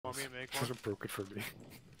Want me to make Should one? have broke it for me.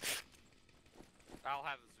 I'll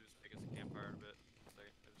have Zeus make us a campfire in a bit.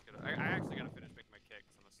 I actually gotta finish making my kit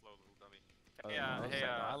because I'm a slow little dummy. Hey,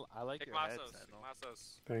 I like your head, Igmasos, Sentinel. Igmasos,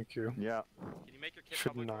 Thank you. Yeah. can you make your kit Should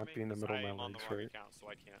public not for me? be in the 'Cause middle I of am my on the legs, wrong right? account, so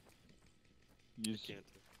I can't. Use, Can't.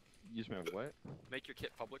 use my what? Make your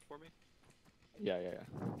kit public for me. Yeah.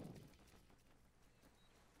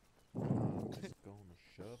 Just gonna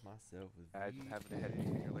shove myself with I these. having a headache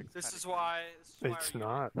in your legs. This is why. It's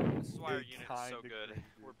not. This is why our It's unit is kinda so good. crazy.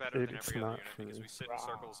 We're better than It's every other not unit for because me. we sit in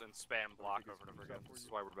circles and spam block over and over again. This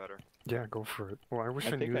is why we're better. Yeah, go for it. Well, I wish I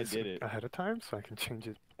I think knew I this did it. ahead of time so I can change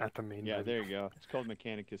it at the main Yeah, menu. there you go. It's called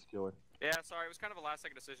Mechanicus Killer. Yeah, sorry, it was kind of a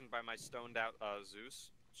last-second decision by my stoned-out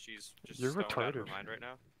Zeus. She's just You're stoned out of her retarded. mind right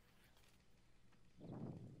now.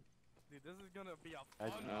 Dude, this is gonna be a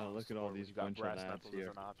As fun you Oh, know, look at all Discord, these we've got bunch of brass lads knuckles here.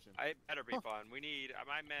 as an option. I better be fun. We need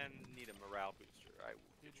my men need a morale booster.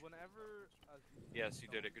 Dude, whenever Yes, you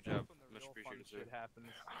did it. Good job. when the Much real fun appreciated, sir. shit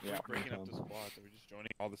happens. Yeah, Breaking up the squads. Are we just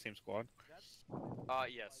joining all the same squad?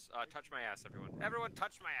 Yes. Touch my ass, everyone. Everyone,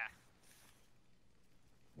 touch my ass.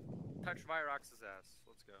 Touch Virox's ass.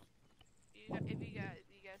 Let's go. If you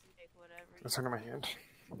guys can take whatever. It's under my hand.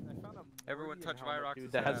 I found a Everyone Meridian touch helmet, Virox's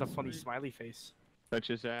dude, that has a ass. funny smiley face. Touch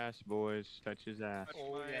his ass, boys. Touch his ass. Touch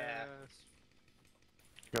Oh, my yeah. ass.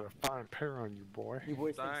 Got a fine pair on you, boy. You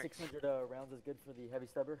boys Thanks. think 600 rounds is good for the heavy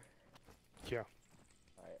stubber? Yeah.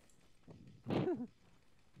 Alright.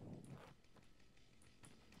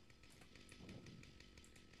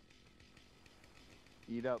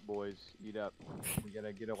 Eat up, boys. Eat up. We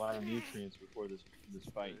gotta get a lot of nutrients before this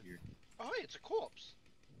fight here. Oh, hey, it's a corpse.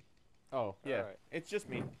 Oh, yeah. Alright. It's just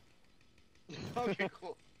me. Okay,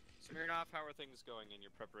 cool. Smirnoff, how are things going in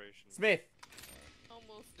your preparation? Smith!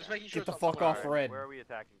 Almost. Just making sure Get the it's not fuck off someone- red. Where are we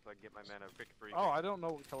attacking so I can get my men a quick briefing? Oh, I don't know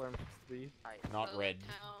what color I'm supposed to be. Not red.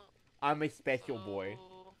 I'm a special boy.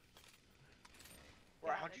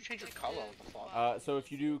 Right, how'd you change your color? What the fuck? So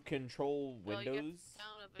if you do control Windows,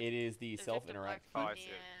 it is the self-interact Oh, key, I see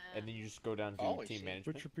it. and then you just go down to Oh, I team see.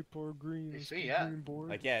 management. But your people are green. You it's see, the yeah. green board.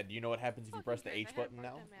 Like, yeah, do you know what happens if you press the H button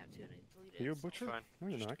now? You a butcher? Fine. No,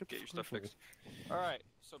 you're Just not. get your the stuff fuck fixed. Alright,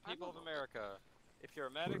 so people of America, if you're a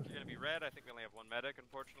medic, you're gonna be red. I think we only have one medic, Well,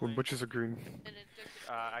 unfortunately. butchers are green.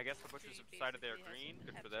 I guess the butchers have decided they're green.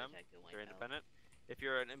 Good for them. They're independent. If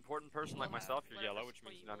you're an important person like myself, you're yellow, which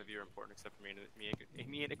means none of you are important except for me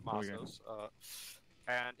and Igmasos.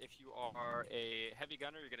 And if you are a heavy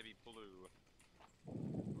gunner, you're gonna be blue.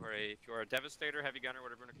 Or if you're a devastator, heavy gunner,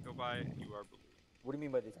 whatever you go by, you are blue. What do you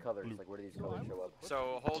mean by these colors? Like, where do these colors show up?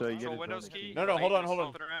 So hold So you control get a Windows bonus. key. No, no, hold on, hold on.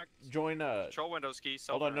 self-interact. Join, Control Windows key.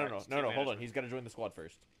 hold on, no, self-interact, hold team on. management. He's gotta join the squad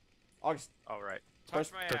first. August, All right. Press-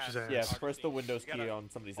 Touch my touch ass. his ass. yeah, Augustine. press the Windows You key gotta on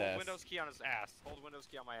somebody's hold ass. Windows key on his ass. Hold Windows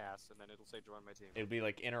key on my ass, and then it'll say join my team. It'll be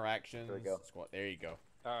like interactions, There we go. squad. There you go.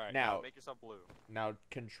 All right. Now- make yourself blue. Now,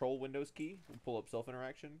 control Windows key, pull up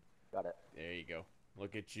self-interaction. Got it. There you go.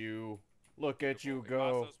 Look at you. Look at you Beautiful.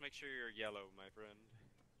 go. Igmasos, make sure you're yellow, my friend.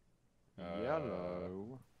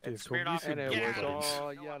 Yellow. And It's smeared gonna off be And it yeah! was some all No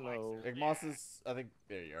one likes yellow. it. Igmos is, I think,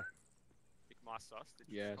 there you are. Igmasos, did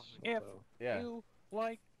you Yes. call me If yellow? Yeah. you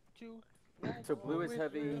like to. So blue is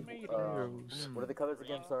heavy. tomatoes. What are the colors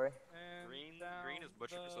again? Sorry. Green is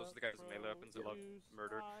butcher, so those are the guys with melee weapons that love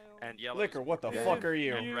murder. And yellow Liquor, is what the Yeah. fuck are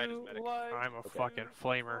you? And red is medic. I'm a fucking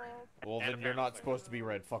flamer. Well, And then you're not apparently- supposed to be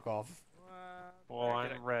red. Fuck off. Well,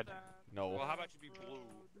 I'm red. No. Well, how about you be blue?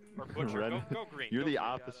 Or butcher, Red. go green. You're go the green.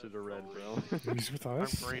 opposite of red, bro. He's with I'm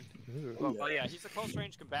us. green. Ew. Well, yeah, he's a close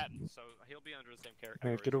range combatant, so he'll be under the same character.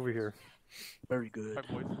 Hey, get over here. Very good. Hi,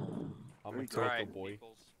 boys. I'm a All total right, boy.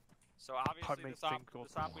 peoples. So obviously makes this op, things go-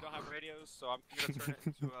 this op we don't have radios, so I'm gonna turn it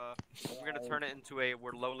into a. We're gonna turn it into a.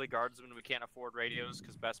 We're lowly guardsmen. We can't afford radios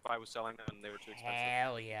because Best Buy was selling them and they were too expensive.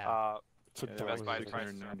 Hell yeah. It's a Yeah, Best that dollar. was Buy's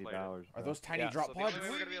prices are $690. Are those tiny Yeah, drop so the pods? only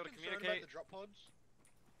way we're Should gonna be we able to concerned about communicate. the drop pods?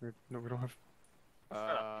 No, we don't have.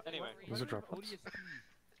 Anyway, Those are drop pods.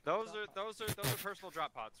 those are personal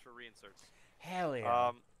drop pods for reinserts. Hell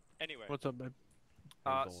yeah. Anyway. What's up, babe?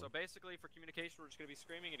 So basically, for communication, we're just going to be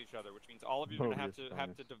screaming at each other, which means all of you are going to Bonus,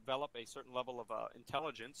 have to develop a certain level of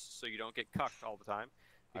intelligence, so you don't get cucked all the time.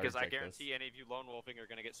 Because I reject guarantee any of you lone wolfing are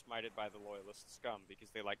going to get smited by the loyalist scum because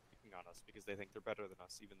they like picking on us because they think they're better than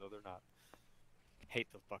us, even though they're not. Hate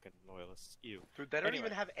the fucking loyalists. Ew. Dude, they don't Anyway.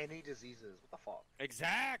 even have any diseases. What the fuck?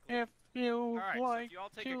 Exactly. If you Alright, so like if you all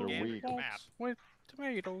take to a gander weak. at your map, with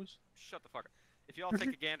tomatoes. shut the fuck up. If you all take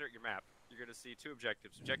a gander at your map, you're going to see two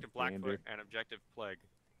objectives: Objective Blackfoot Gander. and Objective Plague.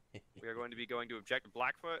 We are going to be going to Objective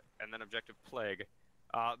Blackfoot and then Objective Plague.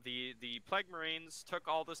 The Plague Marines took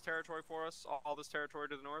all this territory for us, all this territory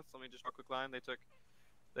to the north. Let me just draw a quick line. They took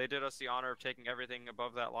They did us the honor of taking everything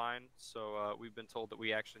above that line, so we've been told that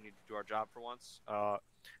we actually need to do our job for once.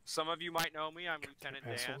 Some of you might know me. I'm Lieutenant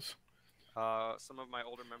Dan. Assholes. Some of my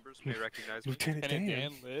older members may recognize me. Lieutenant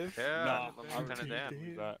Dan. lives? Yeah, No. I'm Lieutenant Dan.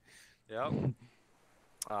 Who's that? Yep.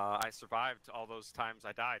 I survived all those times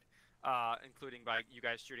I died, including by you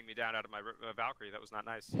guys shooting me down out of my Valkyrie. That was not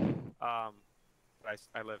nice.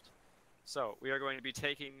 I lived. So we are going to be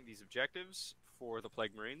taking these objectives for the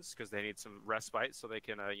Plague Marines because they need some respite so they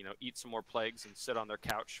can, eat some more plagues and sit on their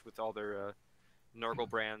couch with all their Nurgle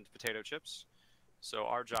brand potato chips. So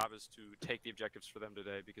our job is to take the objectives for them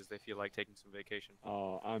today because they feel like taking some vacation.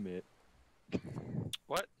 Oh, I'm it.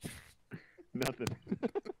 What? Nothing.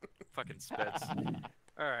 Fucking spits.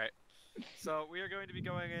 Alright. So we are going to be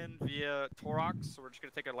going in via Torox, so we're just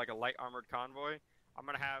going to take a light armored convoy. I'm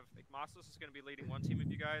going to have Igmasos is going to be leading one team of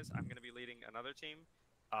you guys. I'm going to be leading another team.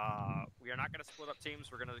 We are not going to split up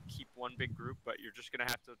teams. We're going to keep one big group, but you're just going to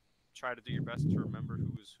have to try to do your best to remember who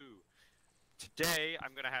is who. Today,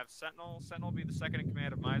 I'm going to have Sentinel. Sentinel will be the second in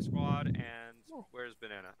command of my squad, and where's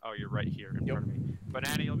Banana? Oh, you're right here in front of me.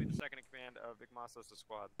 Banana, you'll be the second in command of Igmasos'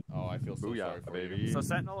 squad. Oh, I feel so sorry for baby. you. So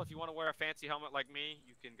Sentinel, if you want to wear a fancy helmet like me,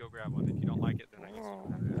 you can go grab one. If you don't like it, then I guess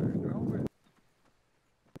you don't have it.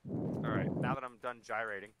 Alright, now that I'm done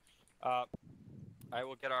gyrating, I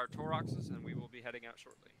will get our Toroxes, and we will be heading out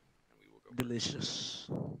shortly. And we will go. Delicious.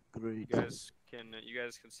 Great. You guys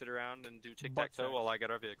can sit around and do tic-tac-toe while I get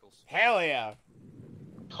our vehicles. Hell yeah!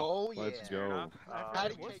 Oh yeah. Let's go.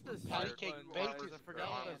 Patty What's cake, this patty shit cake, one? baked I is forgot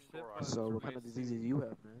gone. what that shit So, was. what kind of diseases you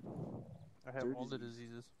have, man? I have Dirty all the disease.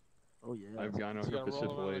 diseases. Oh yeah. I've got no You gotta roll them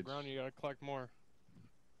on the syphilis. ground, you gotta collect more.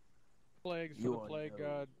 Plagues for You the are plague no.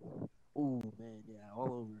 god. Ooh man, yeah, all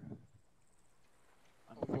over.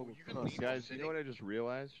 I'm full you can of leave pus. Guys, you know what I just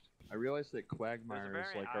realized? I realized that Quagmire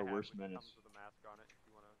is like our worst menace.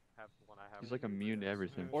 He's like immune to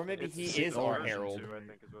everything. Or maybe It's he the is our version herald. 2, I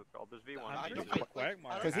think is what it's called. There's V1. I V2. don't-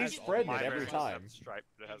 Quagmire. Because he's spreading it every time.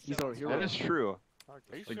 He's our hero. That is true. Are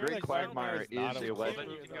you The sure Great that Quagmire not is a a Well, then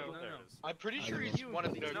legend. you can go. There it is. I'm pretty sure I he's know. one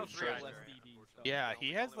of the There's no three eyes. Yeah,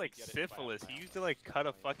 he has like syphilis. He used to like cut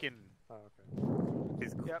a fucking Oh, okay.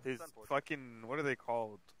 his Yep, his it's unfortunate. fucking what are they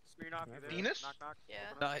called? Smirnoff, you there? Venus? Knock, knock. Yeah.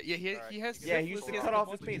 Open up. Yeah, he Alright. has. Yeah, he used to syphilis. cut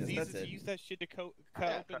off his Multiple penis, diseases. that's it. He used that shit to cut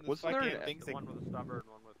Yeah. open the Wasn't there fucking an things that. One with a stubborn,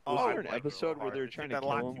 one with. Oh, Was I there an like episode where hard. they were I trying think to that kill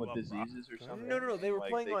locks him you with up, diseases or something? No, they were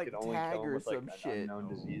playing they like could only tag kill him or with, like, some an shit. unknown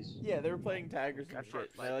disease. Yeah, they were playing tag or some That's shit. right.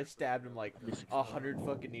 And they like stabbed him like 100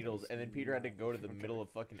 fucking needles, and then Peter had to go to the middle of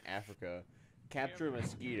fucking Africa, capture a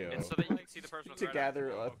mosquito, And so that you can see the person with to red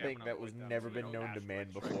gather eyes. a Okay, thing I'm that gonna was avoid them never so been we known don't to ash man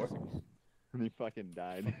right before. strikes. And he fucking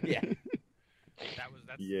died. Yeah.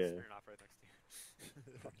 That's Yeah. Smirnoff right next to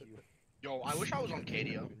you. Fuck you. Yo, I wish I was on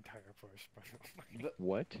Cadia. Entire push, but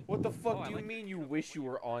What? What the fuck Oh, I do you like mean this you stuff. wish you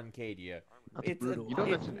were on Cadia? That's It's brutal. You know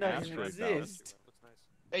that's it an doesn't asteroid belt. exist. Looks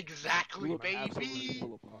nice. Exactly, You look absolutely baby.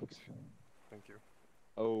 full of pox. thank you.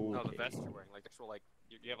 Oh. No, the vest you're wearing, like actual, like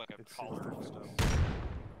you have like a It's collar and stuff.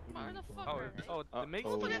 Where the fuck Oh, are they? oh, it makes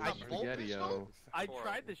Oh, Open it up, spaghetti-o. I Tor-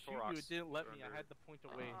 tried to shoot you, Torox it didn't let me. I surrendered. had to point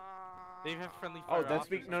away. They have friendly Oh, fire. that's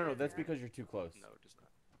options. that's because you're too close. No, it does not.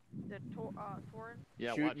 The Torin?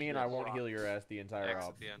 Yeah, Shoot watch me and this. I won't heal your ass the entire X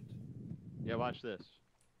op. at the end. Yeah, watch this.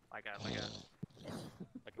 Like a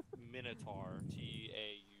minotaur.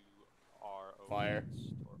 T-A-U-R-O. Fire.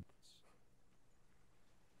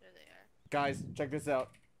 There they are. Guys, check this out.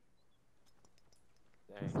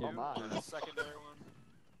 Thank Oh you. my. And the secondary one.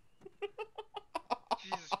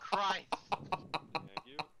 Jesus Christ. Thank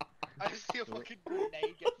you. I just see a fucking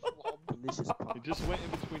grenade get flung. Delicious pox. It just went in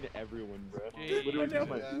between everyone, bro. Jeez. Literally just I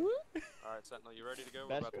went, know. Alright, Sentinel, you ready to go?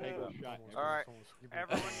 We're best about to pick angle up. shot Alright,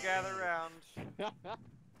 everyone gather around.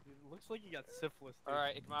 It looks like you got syphilis. Dude.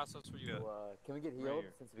 Alright, Igmasos, what you got? So, can we get Right healed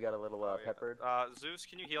here. since we got a little Oh, yeah. peppered? Zeus,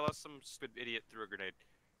 can you heal us? Some stupid idiot threw a grenade.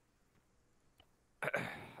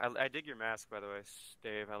 I dig your mask, by the way,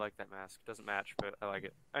 Dave. I like that mask. Doesn't match, but I like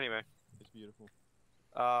it. Anyway, It's beautiful.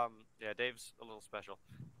 yeah, Dave's a little special.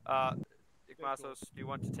 Igmasos, do you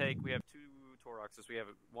want to take? We have two Toroxes. We have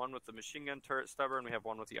one with the machine gun turret stubber, and we have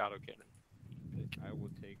one with the autocannon. I will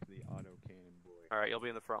take the autocannon boy. All right, you'll be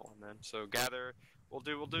in the front one then. So gather. We'll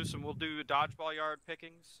do dodgeball yard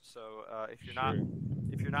pickings. So if you're not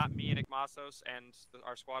me and Igmasos and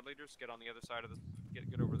our squad leaders, get on the other side of the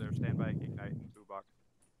get over there. Stand by Ignite and Bubak.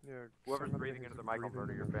 Yeah, Whoever's some of breathing niggas into the is mic will breathing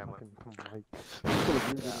murder your in the family. fucking mic.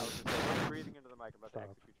 Whoever's breathing into the mic, I'm about to Stop.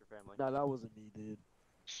 execute your family. Nah, that wasn't me, dude.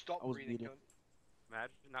 Stop I was breathing. beating. cunt.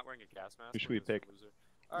 Imagine not wearing a gas mask. Who should we What is a pick? loser?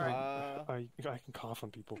 All right. I can cough on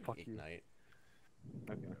people. Fuck you. Ignite.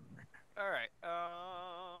 Okay. All right.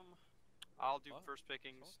 I'll do first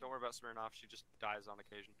pickings. Don't worry about Smirnoff. She just dies on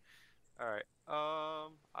occasion. Alright,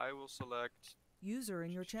 I will select... User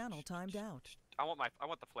in your channel timed out. I want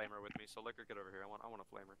the flamer with me, so Liquor, get over here. I want a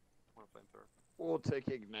flamer. I want a flamethrower. We'll take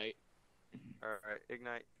Ignite. Alright,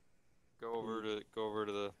 Ignite. Go over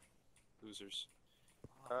to the losers.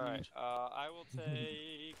 Alright, I'll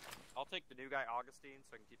take the new guy, Augustine,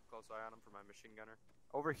 so I can keep a close eye on him for my machine gunner.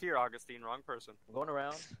 Over here, Augustine, wrong person. I'm going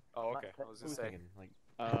around. Oh, okay. I was Who's just saying. thinking,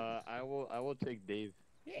 I will take Dave.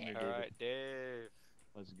 Yeah. Alright, Dave.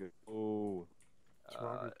 Let's go. Oh. What's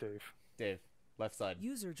wrong with Dave? Dave, left side.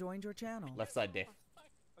 User joined your channel. Left side, Dave.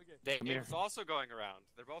 Dave's also going around.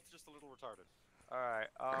 They're both just a little retarded. Alright,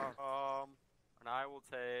 and I will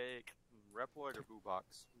take Reploid or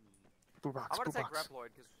Boobox. Boobox, I'm gonna take Boobox. Reploid,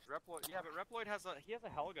 because Reploid, yeah, but Reploid has a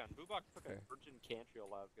hell gun. Boobox took a Virgin Cantriel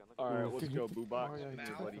las gun. Alright, let's go, Boobox. Oh, yeah,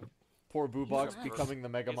 Here, buddy. Poor Boobox Yeah. becoming the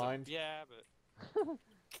Mega Mind. Yeah, but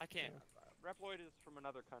I can't. Reploid is from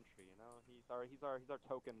another country, you know. He's our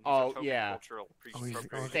token. He's Oh, our token yeah. Cultural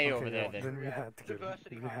appropriation. Stay over there, then. Then we had to get him.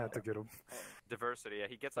 We had to get him. Diversity. Yeah,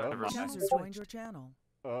 he gets our Oh, diversity. User joined your channel.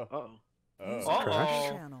 Uh-oh. User Oh. left your Crash?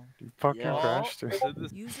 channel. You fucking Yeah. crashed.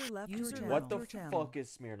 User left your channel. What the Your channel. fuck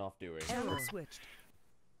is Smirnoff doing? Channel switched.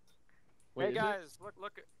 Wait, Hey is it? guys,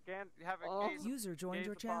 look, have a gaze, User joined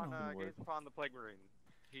your channel. gaze upon the Plague Marine.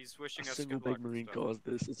 He's wishing A us single good luck. big marine and caused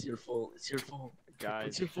this. It's your fault. It's your fault. Guys,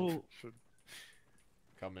 It's your fault.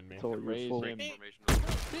 Coming, man. It's all your raise fault. him. Information.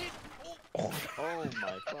 Oh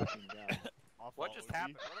my fucking god. What just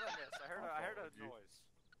happened? What did I miss? I heard a noise.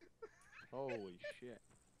 Holy shit.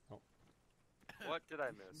 What did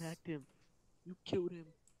I miss? Smacked him. You killed him.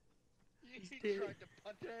 He dead. tried to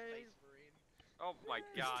punch a Space Marine. Oh my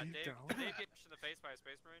god, Steve Dave, down? did Dave get punched in the face by a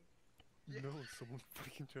Space Marine? No, someone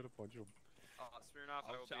fucking tried to punch him. Smirnoff,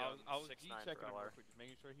 I will be I on was 6'9" G-checking for him real LR. quick, just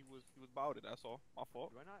making sure he was about it, that's all. My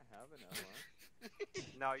fault. Do I not have an LR?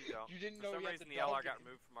 No, you don't. You didn't For know some you had reason, the the LR dog got in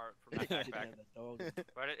removed from my backpack. Dog.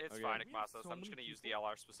 But it's Okay. fine, We have Igmasos. so I'm just many gonna use people. the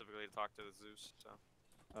LR specifically to talk to the Zeus. So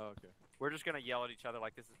Oh, okay. we're just gonna yell at each other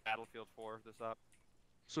like this is Battlefield 4. This up.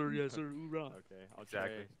 Sir, yes, sir. Hoorah. Okay, I'll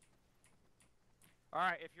Exactly. try. All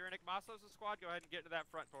right, if you're in Igmasos' squad, go ahead and get to that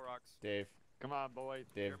front, Torox. Dave, Come on, boys.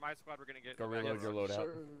 If Dave, you're in my squad, we're gonna get. go back reload in. your loadout.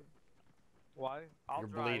 Sir. Why? I'll You're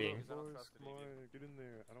drive, bleeding. because I don't Boys, trust come any of you. on, get in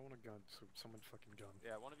there. I don't want a gun, so someone fucking gun.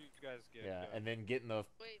 Yeah, one of you guys get. Yeah, and then get in the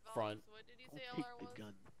Wait, Vox, front. what did you I'll say take LR the was?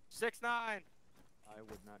 gun. 6'9". I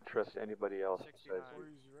would not Trust anybody else. 69.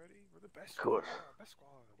 Boys, you ready? We're the best. Of course. Squad, best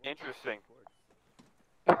squad. Interesting.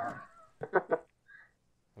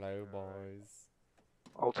 Hello, boys.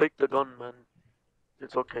 I'll take the gun, man.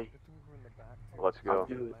 It's okay. Good thing we're in the back, too. Let's go.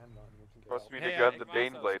 do it. Land on, we can get Supposed out. to be Hey, the gun's a Igmasos,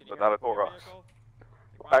 Bane can blade, you but hear not a me from your Thoros. vehicle?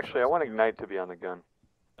 Actually, I Igmasos. want Ignite to be on the gun.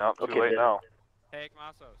 No, too Okay, late then. now. Hey,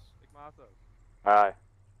 Igmasos. Igmasos. Aye.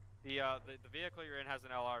 The vehicle you're in has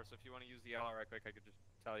an LR, so if you want to use the LR right quick, I could just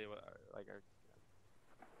tell you what,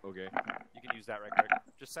 Okay. you can use that right quick.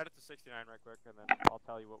 Just set it to 69 right quick, and then I'll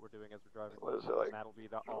tell you what we're doing as we're driving. What is it, like? And that'll be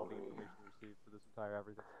all the information received for this entire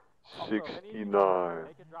everything. 69.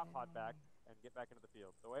 Take a drop pod back and get back into the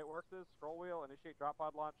field. The way it works is scroll wheel, initiate drop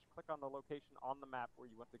pod launch, click on the location on the map where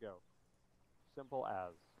you want to go. Simple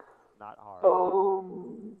as. Not hard. I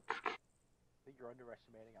think you're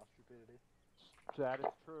underestimating our stupidity. That is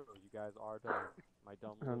true. You guys are dumb. My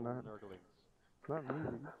dumb I'm little not. nerdlings. Not me.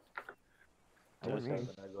 What's me.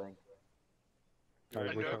 happening? Alright,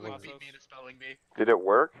 Good look job, at Igmasos. me. Beat me in a spelling bee. Did it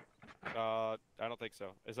work? I don't think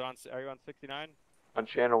so. Is it on? Are you on 69? On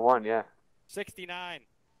channel 1, yeah. 69.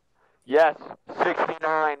 Yes!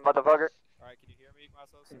 69, motherfucker! All right, can you hear me,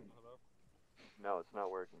 Igmasos? Hello. No, it's not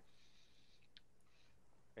working.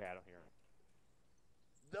 Yeah, I don't hear him.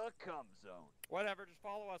 The cum zone. Whatever, just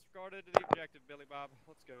follow us. We're going into the objective, Billy Bob.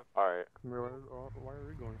 Let's go. Alright. Why are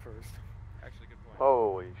we going first? Actually, good point.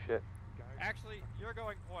 Holy shit. Actually, you're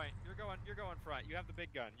going point. You're going front. You have the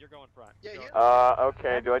big gun. You're going front. Yeah, Go. yeah.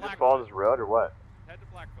 Okay, do I just follow this road or what? Head to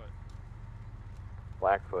Blackfoot.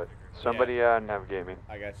 Blackfoot. Somebody, navigate me.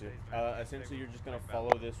 I got you. Essentially, you're just gonna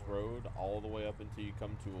follow this road all the way up until you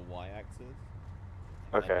come to a Y-axis.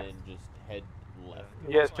 Okay. And then just head left.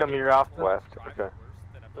 Yes, Jimmy, you're off west. Okay.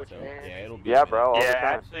 So, yeah, it'll be Yeah, a minute. bro, all the Yeah, time.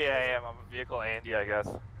 actually I am. I'm a vehicle Andy, I guess,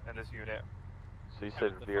 in this unit. So you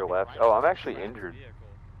said veer left. Oh, I'm actually injured.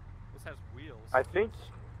 This has wheels. I think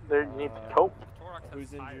they need to cope. The Torox has Who's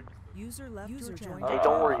tires. injured? User left your channel. Hey,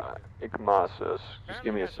 don't worry. Igmasos. Just Apparently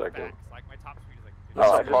give me a you guys are second. facts, Like my top speed is like. Oh, I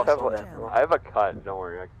User just left have your a, channel. I have a cut. Don't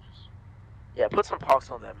worry. I can just. Yeah, put some pox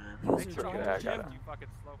on that, man. User okay, joined I your got it. channel. You fucking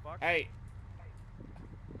slow fuck. Hey,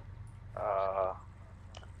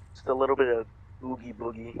 Just a little bit of oogie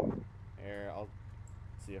boogie. here, I'll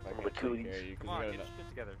see if I can The take care cooties. of you. 'cause Come on, we get got your shit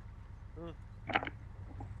together.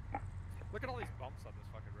 Look at all these bumps on this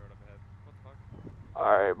fucking road up ahead.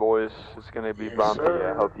 Alright, boys, it's gonna be Yes, bumpy.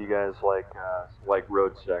 sir. I hope you guys like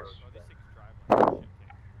road sex.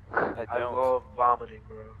 I love vomiting,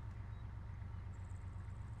 bro.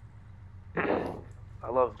 I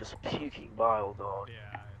love just puking bile, dog.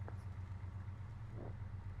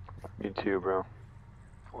 Me too, bro.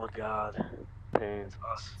 Oh God. Pain. It's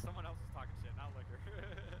us. Someone else is talking shit, not liquor.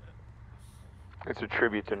 It's a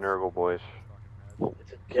tribute to Nurgle, boys.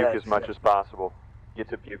 It's a Puke as much as possible. Get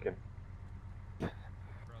to puking.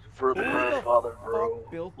 For the Who the grandfather, bro.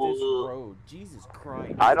 fuck built this road? Jesus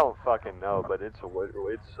Christ. I don't fucking know, but it's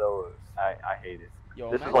so I hate it.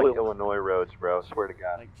 Yo, This is imagine- like Illinois roads, bro. Swear to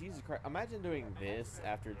God. Like, Jesus Christ. Imagine doing this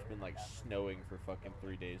after it's been, like, snowing for fucking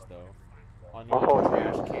 3 days, though. On your Oh,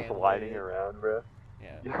 trash dude, can sliding lid. around, bro.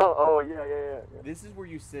 Yeah. Oh, yeah. This is where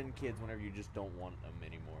you send kids whenever you just don't want them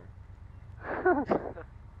anymore.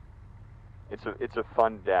 It's a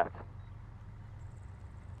fun death.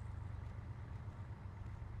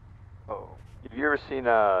 Oh, have you ever seen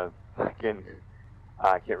fucking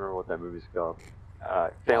I can't remember what that movie's called.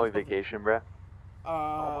 Family Vacation, bruh.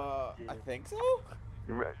 I think so?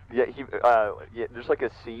 Yeah, yeah. There's like a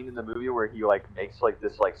scene in the movie where he like makes like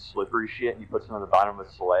this like slippery shit and he puts it on the bottom of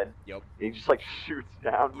a sled. Yep. And he just like shoots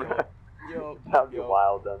down, bruh. That would be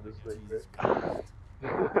wild on this thing, bruh.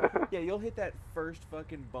 Yeah, you'll hit that first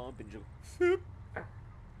fucking bump and you'll.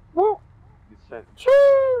 Woo! You sent.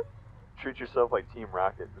 Treat yourself like Team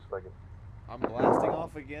Rocket, just fucking. I'm blasting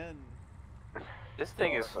off again. This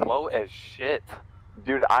thing is slow as shit.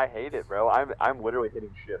 Dude, I hate it, bro. I'm literally hitting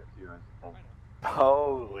shift too.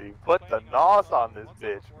 Holy, put the NOS on this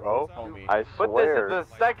bitch, bro. Homie. I Put swear. this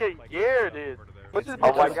in the second gear, dude. Put this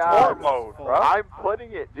Oh bitch my in God. sport mode, bro. I'm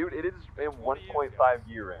putting it, dude. It is in 1.5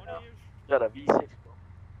 gear right now. Got a V6,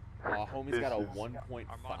 Homie's got a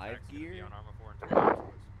 1.5 gear.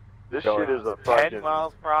 This Yo, shit is a 10 fucking.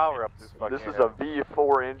 miles per hour up this fucking. This is a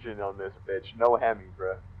V4 engine on this bitch. No Hemi,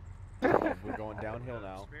 bro. We're going downhill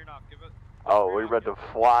now. Oh, we're about to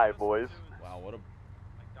fly, boys. Wow, what a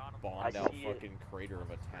bombed out fucking crater of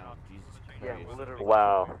a town. Jesus Yeah, Christ. literally.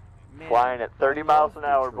 Wow. Man, Flying at 30 I miles love an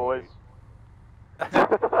hour, Detroit. boys.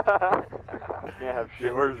 Can't have shit.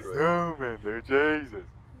 Dude, we're zooming, dude. Jesus.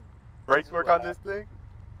 Brakes work on this thing?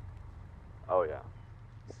 Oh yeah.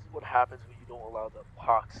 This is what happens when you don't allow the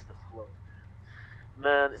pox to flow.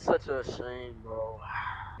 Man, it's such a shame, bro.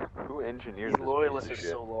 Who engineered These this loyalists piece are of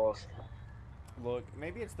shit? so lost. Look,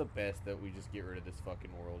 maybe it's the best that we just get rid of this fucking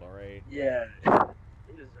world, alright? Yeah. They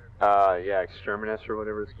deserve it. Yeah, Exterminus or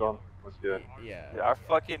whatever it's called. Let's do it. Yeah. Yeah, our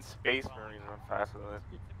fucking space marines run faster than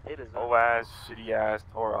this. They deserve Oh ass, shitty ass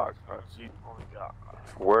Torox, bro. Gee. it. Oh my God.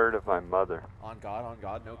 Word of my mother. On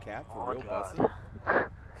God, no cap, for Oh real, God. busted.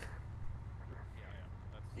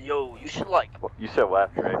 Yo, you should like. You said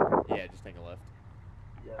left, right? Yeah, just take a left.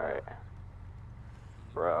 Yeah. Alright.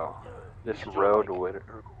 Bro. Yeah, This you should road like with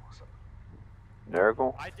Nurgle or something.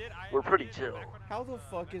 Nurgle? We're pretty chill. How the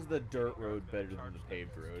fuck is the dirt road better than the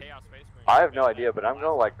paved road? I have no idea, but I'm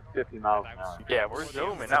going like 50 miles an hour. Yeah, we're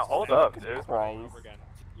zooming. Now hold up, dude.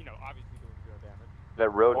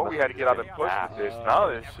 That road Or must we had to be get out and getting push fast. this bitch. Now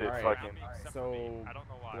this shit Alright. fucking. So,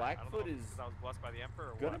 Blackfoot is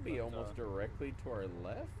gonna be almost directly to our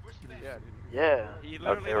left? Yeah.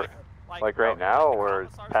 Okay, like right now, or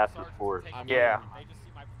past this forest? I mean, Yeah.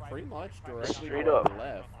 pretty much directly Straight to our up.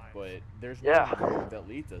 left, but there's Yeah. no road that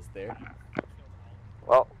leads us there.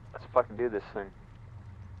 Well, let's fucking do this thing.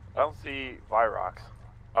 I don't see Virox.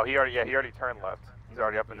 Oh, he already turned left. He's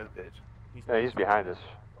already up in this bitch. Yeah, he's behind us.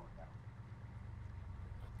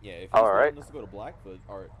 Yeah, if he's Alright. letting us go to Blackfoot,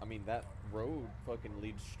 or I mean that road fucking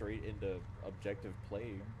leads straight into Objective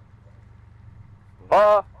Plague.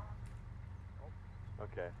 Ah!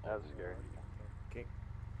 Okay, that was scary. Okay.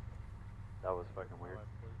 That was fucking weird.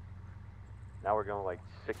 Now we're going like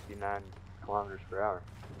 69 kilometers per hour.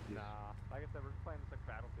 Nah, like I said, we're playing this like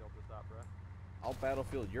Battlefield this up, bro. I'll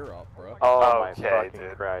Battlefield Europe, bro. Oh my Okay, fucking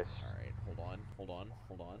dude. Christ. Alright, hold on.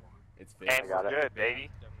 It's fixed. And got we're it. good, baby.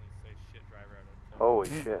 Holy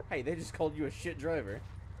shit. Hey, they just called you a shit driver.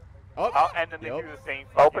 Oh, Oh, and then they Yep. do the same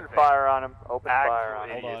fucking Open thing. fire on him. Open Actual fire on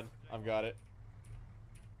him. idiot. hold on. I've got it.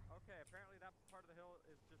 Okay, apparently that part of the hill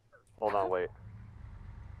is just. Hold on, wait.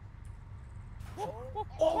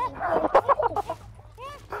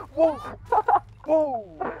 Whoa!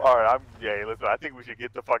 Whoa! Alright, listen, I think we should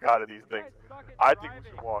get the fuck out of these things. I think we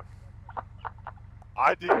should walk.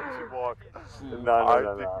 I think we should walk. No, I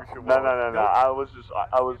no, think no, we should no. walk. No. I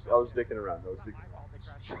was dicking around.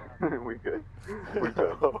 We good. We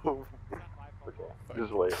good. Okay,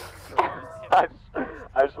 just wait. I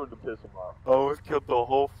just wanted to piss him off. Almost killed the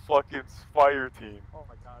whole fucking fire team. Oh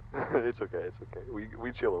my God, It's okay. We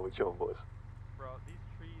chillin', boys. bro. These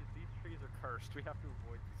cursed. We have to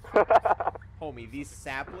avoid these. Homie, these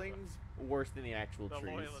saplings worse than the actual The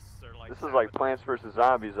trees. loyalists are like. This is like Plants vs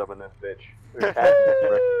Zombies up in this bitch. There's cactus,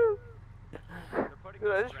 bro.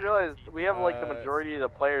 Dude, I just realized we have like the majority of the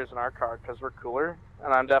players in our car because we're cooler,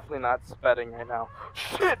 and I'm definitely not spetting right now.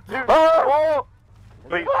 Shit, dude! Oh!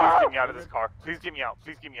 Please get me out of this car. Please get me out.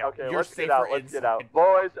 Please get me out. Okay, let's get out. Let's get out,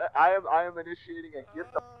 boys. I am initiating a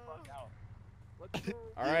get the fuck out. Let's go.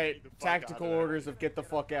 Alright, tactical orders of get the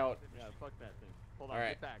fuck out. Yeah, fuck that thing. Hold on, All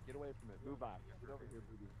right. get back, get away from it. Move back. Get over here,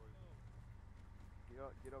 Moby.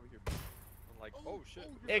 Get over here. I'm like, oh shit.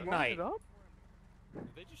 Ignite. Did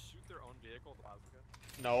they just shoot their own vehicle?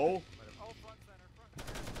 No. Oh, front center.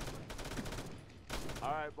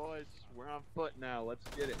 Alright, boys, we're on foot now. Let's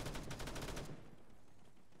get it.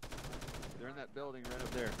 They're in that building right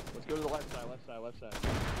up there. Let's go to the left side, left side, left side.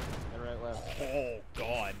 Right, left. Oh,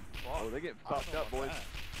 God. Oh, they get fucked up, boys.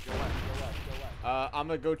 Go left, go left, go left. I'm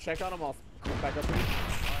gonna go check on them. I'll come back up with you.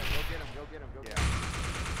 Alright, go get him, go get him, go get him.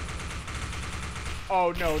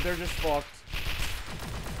 Oh, no, they're just fucked.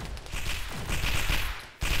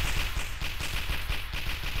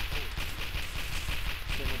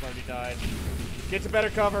 Someone's already died. Get to better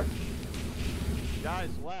cover. Guys,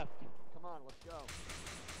 left. Come on, let's go.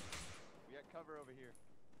 We got cover over here.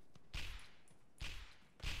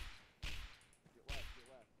 Get left, get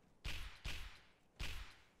left.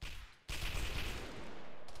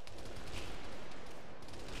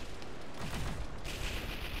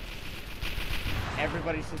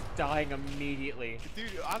 Everybody's just dying immediately.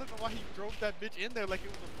 Dude, I don't know why he drove that bitch in there like it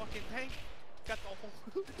was a fucking tank. Got the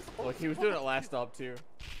whole. Look, he was doing it last stop too.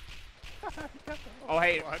 Oh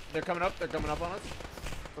hey, they're coming up. They're coming up on us.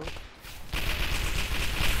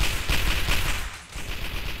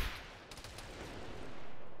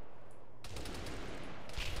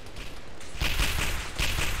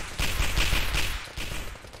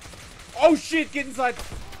 Oh shit! Get inside.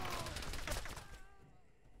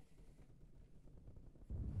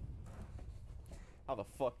 How the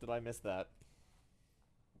fuck did I miss that?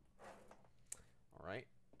 All right.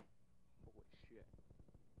 Holy shit.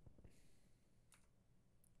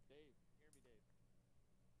 Dave, hear me,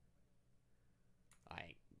 Dave. I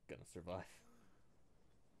ain't gonna survive.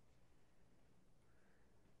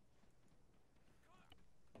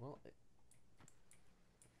 Well,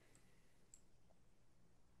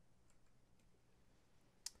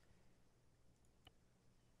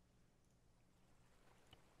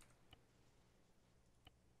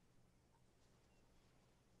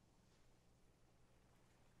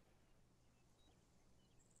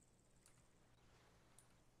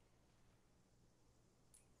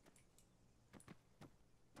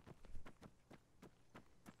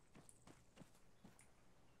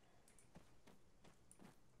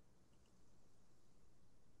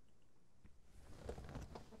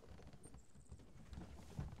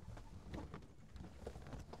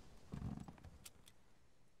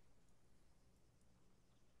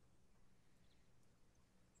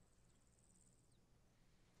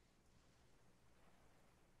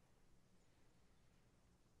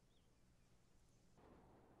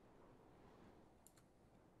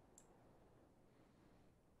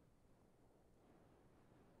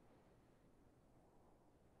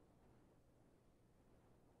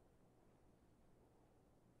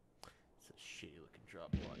 it's a shitty looking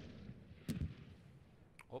drop pod.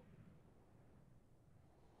 Oh.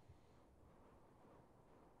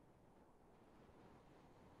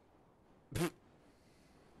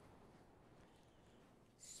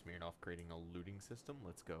 Smirnoff creating a looting system.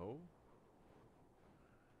 Let's go.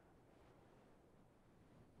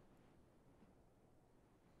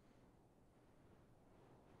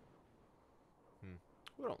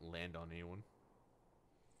 We don't land on anyone.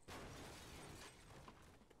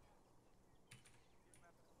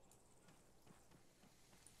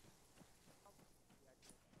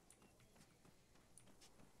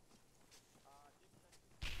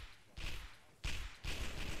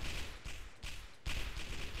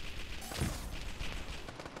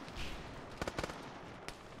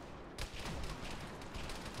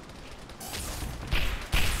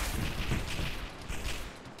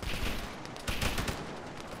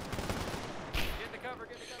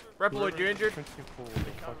 Reploid, you injured? Principal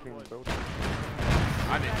fucking building.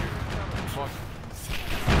 I'm injured. Fuck.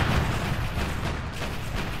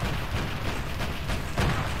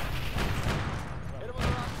 Hit him with a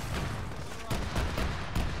rock.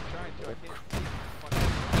 Trying to, I can't see.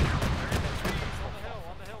 On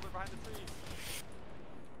the hill, they're behind the trees.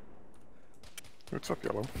 What's up,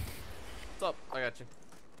 Yellow? What's up? I got you.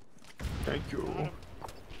 Thank you.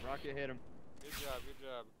 Rocket hit him. Good job, good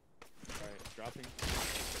job. Alright, dropping.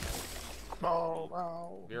 No,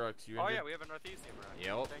 no. Virox, you Oh injured? yeah, we have a northeastern around.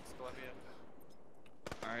 Yep. Thanks, Columbia.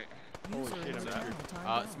 Alright. User Holy shit, in I'm your injured. channel timed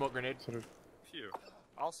out. Smoke grenade. Phew.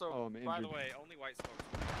 Also, Oh, I'm by the injured. way, only white smoke.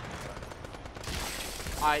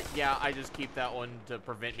 Yeah, I just keep that one to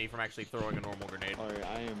prevent me from actually throwing a normal grenade. Alright,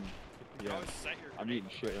 I am. Yeah. I'm eating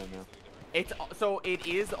shit right now. It's so it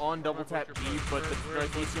is on double tap G, but the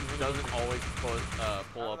northeastern doesn't always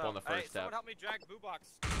pull up on the Hey, first someone tap. help me drag Boo Box.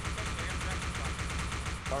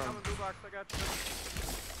 Coming, Boo Box, I got you.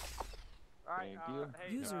 Alright, Thank you.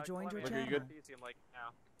 hey, User joined your Columbia, channel. northeastern, like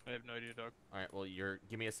now. I have no idea, dog. Alright, well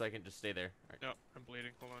give me a second, just stay there. All right. No, I'm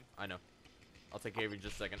bleeding. Hold on. I know. I'll take care of you in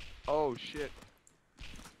just a second. Oh shit.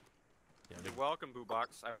 Yeah, You're welcome, Boo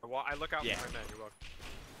Box. I look out Yeah. for my men. You're welcome.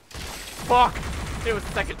 Fuck! It was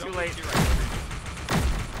a second too Don't late. look to your right.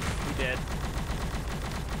 He dead.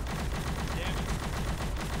 Damn it.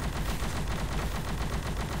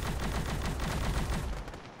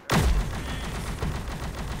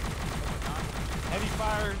 Heavy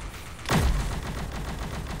fire.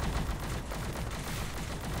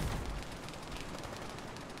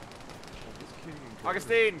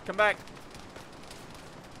 Augustine, come back.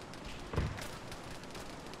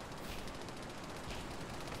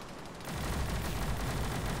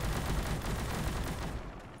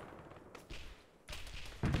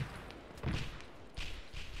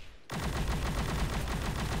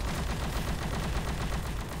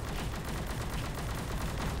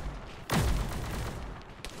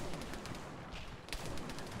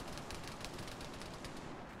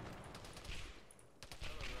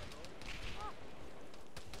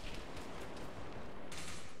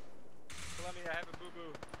 Columbia, I have a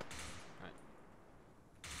boo-boo. Alright.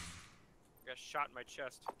 I got shot in my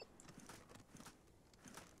chest.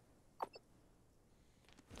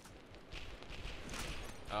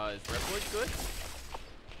 Is Reploid good?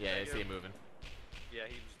 Yeah, I see him moving. Yeah,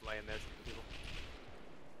 he was laying there shooting people.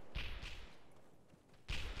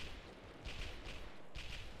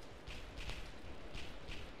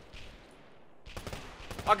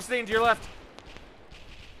 Augustine, to your left.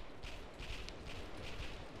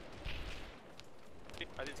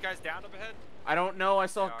 Are these guys down up ahead? I don't know. I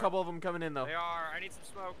saw They a are. couple of them coming in though. They are. I need some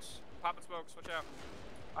smokes. Popping smokes. Watch out.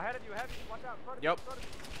 Ahead of you. Ahead of you. Watch out. In front of you. Yep. In front of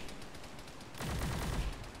you.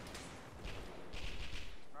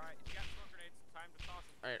 Alright, you got smoke grenades. Time to toss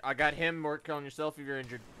them. Alright, I got him. Work on yourself if you're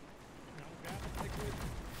injured.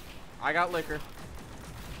 I got liquor.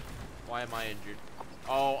 Why am I injured?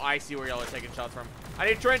 Oh, I see where y'all are taking shots from. I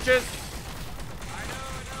need trenches! I know.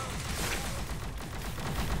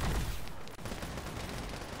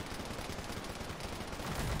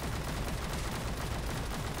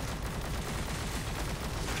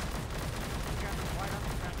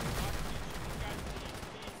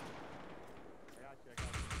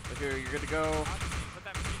 Liquor, you're good to go. Put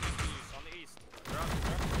that machine gun to use on the east. They're up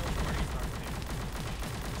real east on the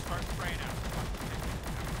east. Start spraying out.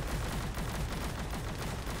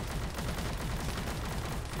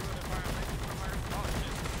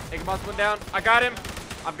 Take him one down. I got him.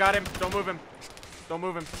 I've got him. Don't move him. Don't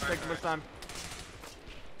move him. Take too much time.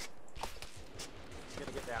 He's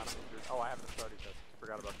gonna get down. Oh, I haven't started this.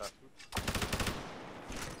 Forgot about that.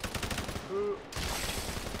 You're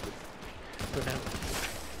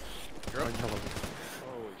You're up. yellow.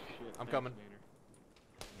 Holy shit. I'm coming.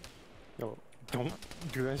 Yellow. Don't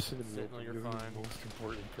do that shit in the Sentinel, you're the fine. most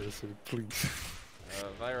important person, please.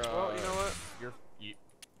 Vyra. Well, you know what? You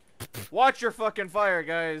watch your fucking fire,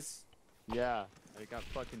 guys. Yeah, I got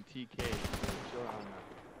fucking TK. So chill on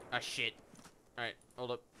that. Ah, shit. Alright,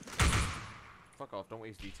 hold up. Fuck off. Don't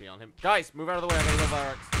waste DT on him. Guys, move out of the way. I gotta go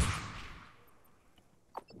Vyrox.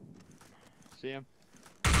 See him?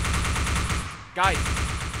 Guys.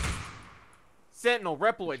 Sentinel,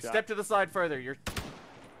 Reploid, Shot. step to the side further. You're.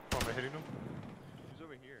 Oh, am I hitting him? He's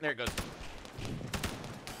over here. There it goes.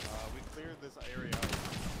 We cleared this area out.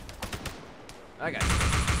 I got you.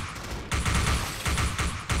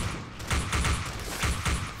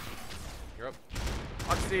 You're up.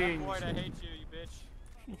 Augustine. Boyd, I hate you, you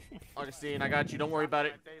bitch. Augustine, I got you. Don't worry about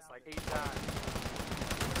it. My face like 8 times.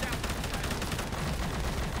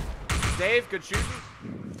 Dave, good shooting.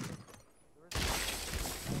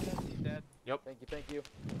 He's dead. Yep. Thank you.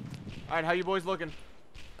 Alright, how you boys looking?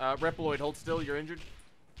 Reploid, hold still. You're injured.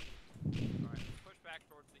 Alright, let's push back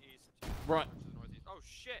towards the east. Run. Towards the northeast. Oh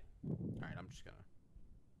shit! Alright, I'm just gonna.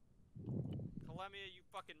 Columbia, you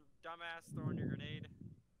fucking dumbass throwing your grenade.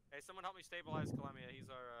 Hey, someone help me stabilize Columbia. He's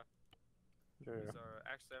our,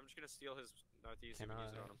 actually, I'm just gonna steal his northeast and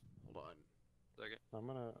use it on him. Hold on. Second.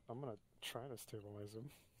 I'm gonna try to stabilize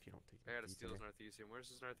him. If you don't take I gotta steal his northeastern. Where's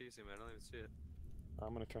his northeastern, man? I don't even see it.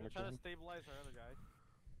 I'm gonna try to kill Trying him. to stabilize our other guy.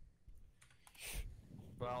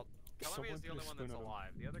 Well, Kalemi is Someone the put a only one spin that's on him.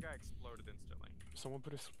 alive. The other guy exploded instantly. Someone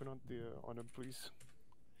put a spin on him, please.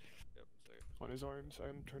 Yep. So, On his arms.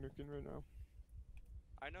 I'm tourniqueting right now.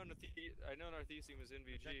 I know Narthesium is in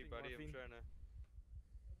VG, buddy. I'm trying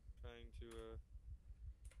to.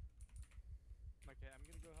 Okay, I'm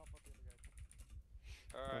gonna go help out the other guy.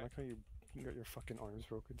 I Alright. like how you got your fucking arms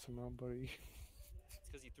broken somehow, buddy. It's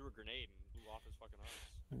because he threw a grenade and blew off his fucking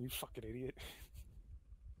arms. You fucking idiot.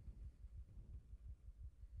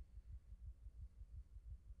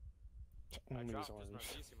 I Only his dropped his arms.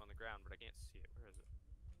 Narthesium on the ground, but I can't see it. Where is it?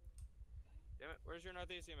 Damn it, where's your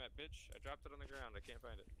Narthesium at, bitch? I dropped it on the ground. I can't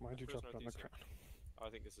find it. Why'd you Where's drop it on the Narthesium? ground? Oh, I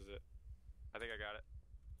think this is it. I think I got it.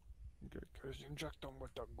 Good, cause you inject them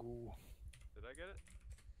with the goo. Did I get it?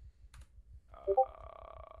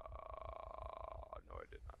 No, I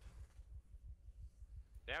did not.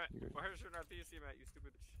 Damn it! Where's your Narthesium at, you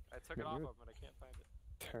stupid? I took it off of him and I can't find it.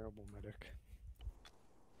 Terrible medic.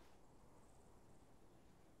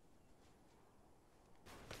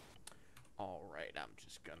 Alright, I'm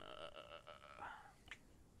just gonna...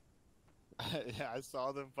 Yeah, I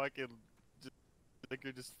saw them fucking just, like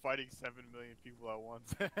you're just fighting 7 million people at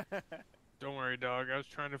once. Don't worry, dog. I was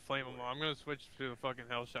trying to flame them all. I'm gonna switch to the fucking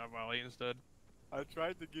Hellshot volley instead. I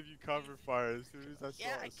tried to give you cover fire as soon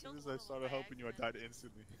as I started helping you, I died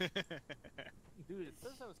instantly. Dude, it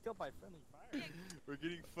says I was killed by friendly fire. We're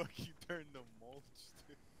getting fucking turned to mulch,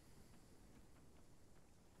 dude.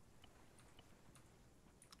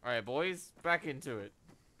 Alright, boys, back into it.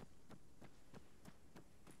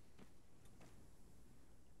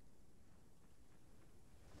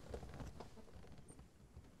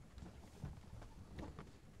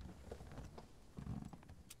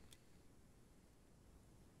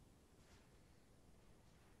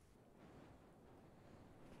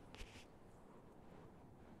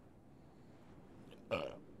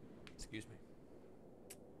 Excuse me.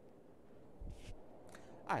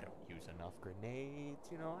 I don't use enough grenades,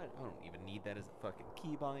 you know, I don't even need that as a fucking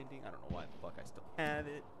key binding. I don't know why the fuck I still have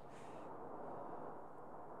it.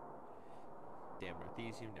 Damn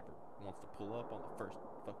Narthesium never wants to pull up on the first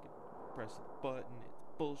fucking press of the button.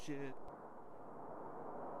 It's bullshit.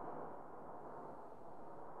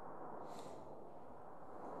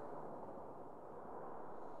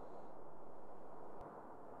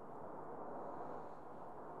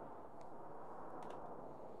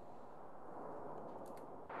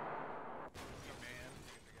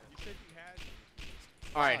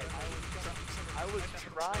 Alright. I was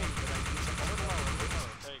trying, but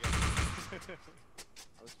There you go.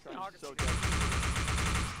 I was trying so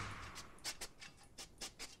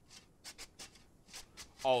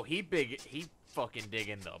Oh, he fucking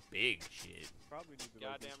digging the big shit. Probably need to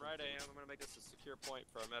Goddamn right I am. I'm gonna make this a secure point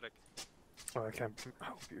for our medic. Oh, I can't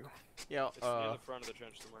help you. Yeah, It's near the front of the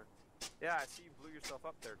trench somewhere. Yeah, I see you blew yourself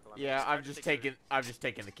up there, Kalemi. yeah, I've just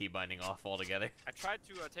taken the key binding off altogether. I tried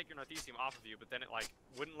to take your Narthesium off of you, but then it like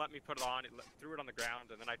wouldn't let me put it on. It threw it on the ground,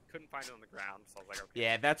 and then I couldn't find it on the ground. So I was like, okay.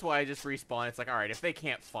 Yeah, that's why I just respawn. It's like, all right, if they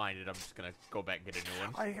can't find it, I'm just gonna go back and get a new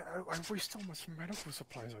one. I waste so much medical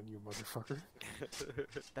supplies on you, motherfucker.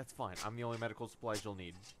 That's fine. I'm the only medical supplies you'll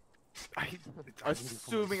need. I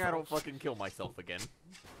Assuming I don't fucking kill myself again.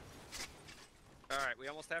 All right, we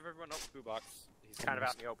almost have everyone up. Boo box. He's kind of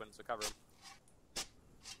out in the open, so cover him.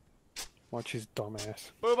 Watch his dumb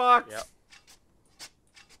ass. Boo box. Yep.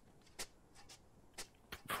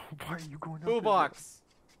 Why are you going up Boo there? box.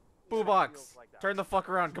 Boo box. Turn the fuck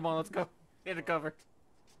around. Come on, let's go. Into cover.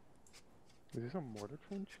 Is this a mortar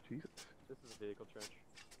trench? Jesus. This is a vehicle trench.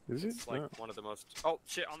 Is it? It's like No. one of the most. Oh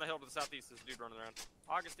shit! On the hill to the southeast, there's a dude running around.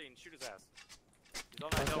 Augustine, shoot his ass. He's on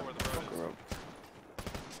that hill where the road is.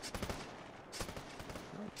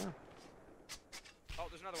 Oh,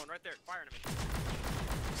 there's another one right there, firing at me.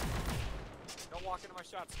 Don't walk into my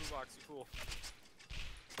shots, Boo box. You fool.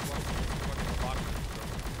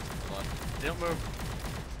 Don't move.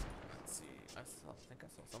 Let's see. I think I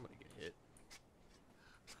saw somebody get hit.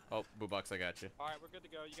 Oh, Boo box, I got you. All right, we're good to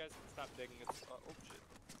go. You guys can stop digging. It's oh shit.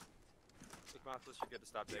 Igmathless, you're good to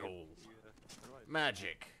stop digging.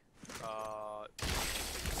 Magic.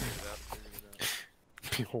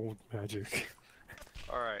 Behold magic.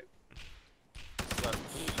 All right.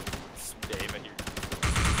 Dave, I hear you.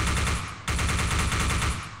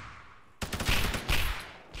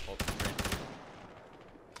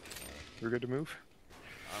 We're good to move?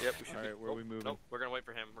 Yep, we should Alright, where are we moving? Nope, we're gonna wait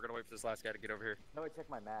for him. We're gonna wait for this last guy to get over here. No, I check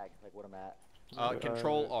my mag, like what I'm at.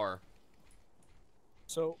 Control R.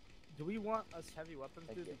 So, do we want us heavy weapons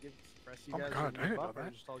to give suppress you Oh my guys? God, I didn't know Or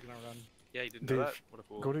that. just all gonna run? Yeah, you didn't Dave, know that? What a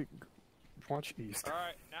fool. go to Watch east.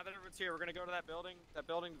 Alright, now that everyone's here, we're gonna go to that building to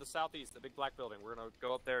the southeast, the big black building. We're gonna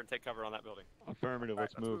go up there and take cover on that building. Affirmative,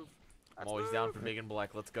 let's move. I'm always down for big and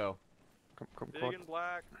black. Let's go. Come, Big and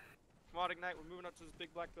black. Come on, Ignite. We're moving up to this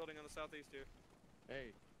big black building on the southeast here.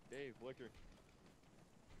 Hey, Dave, Liquor.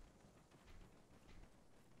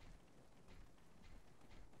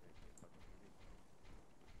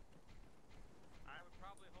 I would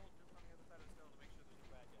probably hold just on the other side of the hill to make sure there's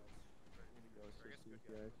no bad guys. Or I guess good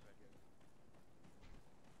guys.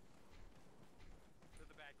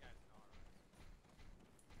 They're the bad guys in our eyes.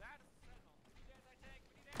 That is the Sentinel. We need anti-tank.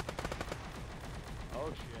 We need anti-tank. Oh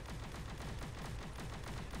shit.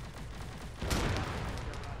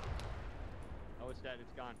 Oh, it's dead.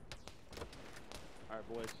 It's gone. All right,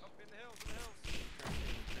 boys. Up in the hills. In the hills.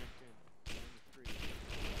 Trench in. Down the street.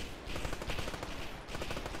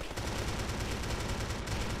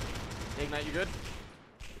 Ignite, you good?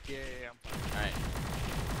 Yeah, I'm fine.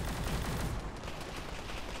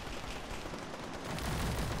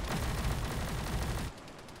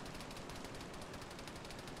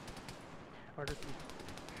 All right. Come.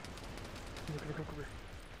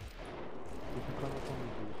 You can climb up on the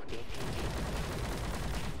roof. Get up on the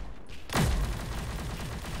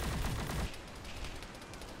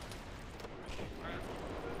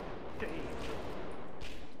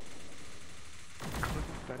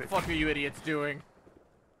What the fuck are you idiots doing?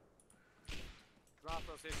 Drop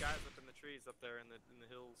those hit guys up in the trees up there in the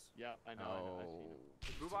hills. Yeah, I know. I see them.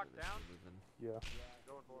 Is Bubak down? Yeah.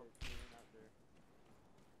 Going for him. Out there.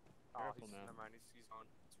 Oh, Careful now. never mind. He's on.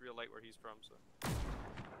 It's real late where he's from, so.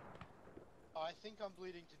 I think I'm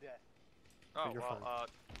bleeding to death. Oh, You're well,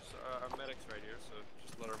 our medic's right here, so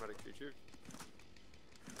just let our medic treat you.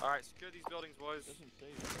 Alright, secure these buildings, boys. Doesn't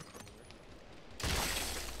say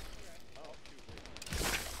oh,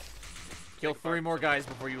 Kill 3 more guys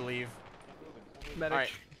before you leave. medic. All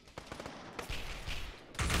right.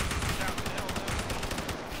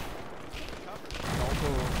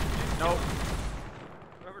 Nope.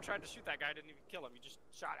 Whoever tried to shoot that guy didn't even kill him. You just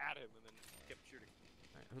shot at him and then kept shooting.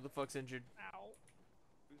 Right, who the fuck's injured? Ow.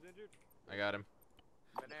 Who's injured? I got him.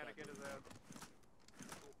 Banana, get his ass.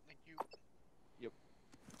 Thank you. Yep.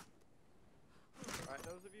 Alright,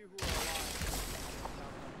 those of you who are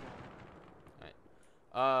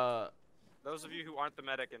alive. Alright. Those of you who aren't the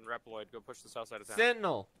medic and Reploid, go push the south side of town.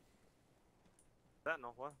 Sentinel!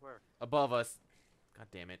 Sentinel? What? Where? Above us. God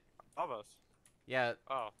damn it. Above us? Yeah.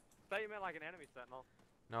 Oh. I thought you meant like an enemy Sentinel.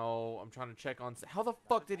 No, I'm trying to check on. How the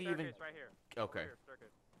fuck did he even? Staircase right here. Okay. Over here,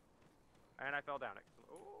 staircase. And I fell down it.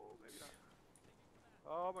 Oh, maybe not.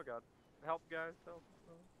 Oh my god. Help, guys. Help.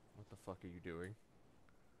 What the fuck are you doing?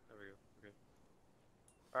 There we go. Okay.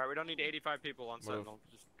 Alright, we don't need 85 people on Sentinel.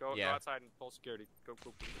 Just go outside and pull security. Go.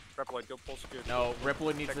 Reploid, go pull security. No,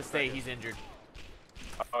 Reploid needs to stay. He's injured.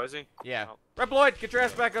 Oh, is he? Yeah. Oh. Reploid, get your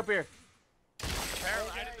ass back up here.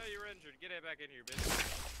 Apparently, I didn't know you were injured. Get it back in here, bitch.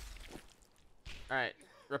 Alright.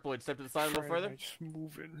 Reploid, step to the side a little further. Just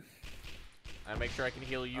moving. And make sure I can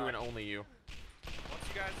heal you and only you. Once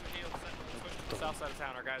you guys are healed, Sentinel, push to the south side of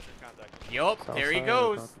town. Our guys are in contact. Yup, there he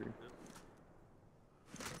goes.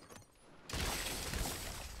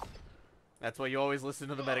 That's why you always listen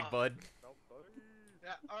to the medic, bud.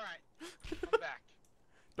 Yeah, alright. I'm back.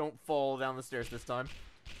 Don't fall down the stairs this time.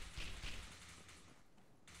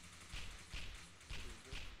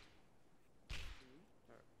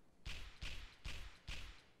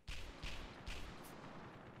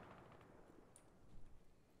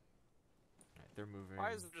 They're moving.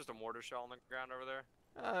 Why is there just a mortar shell on the ground over there?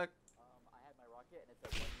 I had my rocket and it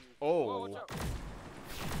said 1 use. Oh. Whoa, watch out.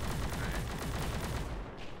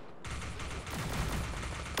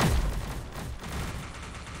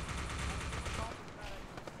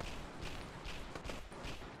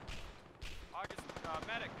 August,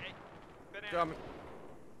 medic, hey, banana. Coming.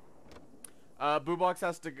 Boobox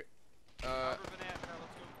has to. Cover banana,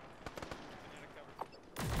 let's go. Banana cover.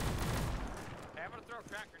 Hey, I'm gonna throw a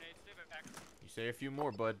crack grenade. Save it back. You say a few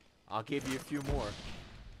more, bud. I'll give you a few more.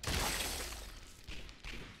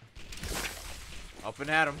 Up and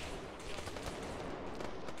at him.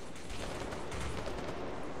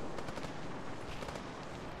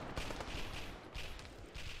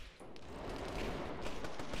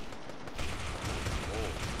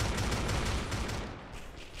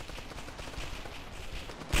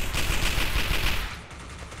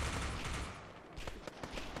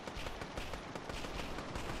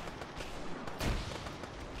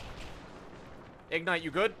 Ignite,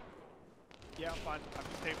 you good? Yeah, I'm fine. I'm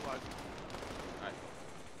stabilized. Alright.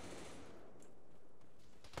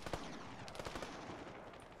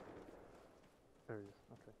 There he is.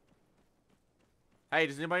 Okay. Hey,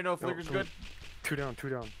 does anybody know if No, Flicker's no, good? Two down.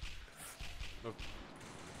 Move.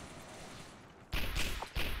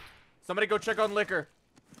 Somebody go check on liquor.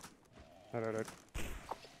 Alright.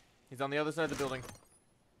 He's on the other side of the building.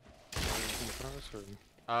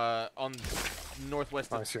 On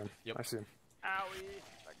northwest. I see him. Yep. I see him. Owie!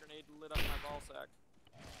 That grenade lit up my ball sack.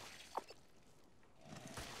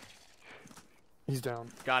 He's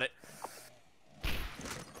down. Got it.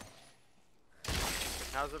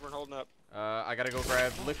 How's everyone holding up? I gotta go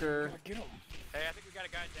grab liquor. Get him. Hey, I think we got a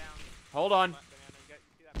guy down. Hold on. Banana, you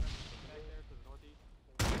see that back there to the northeast?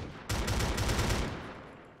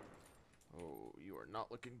 Oh, you are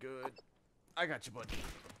not looking good. I got you, bud.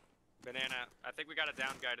 Banana, I think we got a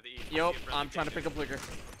down guy to the east. Yep, I'm trying to pick up liquor.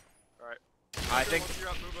 Alright. I think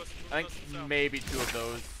Move us maybe 2 of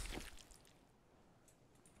those.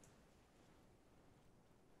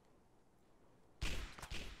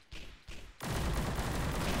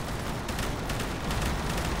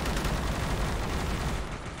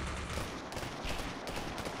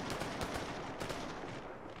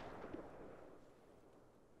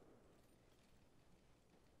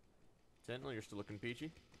 Sentinel, you're still looking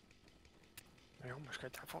peachy. I almost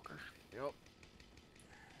got that fucker. Yep.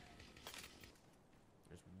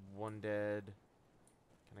 There's one dead.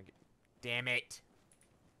 Can I get... Damn it!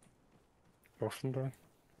 Both of them died?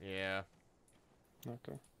 Yeah.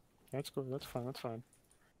 Okay. That's good. That's fine. That's fine.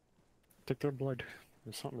 Take their blood.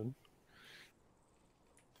 There's something.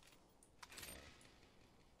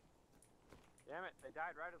 Damn it, they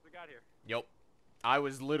died right as we got here. Yep. I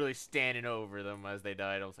was literally standing over them as they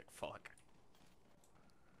died. I was like, fuck.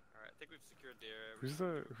 Alright, I think we've secured the area.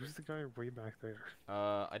 Who's the guy way back there?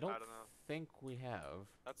 I don't know. think we have.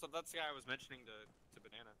 That's the guy I was mentioning to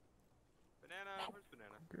Banana. Banana, where's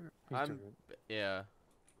Banana? Yeah.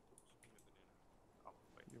 Oh,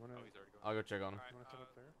 wait. You wanna, he's already going. I'll go check on him. Alright, You wanna set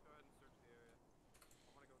up there? Go ahead and search the area.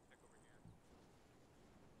 I wanna go check over here.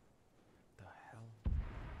 The hell?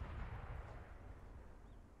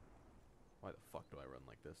 Why the fuck do I run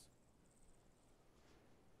like this?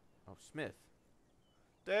 Oh, Smith.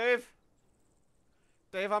 Dave!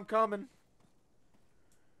 Dave, I'm coming.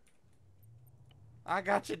 I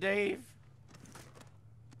got you, Dave.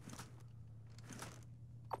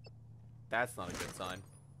 That's not a good sign.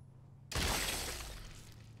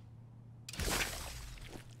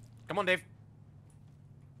 Come on, Dave.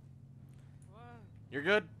 What? You're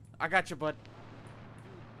good? I got you, bud.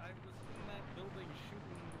 Dude, I was in that building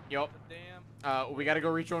shooting. Yup. The damn. We gotta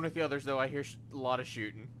go reach one with the others, though. I hear a lot of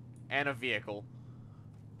shooting. And a vehicle.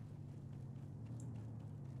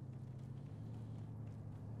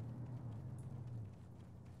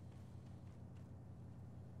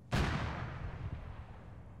 I'm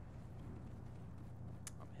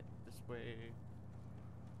heading this way.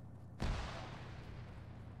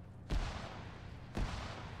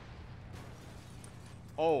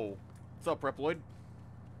 Oh. What's up, Reploid?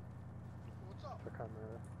 What's up? The camera.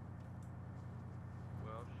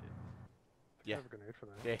 Well, shit. I have a grenade for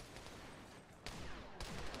that. Yeah.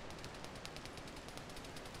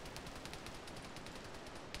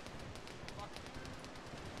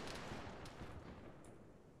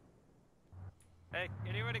 Hey,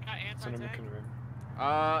 anybody got It's an enemy anti-tank?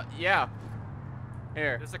 canoe. Yeah.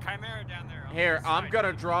 Here. There's a Chimera down there. on Here, the I'm side.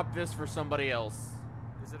 gonna drop this for somebody else.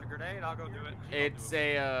 Is it a grenade? I'll go do it. It's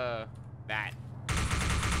a, that.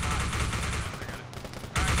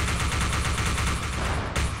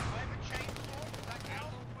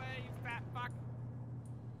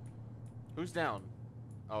 Who's down?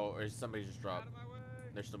 Oh, or somebody just dropped.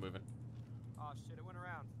 They're still moving. Oh shit, it went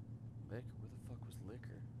around. Lick? Where the fuck was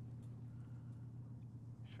liquor?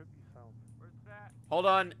 Should be found. Where's that? Hold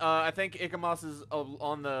on, I think Ikamas is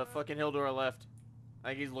on the fucking hill to our left. I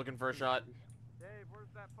think he's looking for a shot. Dave, where's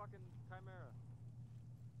that fucking Chimera?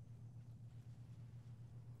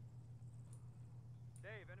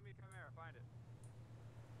 Dave, enemy Chimera, find it.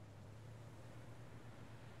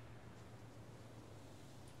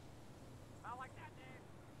 Not like that, Dave.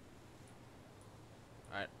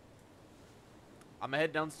 Alright. I'm gonna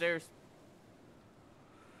head downstairs.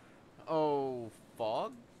 Oh,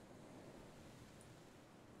 fog?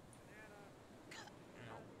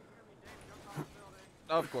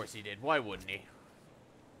 Of course he did. Why wouldn't he?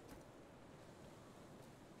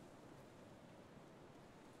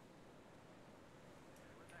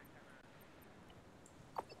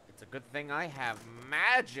 It's a good thing I have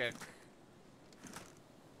magic.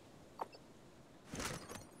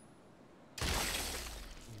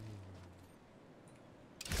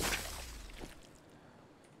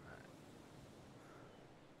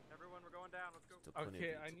 Everyone, we're going down. Let's go.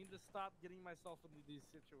 Okay, I need to stop getting myself into these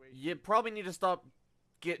situations. You probably need to stop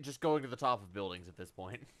just going to the top of buildings at this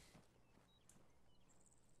point.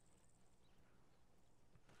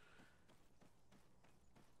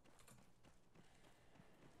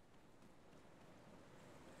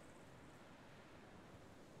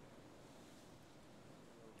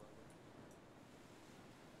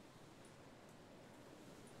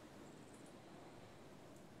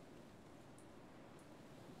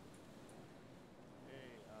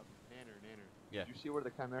 Yeah. Did you see where the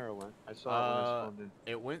Chimera went? I saw it when I spawned in.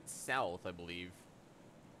 It went south, I believe.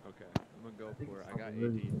 Okay, I'm gonna go for it. I got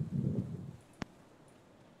AD.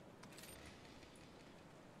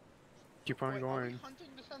 Keep on Wait, are we going. hunting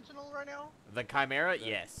the Sentinel right now? The Chimera?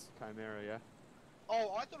 Yes. Chimera, yeah.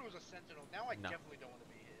 Oh, I thought it was a Sentinel. Now I No. definitely don't want to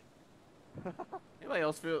be hit. Anybody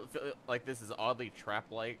else feel like this is oddly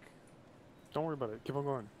trap-like? Don't worry about it. Keep on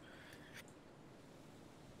going.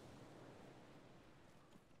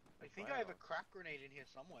 I think I have a crack grenade in here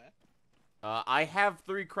somewhere. I have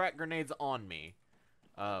 3 crack grenades on me.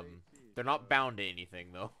 They're not bound to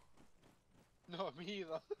anything, though. No, me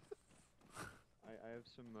either. I have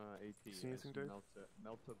some AT. See anything, Dave?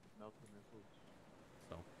 Melt missiles.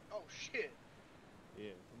 So. Oh shit.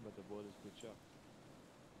 Yeah, I'm about to blow this bitch up.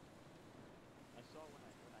 I saw when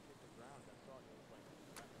I hit the ground, I saw it was like...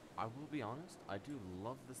 I will be honest, I do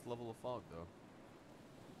love this level of fog, though.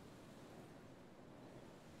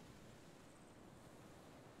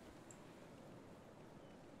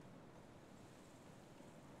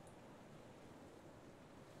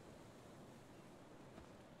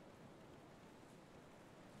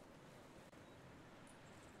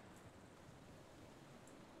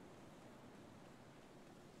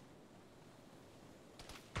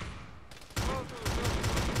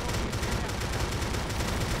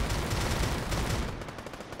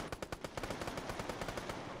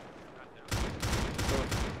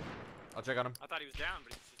 I'll check on him. I thought he was down,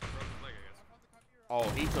 but he just broke his leg, I guess. Oh,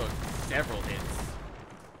 he took several hits.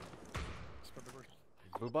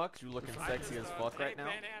 Blue Box, you looking sexy as fuck right now?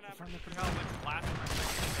 Banana, I need your help. I just blasted my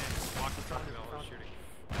second command. Walked the truck while I was shooting.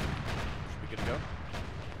 Should we good to go?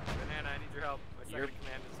 Banana, I need your help. My second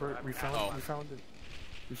command is... We found it. We found it.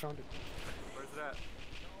 We found it. Where's it at?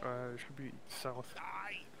 It should be south.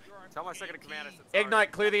 Tell my second command I said sorry.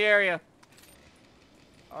 Ignite, clear the area.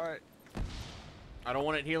 Alright. I don't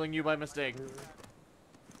want it healing you by mistake.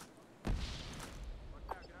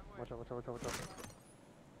 Watch out, watch out, watch out, watch out.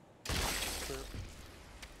 Clear.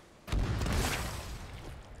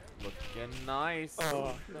 Looking nice.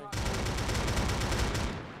 Oh,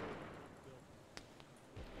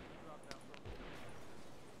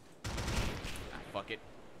 fuck it.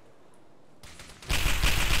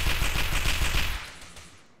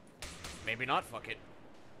 Maybe not fuck it.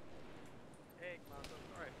 Hey, Klaus, I'm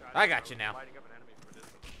sorry. I got you now. Lighting up an enemy for this,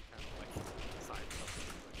 and you kind of like side stuff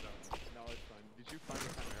like that. No, it's fine. Did you find the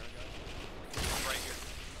Chimera, guys? Right here.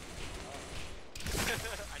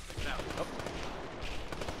 I took it out. Oh.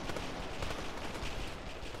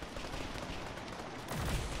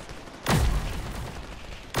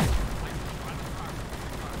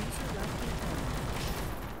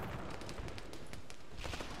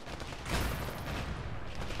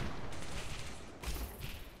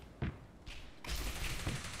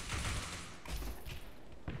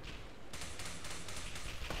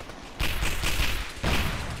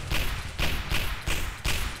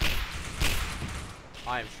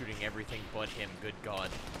 I am shooting everything but him, good god.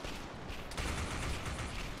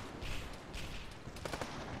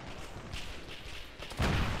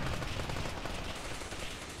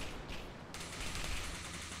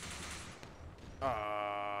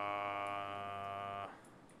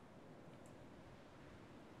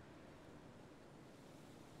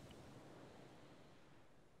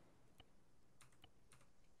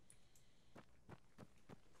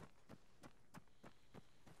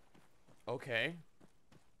 Okay.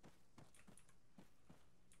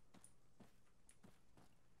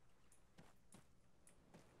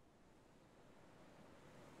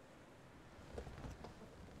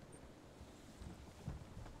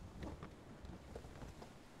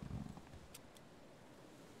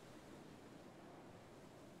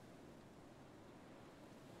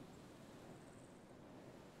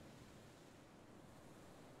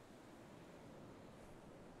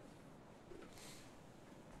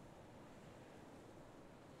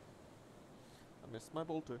 Missed my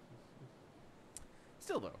bolter.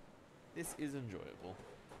 Still though, this is enjoyable.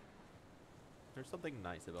 There's something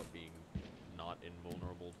nice about being not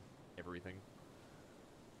invulnerable to everything.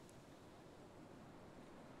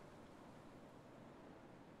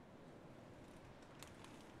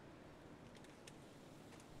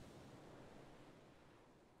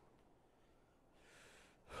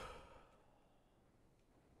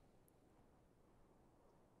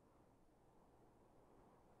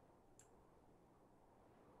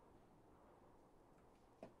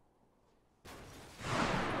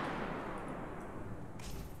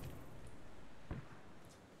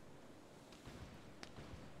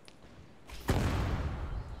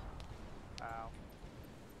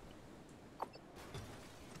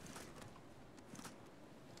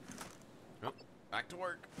 Back to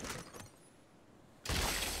work.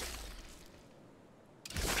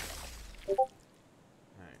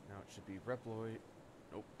 Reploid.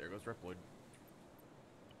 Nope, there goes Reploid.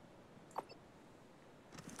 What's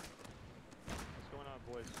going on,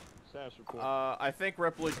 boys? Status report. I think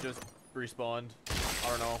Reploid just respawned. I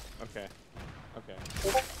don't know. Okay. Okay.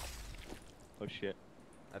 Oh shit.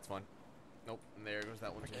 That's fine. Nope, and there goes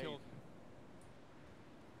that one. I killed.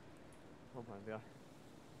 Oh my god.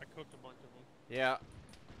 I cooked a bunch of them. Yeah.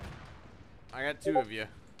 I got 2 of you.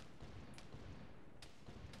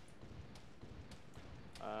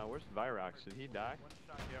 Where's Virox? Did he die? One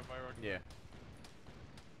shot, yeah, Virox. Yeah.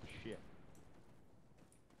 Shit.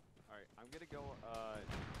 Alright, I'm gonna go,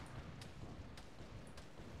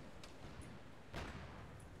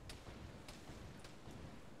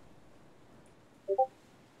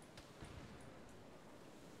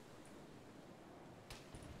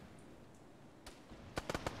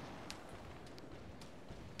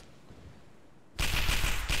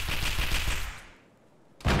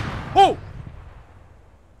 Oh!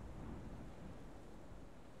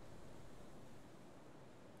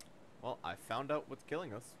 Well, I found out what's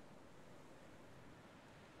killing us.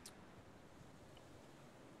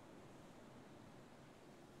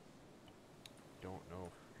 Don't know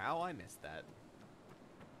how I missed that.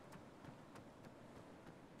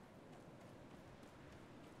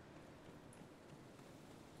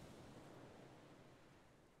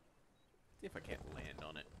 See if I can't land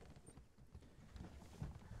on it.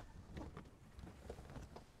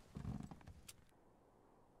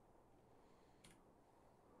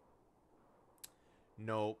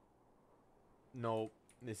 Nope. Nope.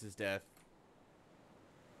 This is death.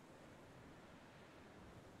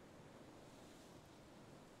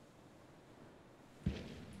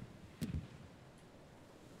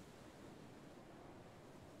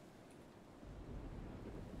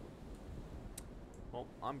 Well,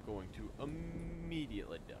 I'm going to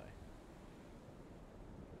immediately die.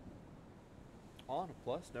 On a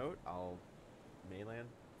plus note, I'll mainland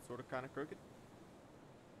sort of kind of crooked.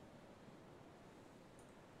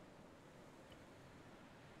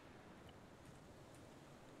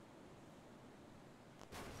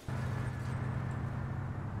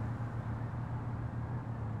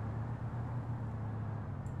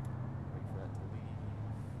 Wait for that to leave.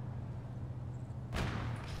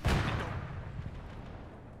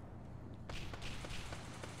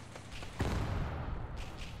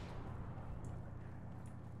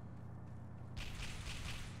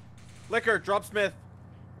 Liquor, drop Smith.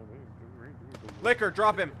 Liquor,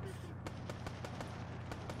 drop him.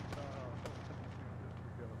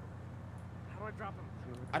 How do I drop him?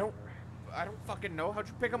 I don't fucking know. How'd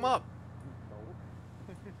you pick him up?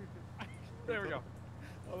 There we go.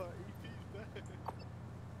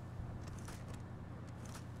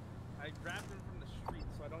 I grabbed him from the street,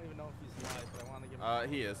 so I don't even know if he's alive, but I want to give him.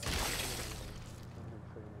 He is.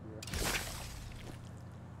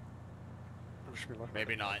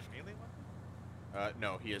 Maybe not.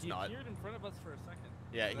 No, he is not. He appeared in front of us for a second.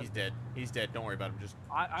 Yeah, he's dead. He's dead. Don't worry about him. Just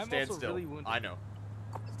I'm stand also still. really wounded. I know.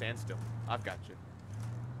 Stand still. I've got you.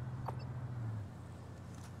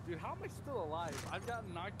 Dude, how am I still alive? I've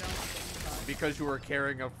gotten knocked down 7 times. Because you were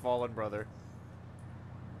carrying a fallen brother.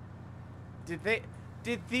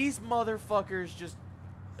 Did these motherfuckers just...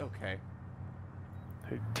 Okay.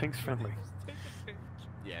 Hey, tank's friendly.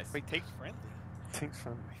 Yes. Wait, tank's friendly? Tank's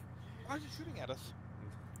friendly. Why are you shooting at us?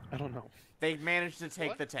 I don't know. They managed to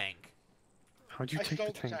take the tank. How'd you take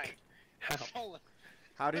the tank? How?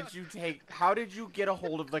 How did you get a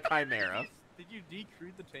hold of the Chimera? Did you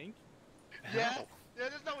decrew the tank? Yeah? Yeah,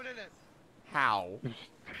 there's no one in it. How?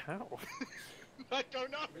 How? I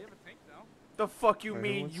don't know. We have a tank now. The fuck you Wait,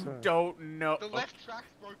 mean what's you that? don't know? The left track's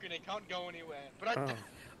broken, it can't go anywhere. But I... Oh.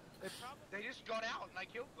 They just got out and I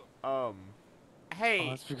killed them. Hey. Oh,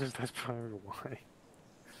 that's because that's probably why.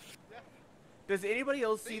 Does anybody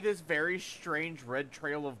else see this very strange red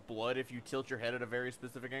trail of blood if you tilt your head at a very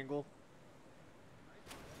specific angle?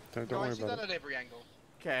 Don't No, I worry see about that it. at every angle.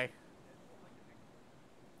 Okay.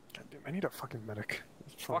 Goddamn, I need a fucking medic.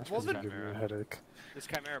 This Fuck, flash is wasn't- giving me a headache. This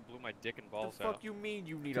Chimera blew my dick and balls The fuck you mean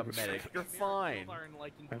you need a medic? You're fine.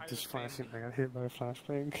 I just flashing. I got hit by a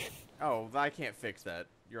flashbang. Oh, I can't fix that.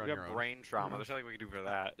 You're on We your have own. brain trauma. There's nothing we can do for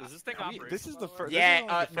that. Is this thing operating? This is the first.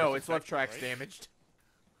 Yeah, no, its left track's damaged.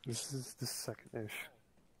 This is the second-ish.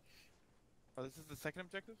 Oh, this is the second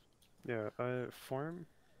objective? Yeah, farm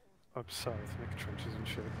up south, make trenches and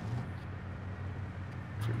shit.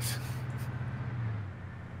 Please.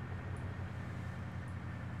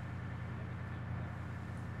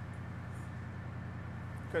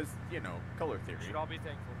 Because, you know, color theory. We should all be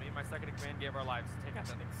thankful. Me and my second in command gave our lives to take out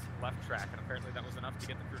that thing's left track, and apparently that was enough to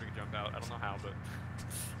get the crew to jump out. I don't know how, but...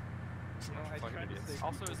 I Fucking tried to idiots. say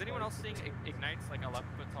Also, people is anyone else fight. seeing Ignite's like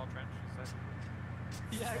 11-foot tall trench?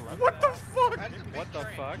 Is that... Yeah. What the fuck? What the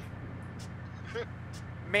fuck?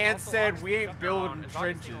 Man Also, said August we ain't jumped building down. Is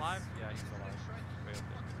trenches. Augustine alive? Yeah, he's alive. Way up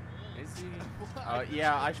there. Is he?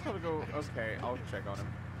 Yeah, I should probably go. Okay, I'll check on him.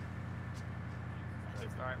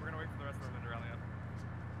 Alright, we're gonna wait for the rest of our men to rally up.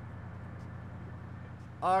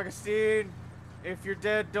 Augustine, if you're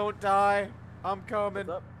dead, don't die. I'm coming.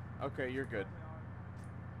 What's up? Okay, you're good.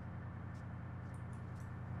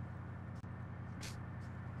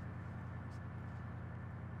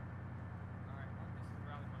 Alright, Mark, this is the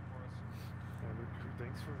rally point for us.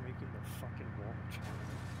 Thanks for making the fucking wall.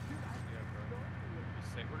 Yeah, bro. Be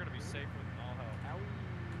safe. We're gonna be safe with all hell.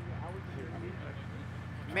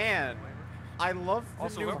 Man, I love the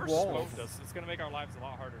Also, new whoever walls. smoked us, it's gonna make our lives a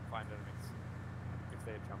lot harder to find enemies. If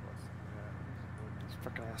they had come to us. This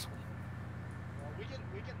fucking asshole. Well, we're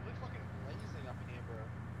fucking blazing up in here, bro.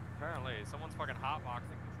 Apparently, someone's fucking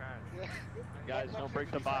hotboxing the trench. Guys, don't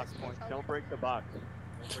break the box. Don't break the box.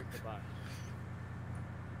 Don't break the box.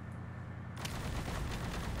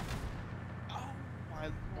 Oh my!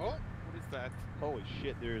 What is that? Holy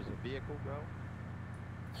shit! There is a vehicle, bro.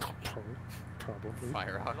 Probably.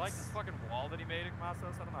 Fire You like this fucking wall that he made,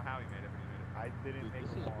 Igmasos? I don't know how he made it, but he made it. I didn't Dude, make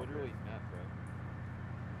this the is wall. literally meth, bro.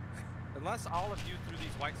 Unless all of you threw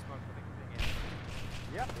these white smoke, I think the thing is.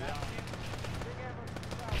 Yep.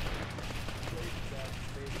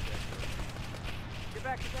 Get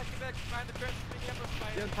back, behind the trench, big ambush,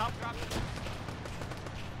 my top drop it.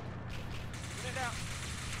 Get it out.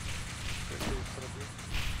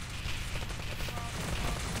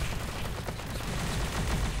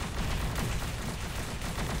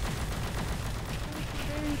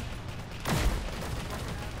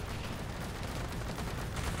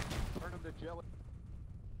 Turn him to jelly.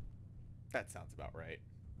 That sounds about right.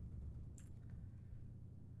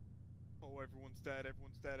 Oh, everyone's dead,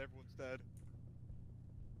 everyone's dead, everyone's dead.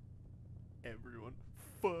 Everyone,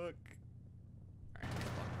 fuck. Alright,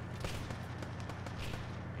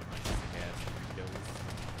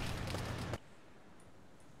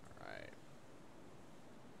 Alright.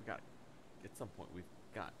 We got at some point we've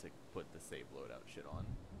got to put the save loadout shit on.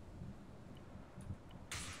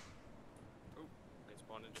 Oh, they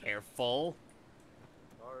spawned in. Careful.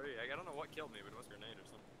 Sorry, I don't know what killed me, but it was a grenade or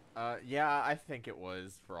something. Yeah, I think it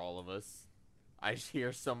was for all of us. I just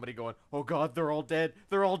hear somebody going, "Oh God, they're all dead!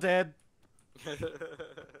 They're all dead!" I'm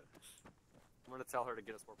gonna tell her to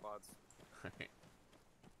get us more pods. Okay.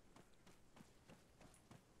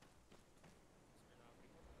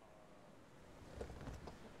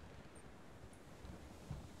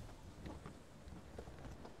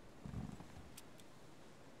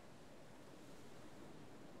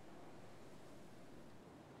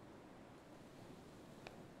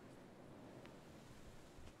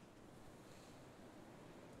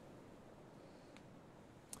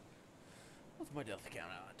 What's my death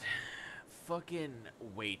count on? Fucking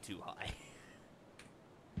way too high.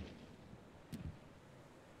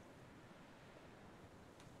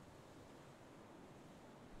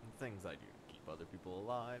 The things I do to keep other people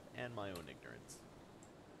alive and my own ignorance.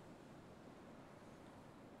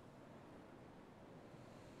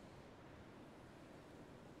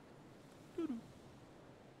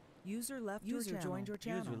 User left your channel. Joined your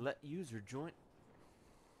channel. User join.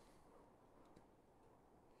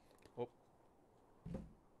 Oh.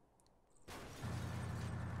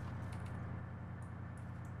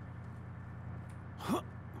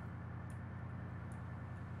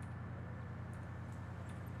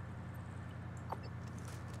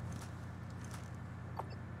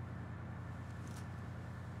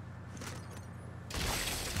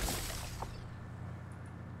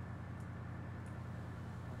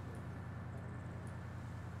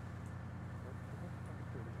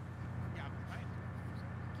 Yeah, I'm trying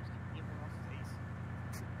to. Keeps everyone else's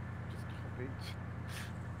ace.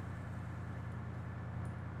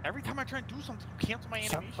 Every time I try and do something, you cancel my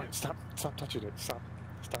animation. Stop touching it. Stop.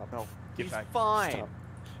 No. He's Get back. fine. Stop.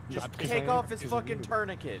 Just Because take I am- off his because fucking you-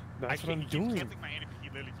 tourniquet. That's what I'm He keeps doing. canceling my animation. He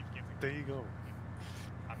literally keeps canceling. There you go.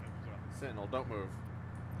 I'm gonna lose it all. Sentinel, don't move.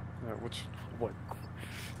 What?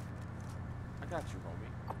 I got you,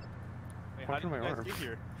 homie. Wait, How how did come you my guys arm? get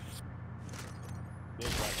here?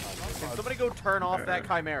 Can somebody go turn off that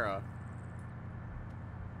chimera?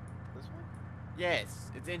 This one? Yes,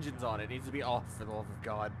 its engine's on. It needs to be off for the love of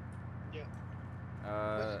God. Yeah. We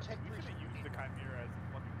Uh, couldn't use the Chimera as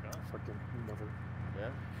a fucking gun. Fucking never.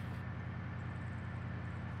 yeah.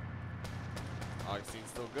 Augustine's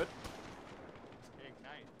still good. Hey,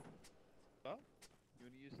 Ignite. Huh? You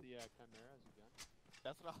want to use the Chimera as a gun?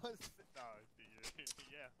 That's what I was. No,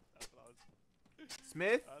 yeah, that's what I was.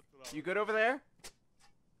 Smith, you good over there?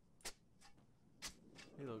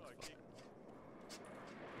 He looks fine.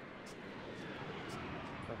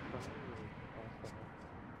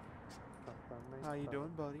 How you doing,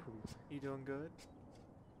 buddy? You doing good?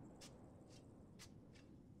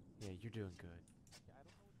 Yeah, you're doing good. Yeah, I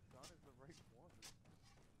don't know which gun is the right one.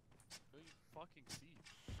 Don't you fucking see?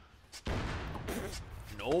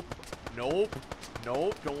 Nope. Nope.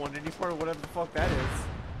 Nope. Don't want any part of whatever the fuck that is.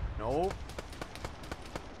 Nope.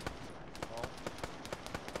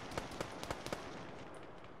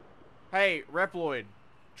 Hey, Reploid.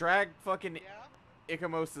 Drag fucking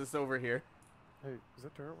Ikamosis over here. Hey, is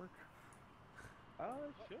that turret work?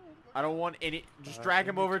 Should. I don't want any. Just drag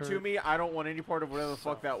him over to me. I don't want any part of whatever the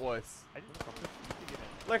fuck that was.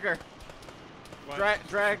 Liquor. Drag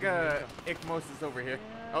Ikamosis over here.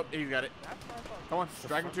 Oh, he's got it. Come on,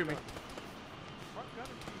 drag him to me.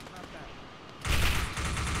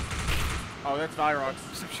 Oh, that's Virox.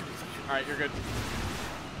 Alright, you're good.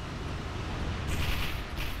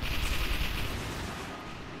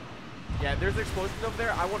 Yeah, there's explosions over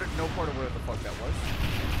there. I wanted no part of whatever the fuck that was.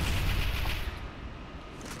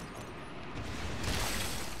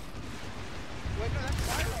 Wait, no, that's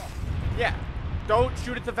Viral. Yeah. Don't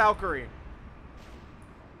shoot at the Valkyrie.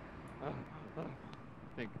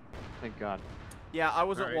 Thank God. Yeah, I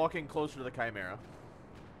wasn't walking closer to the Chimera.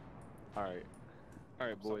 Alright.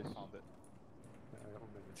 Alright, boys.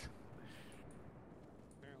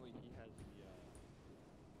 Apparently He has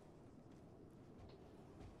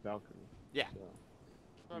the Valkyrie. Yeah.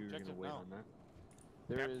 So you're gonna wait on that.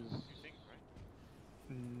 There is.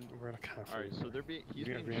 we're like halfway. Alright, so he's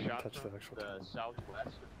You're being gonna shot touch from the actual the tunnel.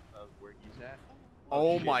 southwest of where he's at.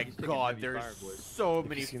 Oh shit, my he's taking God, heavy there's fire, boys. so If you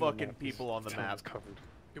many see the fucking map, people on the tunnel's map. covered.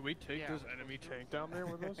 Can we take this enemy tank down there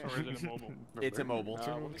with us, or is it immobile? It's immobile.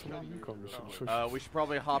 We should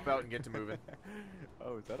probably hop out and get to moving.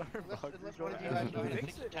 Oh, is that our Unless one of you guys know how to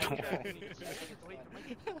fix the tank trap.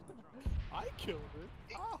 I killed it.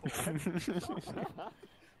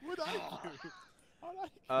 What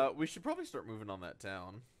I do? We should probably start moving on that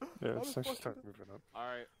town. Yeah, let's actually start moving up.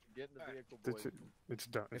 Alright, get in the vehicle, boys. It's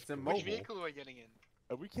done. It's broken. immobile. Which vehicle are we getting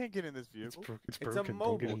in? We can't get in this It's, vehicle. it's It's broken.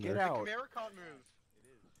 immobile. Don't get in Get there. out. Camaro can't move.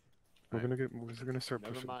 We're gonna start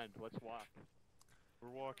Never pushing. mind, let's walk. We're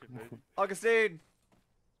walking, baby. Augustine!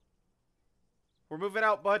 We're moving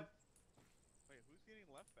out, bud. Wait, who's getting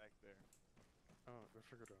left back there? Oh, I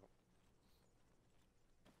figured it out.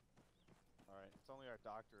 Alright, it's only our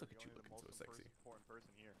doctor. Look at you the looking most so sexy. important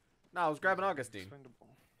person here. No, I was grabbing Augustine.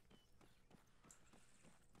 Expendable.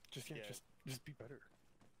 Just be better.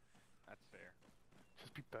 That's fair.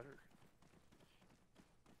 Just be better.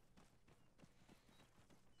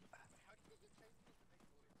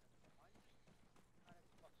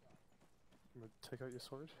 I'm gonna take out your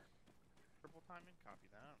sword. Triple timing, copy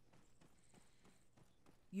that.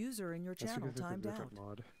 User in your That's channel because it's a timed out. different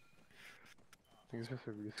mod. I think it's just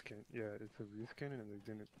a reskin. Yeah, it's a reskin and they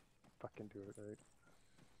didn't fucking do it right.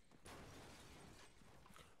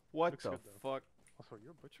 What Looks the good, though. fuck? Also,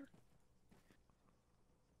 you're a butcher?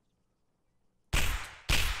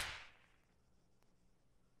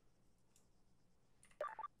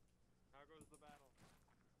 How goes the battle?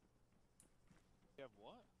 You have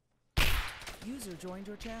what? User joined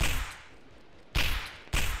your channel.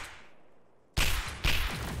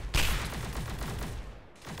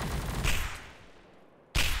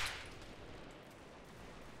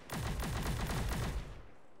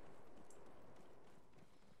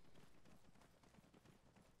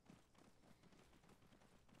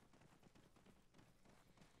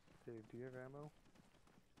 Dave, do you have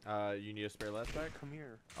ammo? You need a spare last pack? Come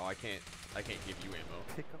here. Oh, I can't give you ammo.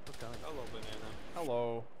 Pick up a gun. Hello, banana.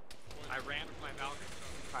 Hello. I ran with my Valkyrie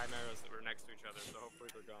chimeras that were next to each other, so hopefully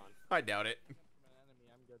they're gone. I doubt it. I'm an enemy.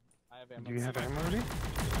 I'm good. I have ammo. Do you have ammo already?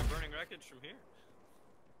 I'm burning wreckage from here.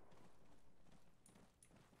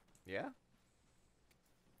 Yeah?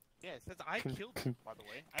 Yeah, it says I killed him, by the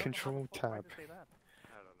way. I don't know Control how the fuck tab. to say that.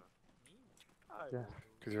 I don't know. Yeah,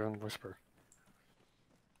 because you're on Whisper.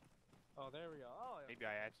 Oh, there we go. Oh, yeah. Maybe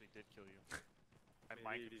I actually did kill you. I Maybe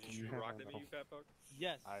might did have you have rocket ammo. me, you fat fuck?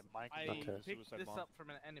 Yes. I might I have Okay. picked suicide this bomb. up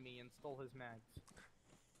from an enemy and stole his mags.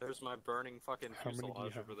 There's my burning fucking How many do you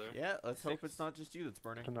fuselage have? over there. Yeah, let's hope 6. it's not just you that's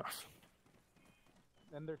burning. Enough.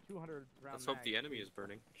 And they're 200 round Let's hope the mags. enemy is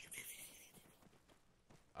burning.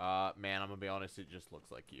 Man, I'm gonna be honest, it just looks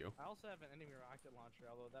like you. I also have an enemy rocket launcher,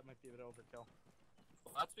 although that might be a bit overkill.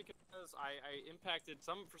 Well, that's because I impacted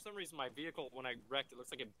for some reason my vehicle, when I wrecked, it looks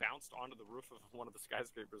like it bounced onto the roof of one of the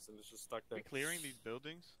skyscrapers and it's just stuck Are there. we clearing these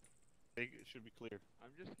buildings? They should be cleared. I'm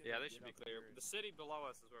just Yeah, they should be clear. The city below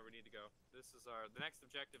us is where we need to go. The next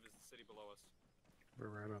objective is the city below us. We're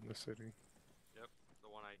right on the city. Yep, the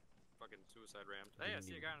one I fucking suicide rammed. Hey, I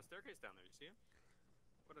see a guy on a staircase down there. You see him?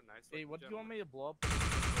 What a nice. Hey, what do you want gentleman. me to blow up?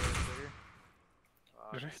 Trigger?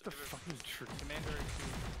 Did I hit the fucking tree? Commander 2.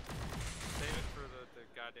 Save it for the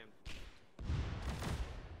goddamn.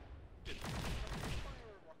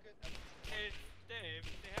 Hey, Dave,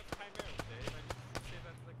 they have chimeras, Dave. I just say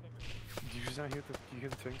that to the camera. Did you just not hear the? You hear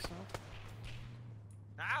the tanks now?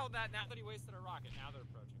 Now that he wasted a rocket, now they're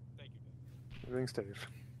approaching. Thank you, Dave. Thanks, Dave.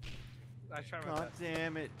 I try my God best.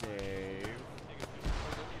 damn it, Dave. I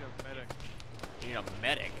need a medic. You need a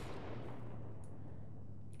medic.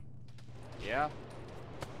 Yeah.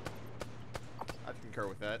 I concur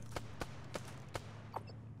with that.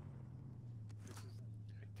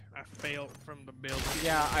 I failed from the building.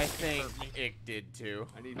 Yeah, I think Ick did too.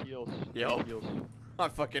 I need heals. Yo. I need heals. I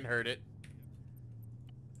fucking heard it.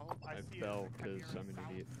 I fell because I'm an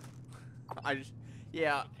idiot.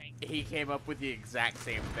 Yeah, he came up with the exact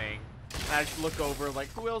same thing. And I just look over like,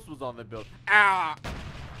 who else was on the build? Ah!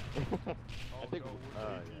 I think,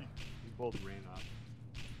 yeah, we both ran off.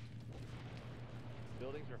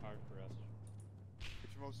 Buildings are hard for us.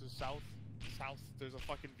 Which most is south? South, there's a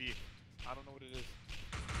fucking vehicle. I don't know what it is.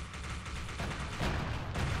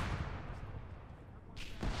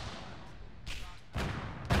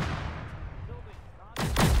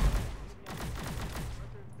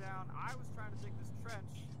 Down. I was trying to dig this trench,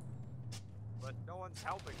 but no one's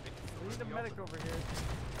helping me. We need a medic over here.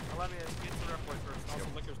 Let me get to the rep point first. Also,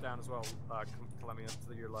 Liquor's down as well. Calemia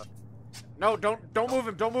to your left. No, don't move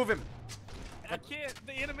him, don't move him. I can't.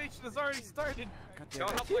 The animation has already started. Go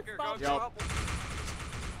help Liquor. Go help.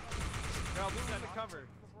 Go move in the cover.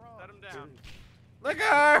 Set him down.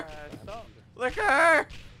 Liquor! Liquor!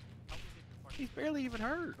 He's barely even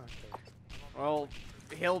hurt. Well,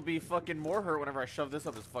 he'll be fucking more hurt whenever I shove this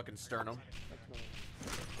up his fucking sternum.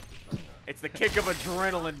 It's the kick of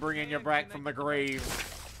adrenaline bringing you back from the grave.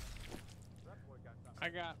 I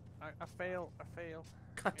fail.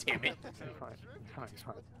 God damn it. He's fine. He's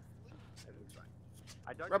fine.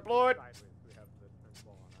 Rep Lord!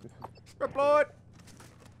 Rep Lord!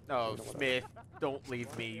 Oh, Smith, don't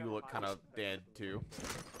leave me. You look kind of dead, too.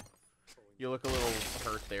 You look a little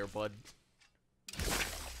hurt there, bud.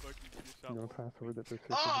 No password that they're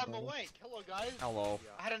Oh, I'm awake. Hello, guys. Hello.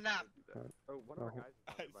 I had a nap. One of our guys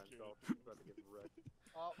by himself. He's about to get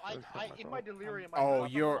wrecked. In my delirium. Oh,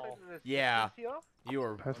 you're... Yeah. here? You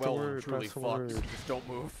are Pass the well word, and truly pass the fucked. word. Just don't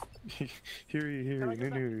move. Hear ye, new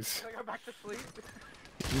news. Can I go back to sleep?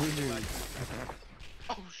 New news.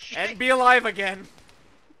 Oh, shit. And be alive again.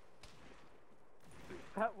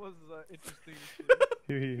 That was interesting.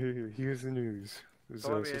 Here. Here's the news.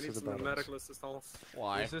 Calemia, I need some medical assistance.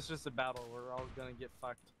 Why? Is this just a battle? We're all gonna get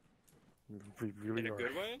fucked. We really In a are.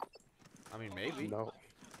 good way? I mean, maybe. No.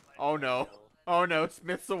 Oh no. Oh no,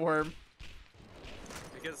 Smith's a worm.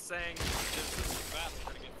 Because saying this is a battle,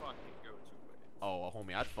 we're gonna get fucked. You can go two ways. Oh,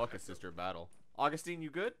 homie, I'd fuck a sister battle. Augustine,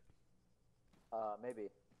 you good? Maybe.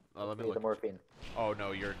 Let me Need look. the morphine. Oh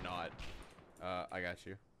no, you're not. I got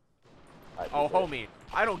you. I Oh, appreciate homie,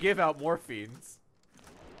 I don't give out morphines.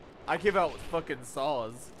 I give out fucking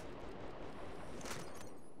saws.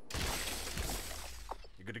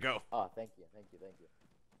 You're good to go. Oh, thank you.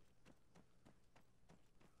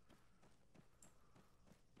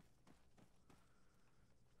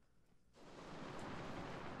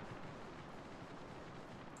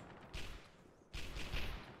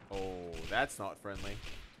 Oh, that's not friendly.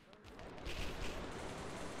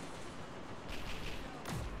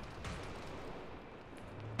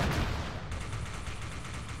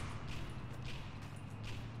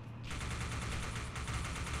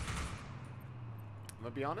 I'm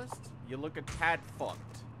gonna be honest, you look a tad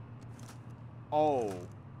fucked. Oh.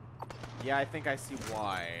 Yeah, I think I see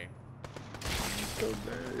why. Go,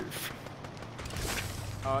 Dave.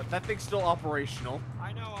 That thing's still operational.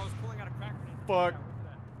 I know, I was pulling out a crack grenade. Fuck.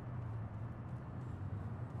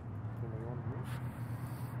 Anybody want to move?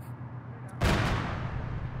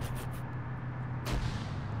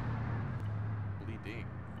 Bleeding.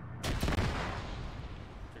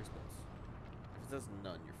 Here's this. If it says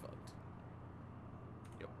none, you're fucked.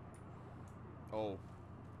 Yep. Oh.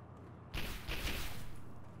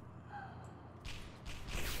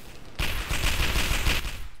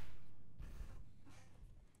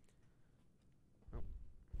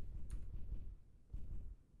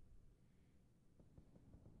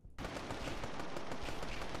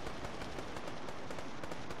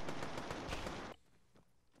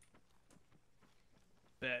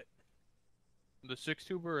 Bet. The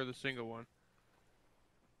 6-tuber or the single one?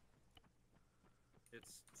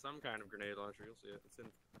 It's some kind of grenade launcher, you'll see it. It's in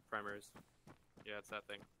primaries. Yeah, it's that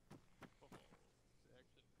thing.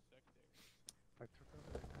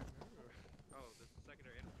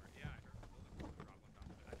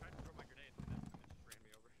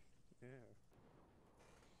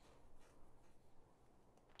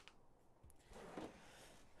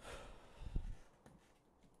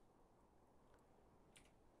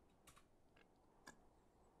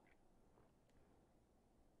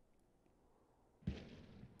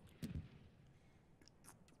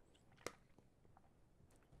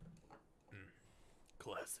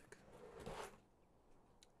 Classic.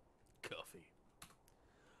 Coffee.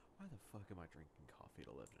 Why the fuck am I drinking coffee at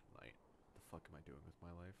 11 at night? What the fuck am I doing with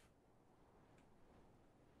my life?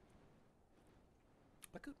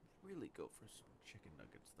 I could really go for some chicken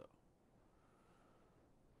nuggets, though.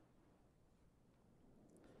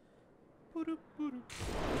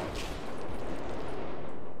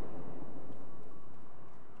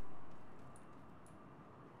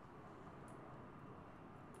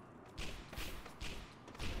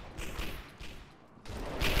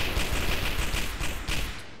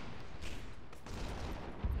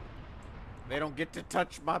 They don't get to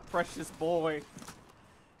touch my precious boy.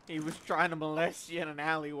 He was trying to molest you in an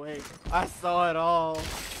alleyway. I saw it all.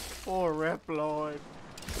 Poor Reploid.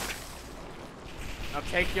 Now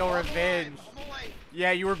take your revenge.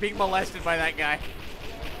 Yeah, you were being molested by that guy.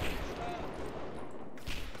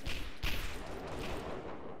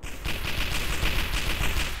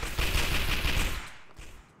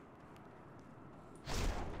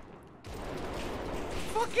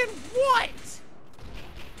 Fucking what?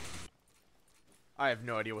 I have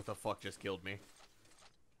no idea what the fuck just killed me.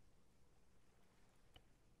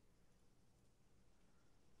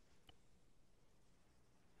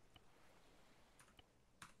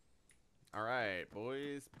 Alright,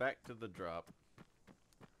 boys, back to the drop.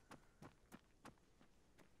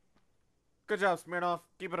 Good job, Smirnoff.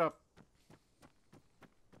 Keep it up.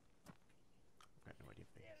 I have no idea.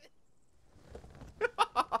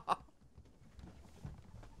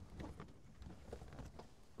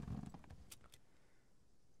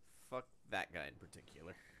 Fuck that guy in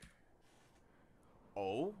particular.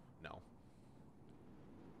 Oh, no.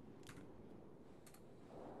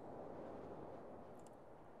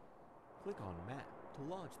 Click on map to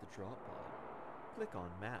launch the drop pod. Click on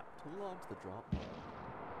map to launch the drop pod.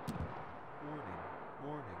 Warning,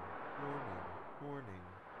 warning, warning, warning.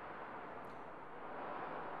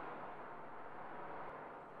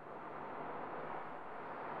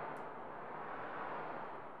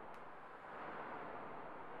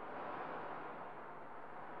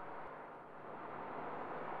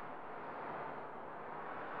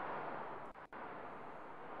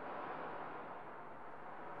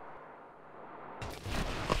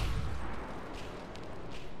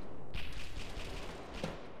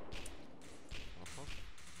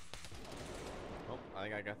 I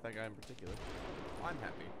think I got that guy in particular. I'm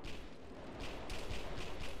happy.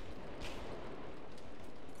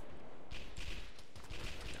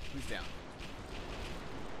 Who's down?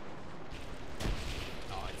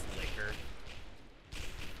 Oh, it's Laker.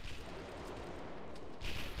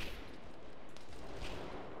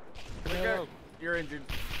 Laker, you're injured.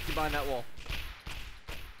 Get behind that wall.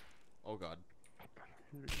 Oh god.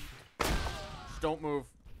 Just don't move.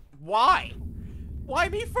 Why? Why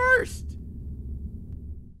me first?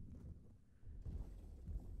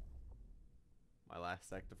 My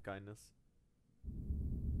last act of kindness.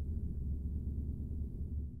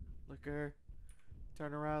 Liquor.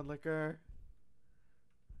 Turn around, Liquor.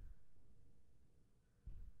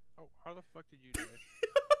 Oh, how the fuck did you do it?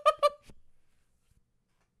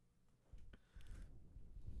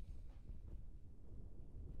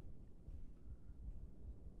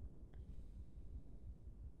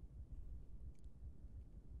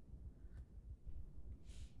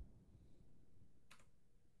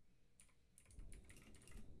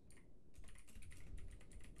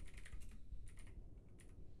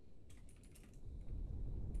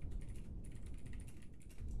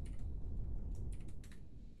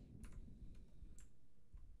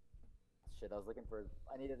 Shit, I was looking for.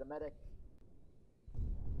 I needed a medic.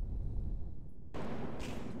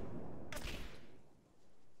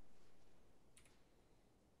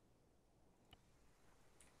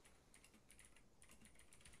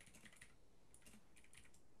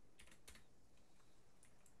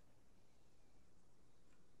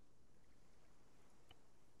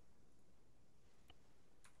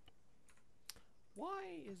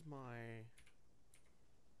 Why is my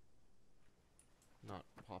not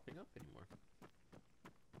popping up anymore?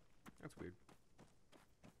 That's weird.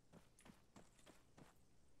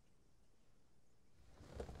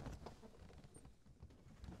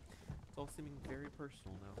 It's all seeming very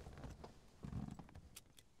personal now.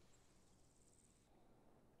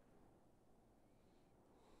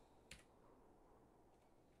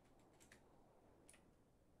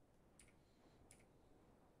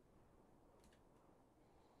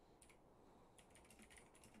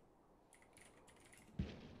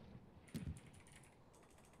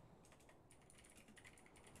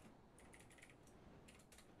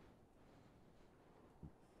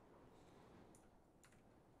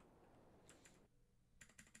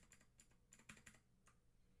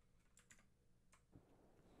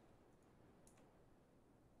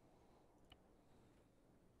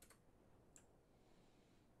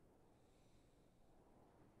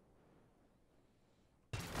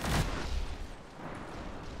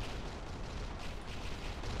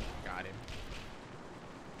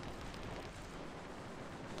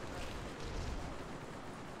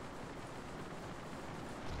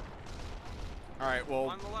 Alright, well,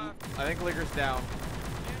 On the left. I think Liquor's down.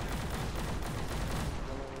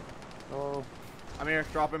 Oh. I'm here,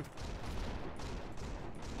 drop him.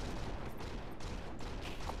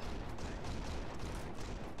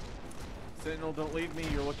 Sentinel, don't leave me.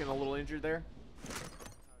 You're looking a little injured there.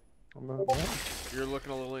 You're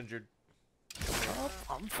looking a little injured.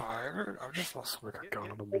 I'm fine. I just lost like a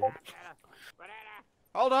gun on the board.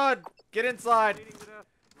 Hold on! Get inside!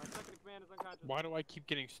 My second command is unconscious. Why do I keep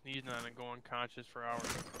getting sneezed on and go unconscious for hours?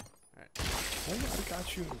 I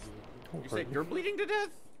got you. You say you're bleeding to death?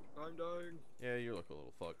 I'm dying. Yeah, you look a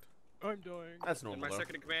little fucked. I'm dying. That's normal. And though. my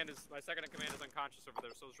second in command is unconscious over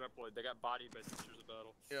there. So is Reploid. They got bodied by Sisters of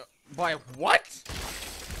Battle. Yeah. By what?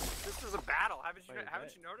 Sisters of Battle. Haven't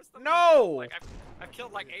you noticed them? No! Like I've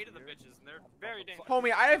killed like 8 of the bitches, and they're very dangerous.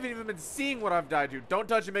 Homie, I haven't even been seeing what I've died to. Don't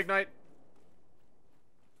touch him, Ignite.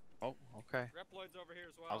 Oh, okay. Reploid's over here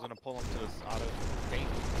as well. I was gonna pull him to this auto paint.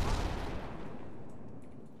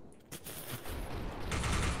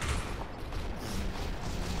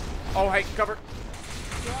 Oh, hey, cover.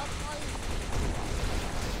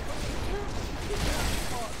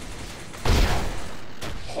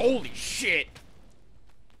 Holy shit!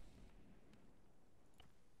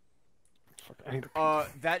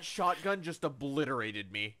 That shotgun just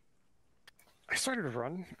obliterated me. I started to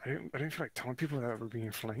run. I didn't feel like telling people that we're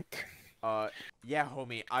being flanked. Yeah,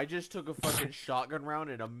 homie. I just took a fucking shotgun round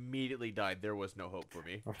and immediately died. There was no hope for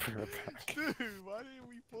me. I'll be right back. Dude, why didn't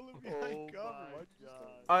we pull him behind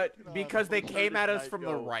cover? Because they came at us from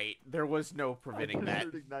the right. There was no preventing that.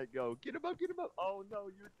 Ignite go. Get him up, get him up. Oh no,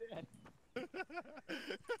 you're dead.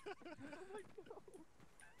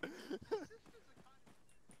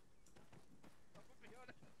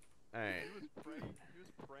 Alright. He was praying to you,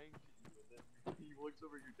 and then he looks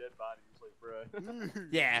over your dead body. He's like, bruh.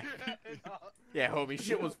 Yeah. Yeah, homie.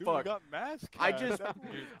 Shit was Dude, fucked. got masked. I just.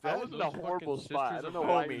 I was in a horrible spot. I don't know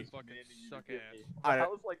why he Homie. Suck ass.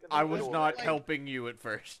 I was not helping you at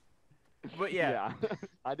first. But yeah.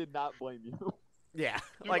 I did not blame you. Yeah.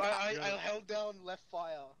 Dude, Like I held down left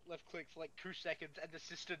click for like 2 seconds, and the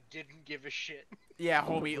sister didn't give a shit. Yeah,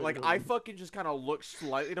 homie. Like I fucking just kind of looked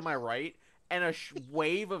slightly to my right, and a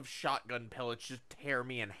wave of shotgun pellets just tear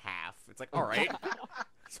me in half. It's like, all right,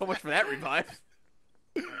 so much for that revive.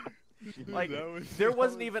 Like there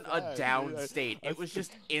wasn't even a down state. It was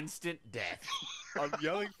just instant death. I'm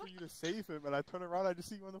yelling for you to save him, and I turn around, I just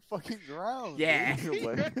see you on the fucking ground. Yeah.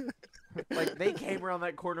 Like they came around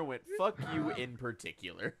that corner and went, "Fuck you" in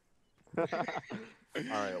particular. All right,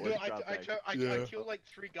 No, let's drop back. I killed like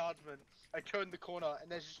 3 guardsmen. I turned the corner,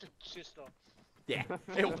 and there's just a sister. Yeah,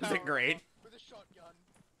 it wasn't great. With a shotgun.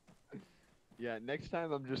 Yeah, next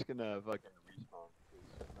time I'm just gonna fucking respawn.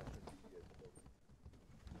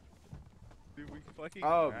 Dude, we fucking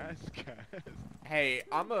mask guys. Hey,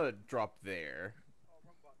 I'ma drop there.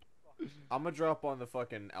 I'ma drop on the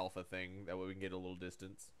fucking alpha thing, that way we can get a little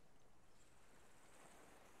distance.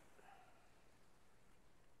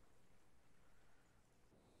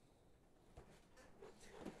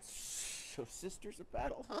 So Sisters of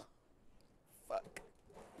Battle, huh? Fuck.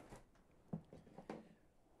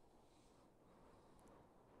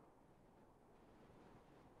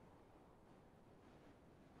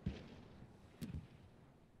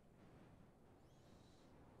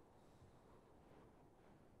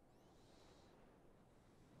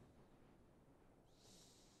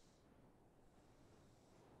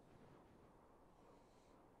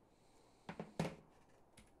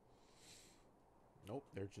 Nope,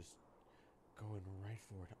 they're just going right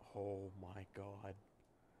for it. Oh my god.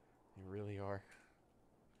 They really are.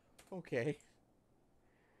 Okay. Alright.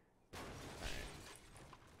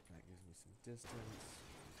 That gives me some distance.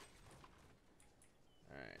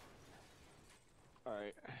 Alright.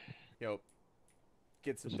 Alright. Yo.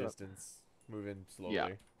 Get some What's up? distance. Move in slowly. Yeah.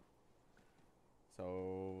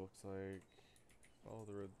 So, looks like follow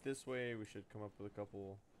the road this way. We should come up with a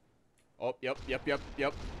couple. Oh, yep.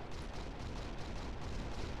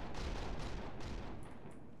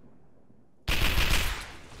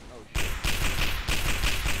 Oh shit.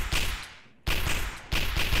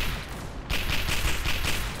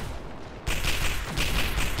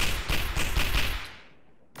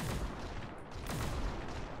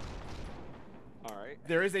 Alright.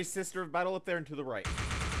 There is a Sister of Battle up there and to the right. To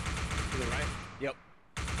the right? Yep.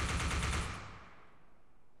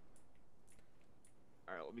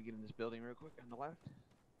 Alright, let me get in this building real quick on the left.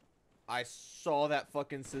 I saw that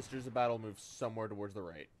fucking Sisters of Battle move somewhere towards the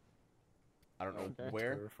right. I don't know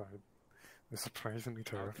where. Terrified. They're surprisingly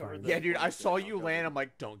terrified. Yeah, dude, I saw you land. I'm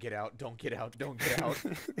like, don't get out, don't get out, don't get out.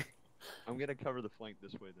 I'm gonna cover the flank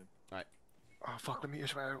this way then. Alright. Oh fuck, let me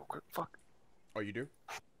issue my real quick. Fuck. Oh, you do?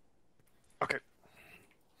 Okay.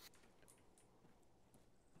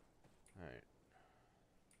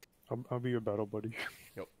 Alright. I'll be your battle buddy.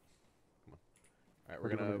 Yep. Come on. Alright,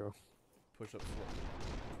 we're gonna go. push up slow.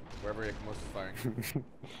 Wherever Icamos is firing.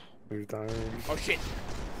 He's dying. Oh shit!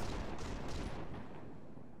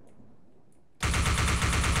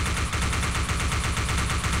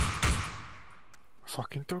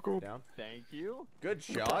 Fucking took off. Down. Thank you. Good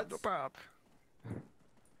shots.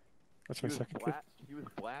 That's my second kill. He was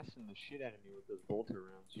blasting the shit out of me with those bolter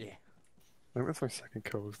rounds. Yeah. I think that's my second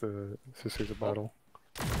kill, was the Sisters of Battle.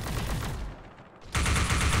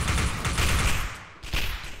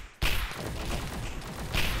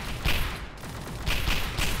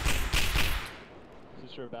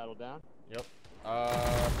 Sister of Battle down? Yep.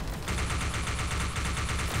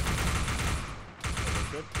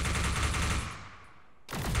 Good.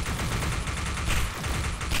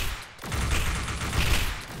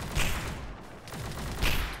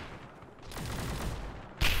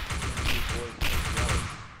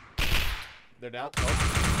 They're down.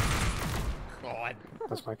 Oh. God.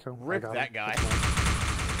 That's my kill. Rip that guy.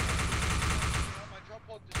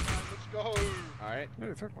 Let's go. Alright.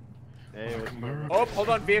 Hey, oh, hold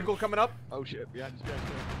on. Vehicle coming up. Oh shit. Behind this guy.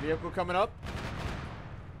 Vehicle coming up.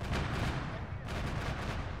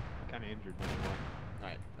 Kinda injured.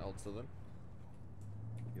 Alright. Hold still then.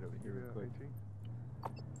 Get over here real quick.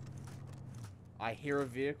 I hear a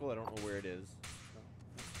vehicle. I don't know where it is.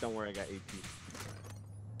 Don't worry, I got AP.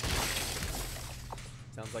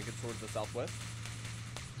 Sounds like it's towards the southwest.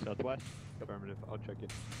 Southwest? Affirmative. I'll check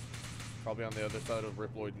it. Probably on the other side of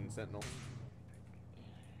Riploid and Sentinel.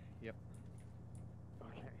 Yep.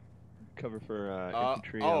 Okay. Cover for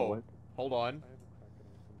infantry. Oh, hold on.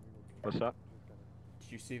 What's up? Do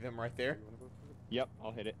you see them right there? Yep,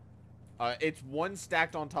 I'll hit it. It's one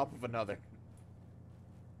stacked on top of another.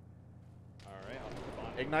 Alright,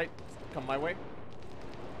 I'll Ignite, come my way.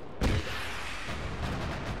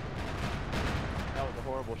 That was a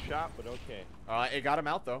horrible shot, but okay. It got him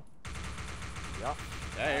out though. Yep.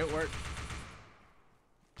 Hey, it worked.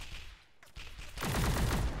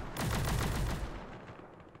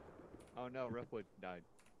 Oh no, Ripwood died.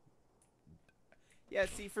 Yeah,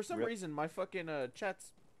 see, for some Rip. reason my fucking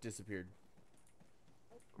chat's disappeared.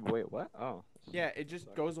 Wait, what? Oh. Yeah, it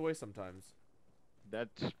just goes away sometimes.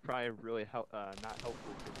 That's probably really not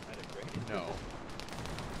helpful for the medic, right? No.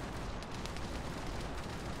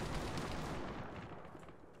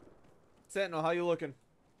 Sentinel, how you looking?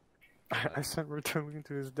 I sent Rotomian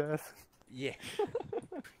to his death. Yeah.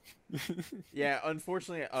 Yeah,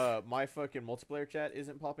 unfortunately, my fucking multiplayer chat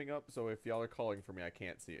isn't popping up, so if y'all are calling for me, I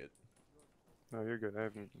can't see it. No, you're good. I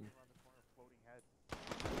haven't.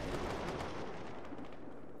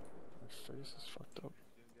 My face is fucked up.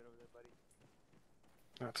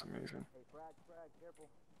 That's amazing. Hey, frag, careful.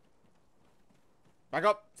 Back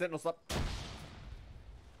up! Sentinel's up!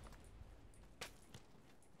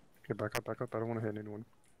 Okay, back up. I don't want to hit anyone.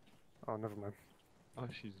 Oh, never mind. Oh,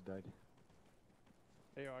 she's died.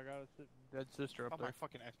 Hey, yo, I got a dead sister up there. my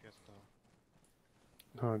fucking FPS though.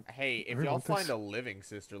 No, Hey, if I y'all want find this. a living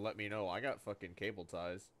sister, let me know. I got fucking cable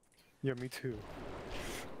ties. Yeah, me too.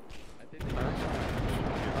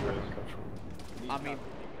 I mean,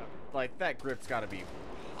 like, that grip's gotta be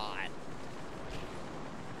hot.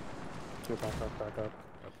 Okay, back up.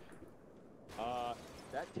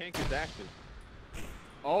 That tank is active.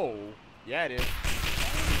 Oh, yeah it is.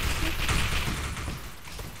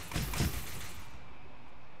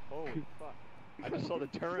 Holy fuck. I just saw the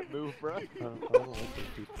turret move, bro. I don't like those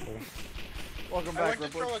people. Welcome I back,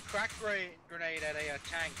 went to Ripwood. throw a crack grenade at a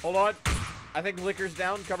tank. Hold on. I think Licker's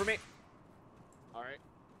down. Cover me. Alright.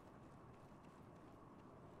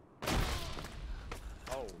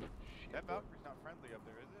 Oh, shit. That Valkyrie's not friendly up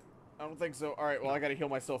there, is it? I don't think so. Alright, well, I gotta heal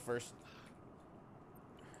myself first.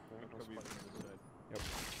 Cover you from this side. Yep.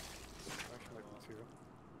 Actually, I can see it.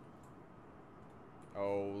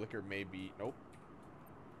 Oh, Licker may be... Nope.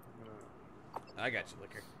 I got you,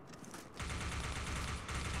 Licker.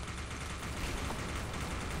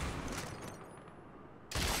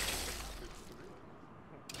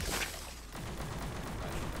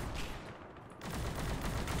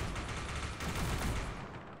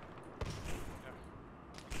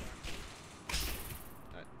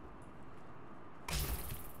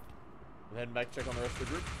 I'm heading back to check on the rest of the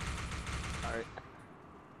group. Alright.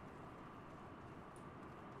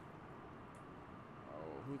 Oh,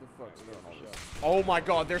 who the fuck's doing all this? Oh my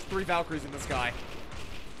god, there's 3 Valkyries in the sky.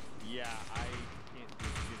 Yeah, I can't do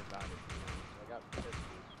shit about it. I got pistols.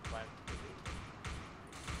 Plastic pistols.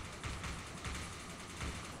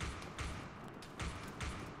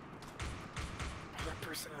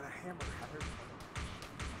 100% on a hammer.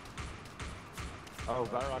 Oh,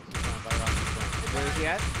 Virox is down. Virox is down. Where is he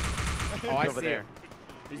at? Oh, I Over see there. him.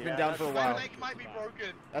 He's been down for a while. My leg might be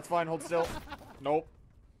broken. That's fine, hold still. Nope.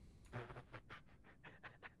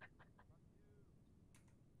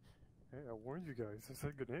 Hey, I warned you guys. I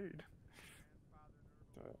said grenade.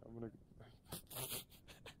 I'm gonna.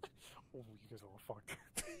 Oh, you guys are all fucked.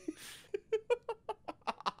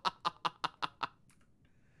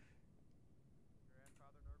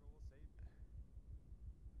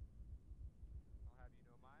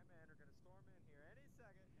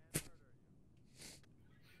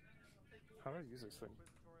 How do I use this thing?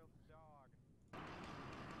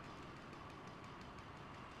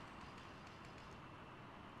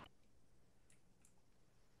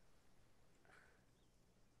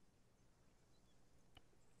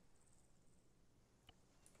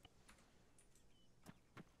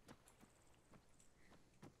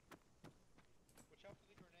 Watch out for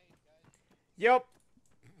the grenade, guys. Yep.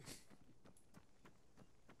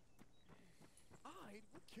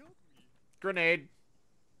 What killed me? Grenade.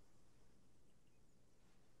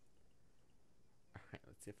 Alright,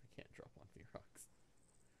 let's see if I can't drop on the rocks.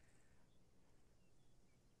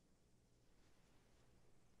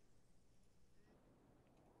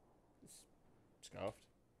 Scuffed.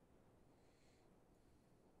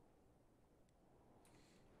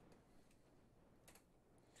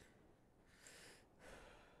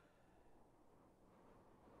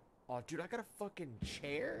 Oh, dude, I got a fucking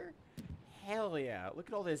chair? Hell yeah. Look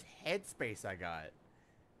at all this headspace I got.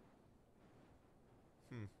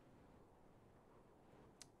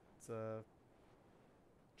 It's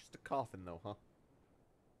just a coffin though, huh?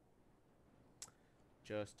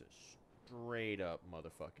 Just a straight up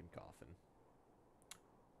motherfucking coffin.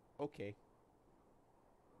 Okay.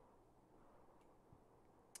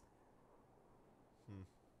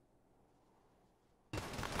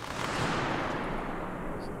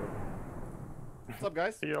 What's up,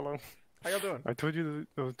 guys? Yellow. How y'all doing? I told you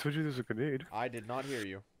there's a grenade. I did not hear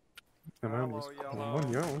you. And I'm Hello, just Yellow.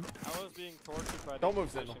 yellow. I was being tortured by the Don't move,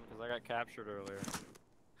 Inquisition Signal. because I got captured earlier.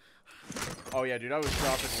 Oh yeah, dude, I was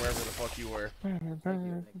dropping wherever the fuck you were. Thank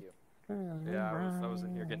you. Yeah, I was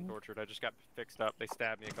in here getting tortured. I just got fixed up. They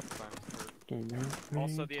stabbed me a couple times.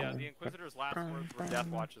 Also, the Inquisitor's last words were "Death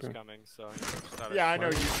Watch is coming," so I just thought Yeah, I know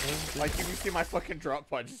you. Like, you can see my fucking drop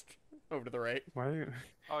pod just over to the right. Why?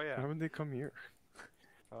 Oh yeah. Why would they come here?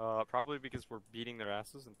 Probably because we're beating their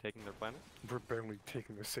asses and taking their planet. We're barely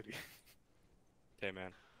taking the city. Hey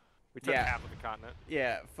man, we took half of the continent.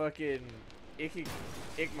 Yeah, fucking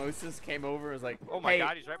Ikmosis came over and was like, Oh my hey,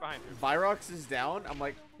 god, he's right behind you. Virox is down. I'm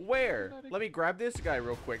like, where? Let me grab this guy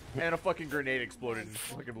real quick. And a fucking grenade exploded and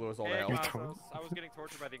fucking blew us all to hell. I was getting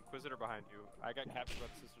tortured by the Inquisitor behind you. I got captured by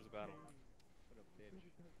the Sisters of Battle.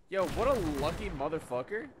 Yo, what a lucky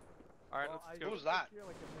motherfucker. Alright, let's go. What was that?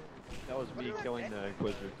 That was me killing the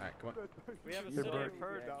Inquisitor. Alright, come on. We have a Hey, city bro.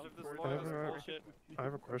 purge of this I have, loyalist bullshit. I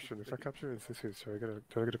have a question. If I capture this, do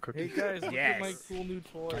I get a cookie? Hey guys, look Yes. at my cool new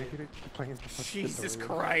toy. Can I get a plane to fucking Jesus get the-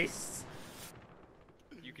 Christ.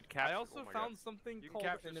 You could capture. I also found something You can called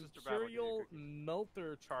capture an Sister Battle with your Imperial cookie.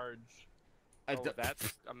 Melter Charge. Oh,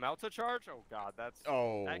 that's a Melta charge? Oh god, that's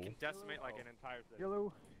Oh. that can decimate like an entire thing.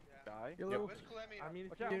 Yellow. Die? Yellow. Where's Clemmy? I mean,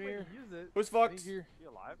 if Watch you out, don't wait. use it. Who's fucked? Is he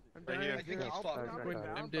alive? I'm Right dying. here. I think he's I'll fucked. I'm going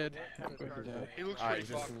down. I'm dead. I'm going down. He looks Alright,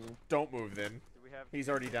 pretty just fucked. don't move then. Do we have He's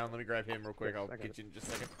already down. Let me grab him real quick. I'll I got get it. you in just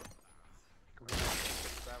a second.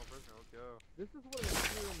 battle prisoner? Let's go. This is what an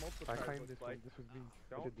Imperial Melter I Charge claimed looks this like. one. This was me.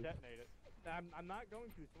 I Don't did this. detonate it. I'm not going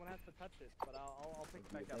to. Someone has to touch it, but I'll pick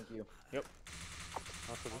it back up. Thank you. Yep.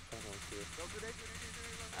 Also, this time I was here. Go grenade,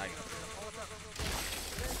 I got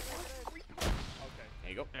Okay. There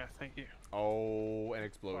you go. Yeah, thank you. Oh, an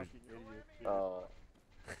explosion.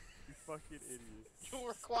 You fucking idiot. You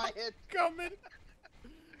were quiet. Coming.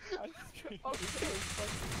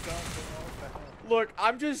 Look,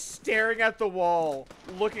 I'm just staring at the wall,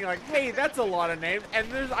 looking like, hey, that's a lot of names, and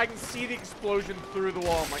I can see the explosion through the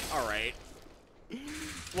wall. I'm like, all right.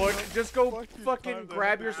 Look, just go fucking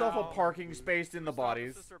grab yourself a parking space in the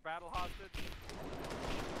bodies. Sister battle hostage.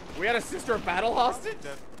 We had a sister battle hostage?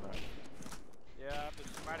 Yeah, but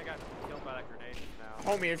she might have gotten killed by that grenade just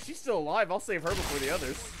now. Homie, if she's still alive, I'll save her before the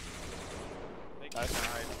others. That's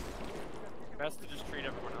alright. Best to just treat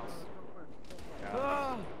everyone else.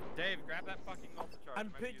 Ah, Dave, grab that fucking multi-charge. I'm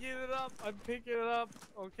picking it up. I'm picking it up.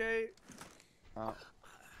 Okay.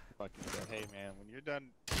 Fucking dead. Hey man, when you're done.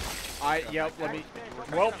 Yep, let me.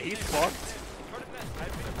 Well, he's fucked.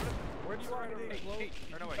 Where do you want me to explode?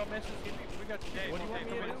 Or no, wait. Don't message me. We got you. Dave, What do you want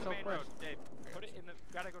Dave, me put to it in do? the main road. Dave, put it in the.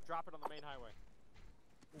 Gotta go drop it on the main highway.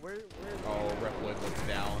 Where? Oh, Reploid looks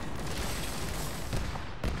down.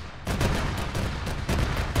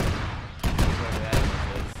 Whoever that is.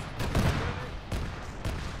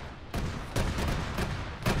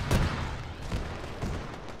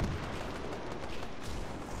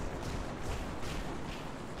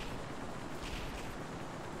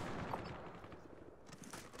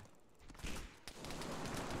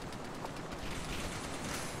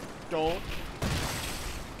 Don't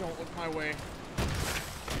look my way.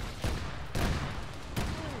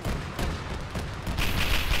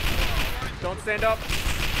 Don't stand up.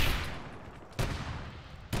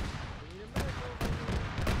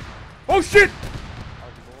 Oh shit!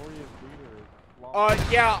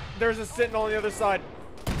 Yeah, there's a sentinel on the other side.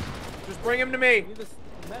 Just bring him to me.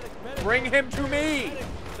 Bring him to me.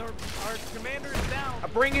 Our commander is down.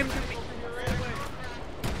 Bring him to me.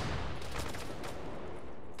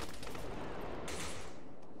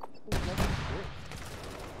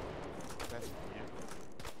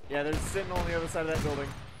 Yeah, there's a sentinel on the other side of that building.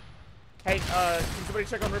 Hey, can somebody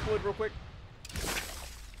check on Ripwood real quick?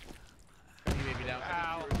 He may be down.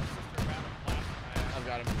 Ow. I've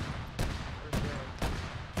got him.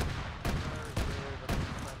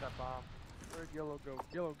 Where'd Yellow go?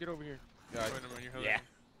 Yellow, get over here. Yeah. Join him on your Yeah.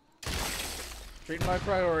 heli. Treat my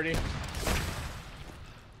priority.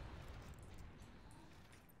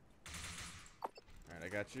 Alright, I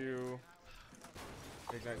got you.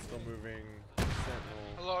 Big Knight's still moving.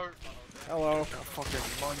 Sentinel. Hello. Hello. Fucking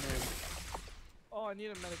money. Oh, I need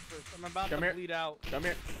a medic first. I'm about Come to here. bleed out. Come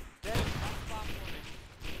here. Dave, stop for me.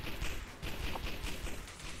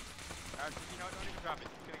 You know what? Don't even drop it.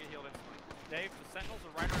 He's gonna get healed instantly. Dave, the sentinels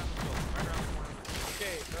are right around the building, right around the corner.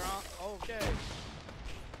 Okay, they're on. Okay.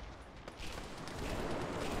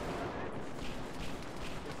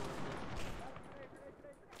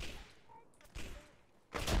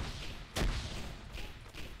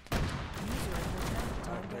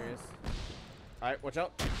 There he is. Alright, watch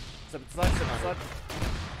out. Step aside, step aside.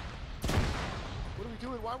 What are we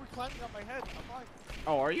doing? Why are we climbing on my head? I'm fine.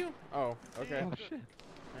 Oh, are you? Oh, okay. Oh shit.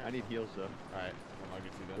 I need heals though. Alright, I'll get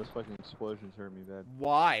you then. Those fucking explosions hurt me bad.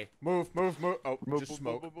 Why? Move, move, move. Oh, Move, just move,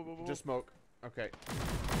 smoke. move, move, move, move. Just smoke. Okay.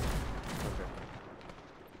 Okay.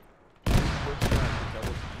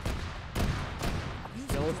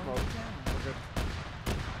 Yellow smoke. We're good.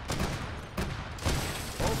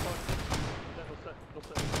 Oh, fuck. Go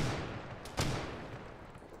set.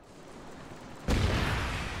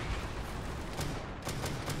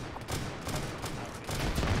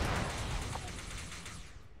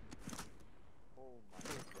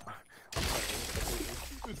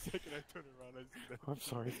 The second I turn around, I see that. I'm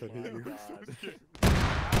sorry if that hit you. Everyone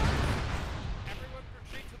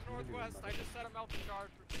retreat to the northwest. I just set a melting charge.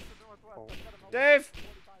 Retreat to the northwest. I set a melting Dave! charge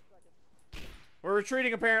for 45 seconds. We're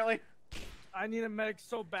retreating apparently. I need a medic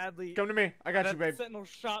so badly. Come to me. I got you, babe. That sentinel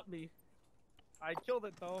shot me. I killed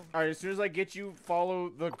it though. Alright, as soon as I get you, follow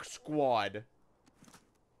the squad.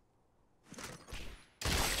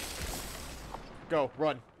 Go,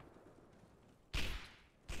 run.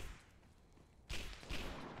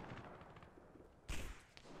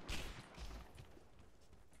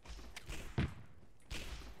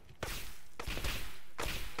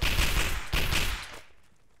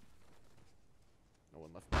 No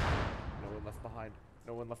one left behind. No one left behind.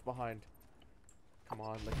 No one left behind. Come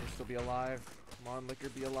on, Liquor, still be alive. Come on, Liquor,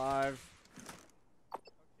 be alive.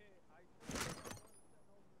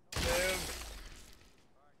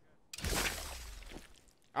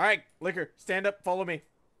 Alright, Liquor, stand up, follow me.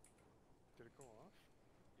 Did it go off?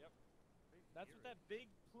 Yep. That's what that big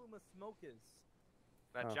plume of smoke is.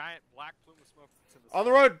 That Oh. giant black plume of smoke that's in the On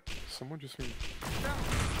the road! Someone just made...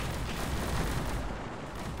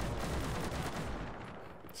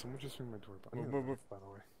 Someone just ring my doorbell. I Move, need a move, knife, move. by the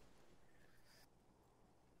way.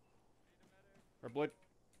 Red blood.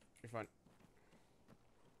 You're fine.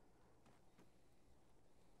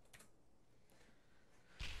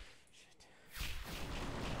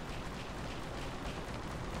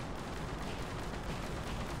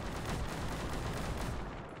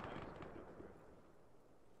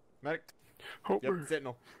 Medic. Help me. Yep,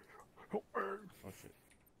 Sentinel. Help me. Oh shit.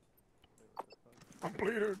 I'm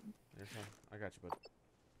bleeding. You're fine. I got you, bud.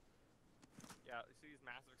 Yeah, you see these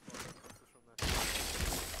massive explosions? This is from the...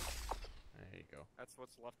 There you go. That's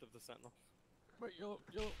what's left of the sentinel. Wait, yellow.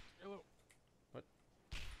 What?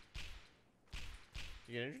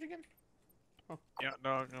 You get injured again? Oh. Yeah,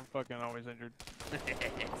 dog, I'm fucking always injured.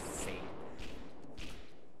 Same.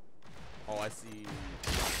 Oh, I see.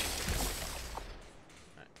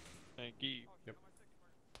 Thank you. Yep.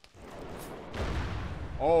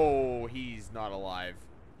 Oh, he's not alive.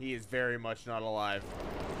 He is very much not alive.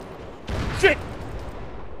 Shit!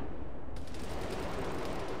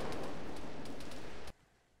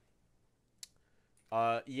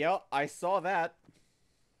 Yeah, I saw that.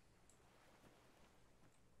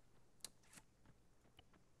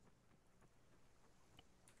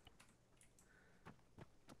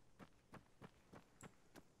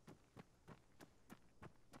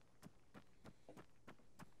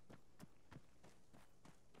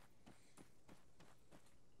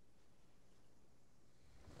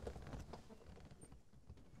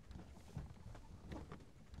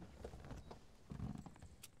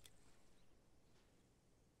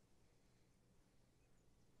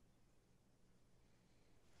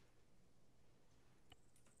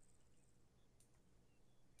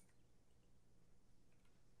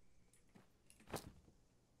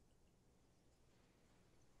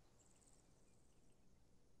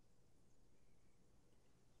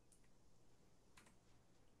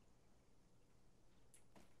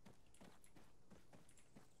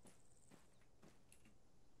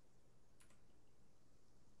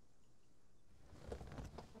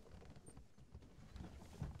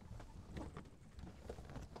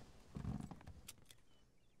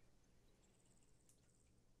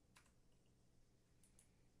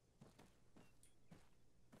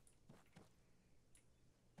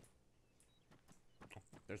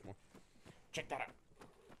 Check that out.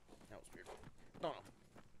 That was weird. Don't know.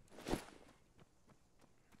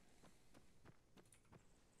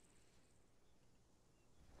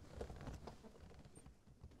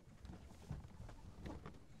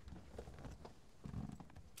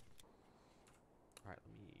 Alright,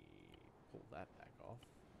 let me pull that back off.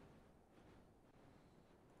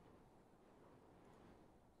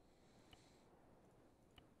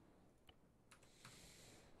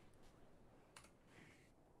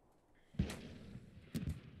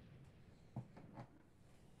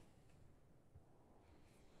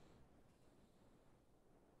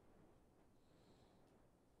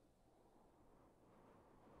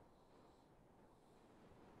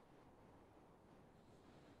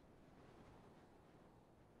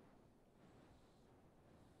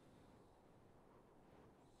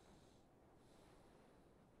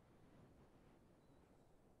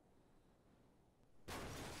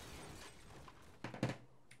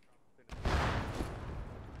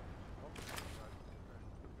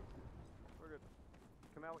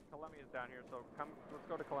 Kalemi is down here, so let's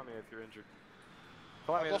go to Kalemi if you're injured.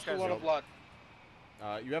 I lost a lot of blood.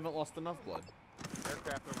 You haven't lost enough blood.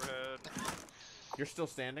 Aircraft overhead. You're still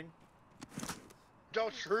standing?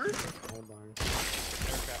 Don't true? Hold on.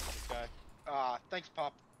 Aircraft in the sky. Thanks,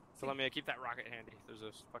 Pop. Kalemi, keep that rocket handy. There's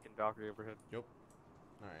a fucking Valkyrie overhead. Yep.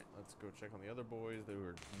 Alright, let's go check on the other boys. They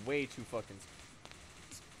were way too fucking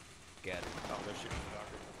scared. Oh, they're shooting the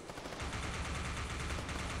Valkyrie.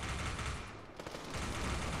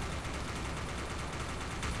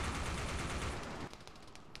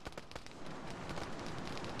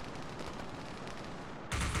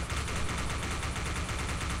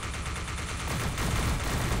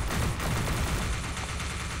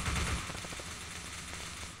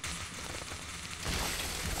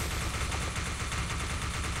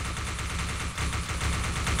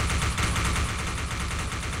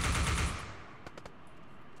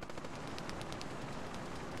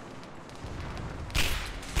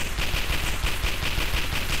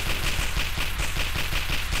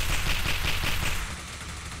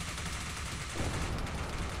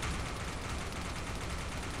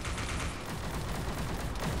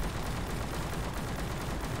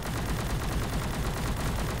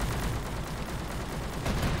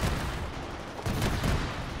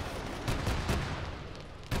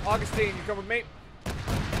 Augustine, you come with me?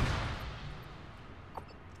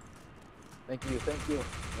 Thank you, thank you. Yep.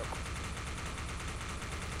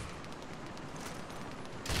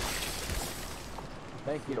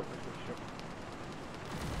 Thank you.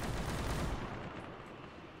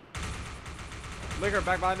 Liquor,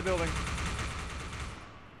 back behind the building.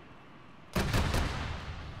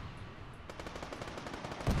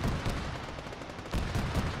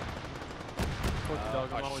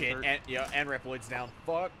 Oh shit, and Reploid's down.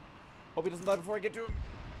 Fuck. Hope he doesn't die before I get to him.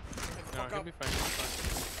 No, he'll be fine, he'll be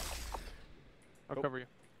fine. I'll cover you.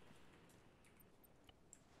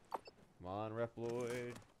 Come on,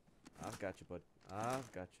 Reploid. I've got you, bud.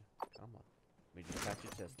 I've got you. Come on. Let me just pat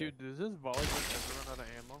your chest. Dude, does this volley ever run out of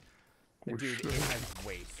ammo? Dude, it has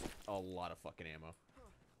waste. A lot of fucking ammo.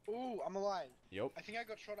 Ooh, I'm alive. Yep. I think I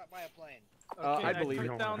got shot at by a plane. Okay, I believe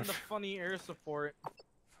put down the funny air support.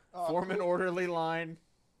 Form an orderly line.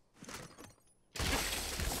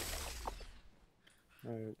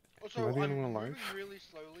 Also, am I the only I'm one alive? moving really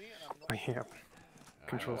slowly, and I'm not... I am.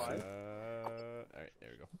 Control C. Alright, there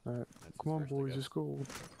we go. Alright, come on, boys, let's go.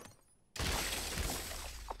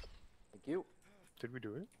 Thank you. Did we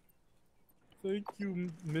do it? Thank you,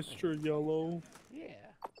 Mr. Yellow. Yeah.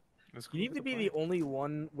 Let's go You need to be the only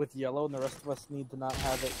one with yellow, and the rest of us need to not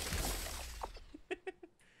have it.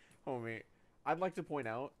 Homie, I'd like to point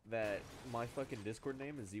out that my fucking Discord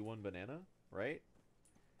name is Z1 Banana, right?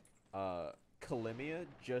 Kalimia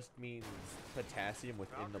just means potassium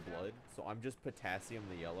within the blood, so I'm just potassium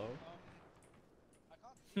the yellow. I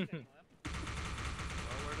can't see it. Oh,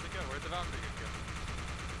 where did it go? Where'd the Valkyrie go?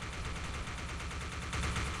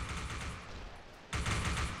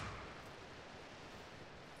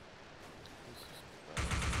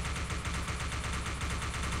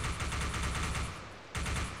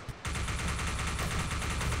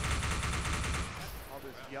 All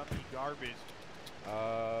this yummy garbage.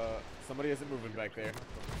 Somebody isn't moving back there.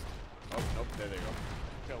 Oh, nope, there they go.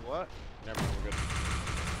 Go what? Never mind, we're good.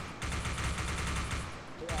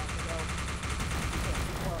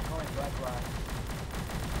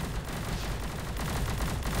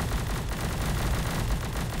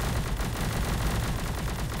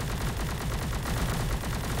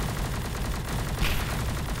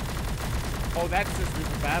 Oh, that's Sisters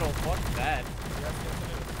of Battle. Fuck that.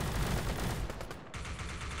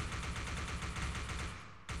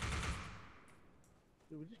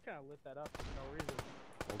 Dude, we just kind of lit that up for no reason.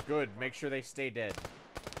 Well, good. Make sure they stay dead.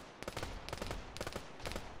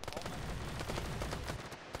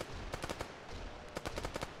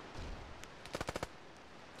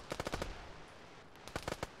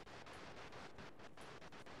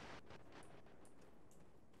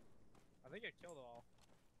 I think I killed them all.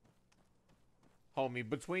 Homie,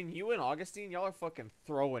 between you and Augustine, y'all are fucking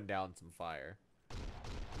throwing down some fire. Dude,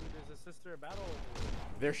 there's a sister of battle.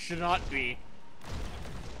 There should not be.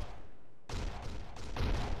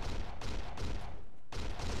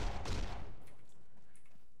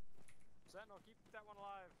 Sentinel, keep that one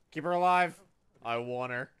alive. Keep her alive. I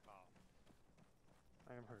want her.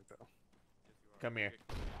 I am hurt though. Come here.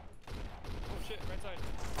 Oh shit, right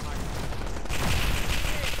side.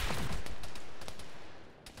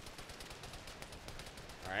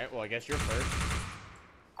 Alright, well, I guess you're first.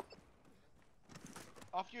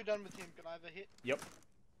 After you're done with him, can I have a hit? Yep.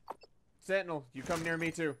 Sentinel, you come near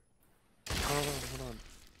me too. Hold on.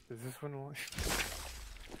 Is this one one?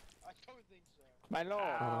 I don't think so. My lord.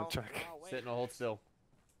 Hold on, check. Sentinel, hold still.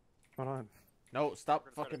 Hold on. No, stop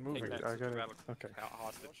fucking moving. I got it. Okay.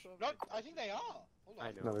 Hostage. No, I think they are. Hold on.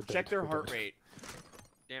 I know. No, they're Check dead. their They're heart dead. rate.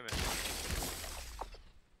 Damn it.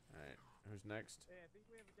 Alright, who's next?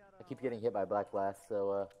 I keep getting hit by Black Blast,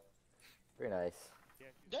 so, very nice.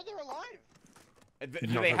 They're alive.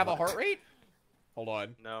 Do they have a heart rate? Hold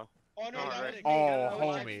on. No. Oh, no, Oh, I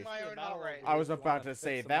was homie. checking my own heart rate. I was about to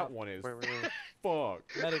say that one is. Fuck.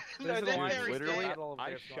 Medic, No, there's they're one very literally dead.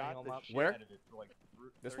 I shot the shit Where? out of it for like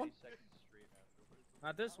This 30 one? seconds straight afterwards.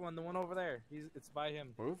 Not this one, the one over there. It's by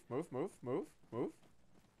him. Move.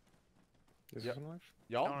 Is Yep. this one live?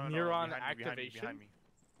 Y'all? Neuron behind activation. behind me.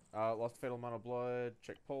 Lost a fatal amount of blood.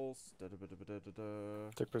 Check pulse.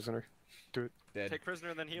 Take prisoner. Do it. Dead. Take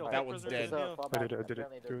prisoner, then heal. That Take one's prisoner, dead. then heal. I did it.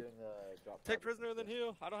 Apparently they're Do it. doing the drop Take pod. prisoner, then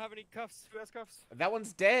heal. I don't have any cuffs. Who has cuffs? That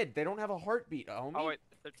one's dead. They don't have a heartbeat, homie. Oh wait,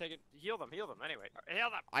 they're taking. Heal them. Heal them. Anyway, heal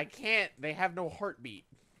them. I can't. They have no heartbeat.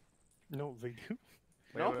 No, they do.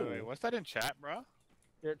 No. Wait, what's that in chat, bro?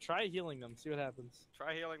 Here, try healing them. See what happens.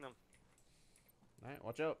 Try healing them. Alright,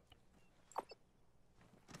 watch out.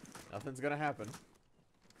 Nothing's gonna happen.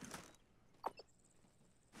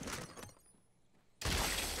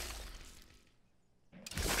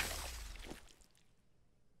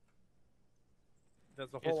 There's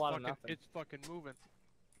a whole lot of nothing. It's fucking moving.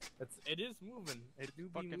 It is moving. It do be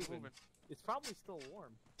Fucking moving. moving. It's probably still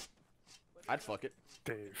warm. I'd fuck it.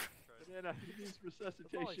 Dave. Banana, he needs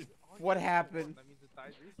resuscitation. What happened? That means it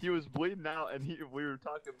dies recently. He was bleeding out, and we were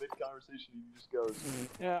talking mid-conversation, and he just goes,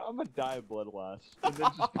 "Yeah, I'm gonna die of blood loss," and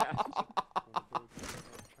then just passes.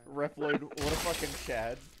 Repload, what a fucking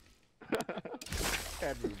Chad.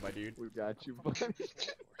 Chad move, my dude. We got you. Hey,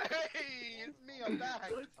 it's me. I'm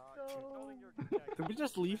back. Did we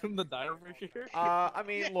just leave him to die over here? I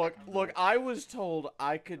mean, look, I was told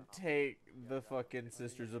I could take the fucking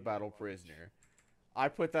Sisters of Battle prisoner. I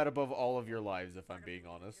put that above all of your lives, if I'm being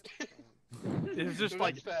honest. It's just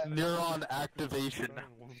like neuron activation.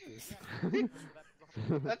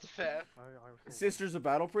 That's fair. Sisters of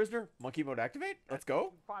Battle prisoner, monkey mode activate. Let's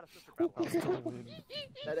go.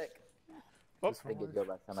 Medic. Oh. I think go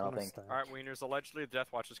last time, I don't think. All right, Wieners. Allegedly, the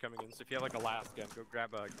Death Watch is coming in. So if you have like a last gun, go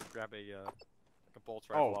grab a bolt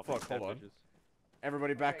rifle Oh off fuck! these Hold dead on. bitches.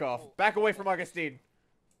 Everybody, back off. Back away from Augustine.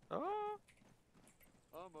 Oh.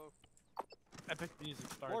 Almost. Epic music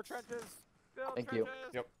starts. More trenches. Build Thank you.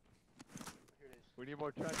 trenches. Yep. We need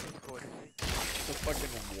more trenches, boys. The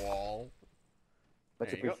fucking wall. Much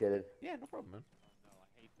There you go. appreciated. Yeah, no problem, man. No, I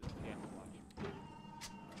hate this damn watch.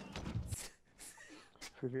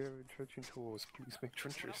 If you have trenching tools, please make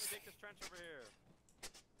Someone help trenches. me take this trench over here.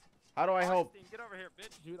 How do I help? Augustine, get over here,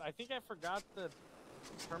 bitch. Dude, I think I forgot to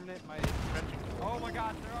terminate my trenching. Oh my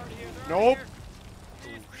God, they're already here. They're Nope. already here.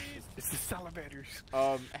 Please. It's the salamanders.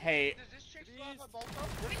 Hey. Does this chick still have my bolt Hey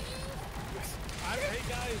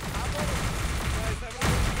guys, how about guys? I have an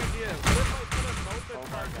interesting idea. What if I put a motor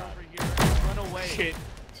charge over here and run away? Shit.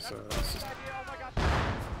 That's a good idea. Oh my God.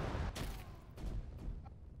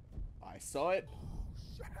 I saw it.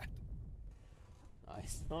 I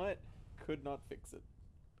saw it. Could not fix it.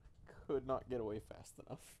 Could not get away fast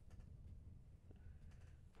enough.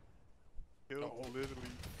 Killed literally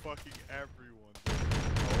fucking everyone.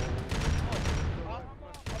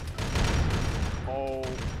 Oh.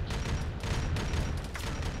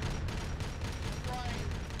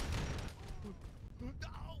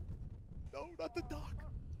 No, not the doc.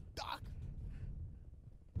 Doc.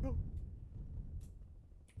 No.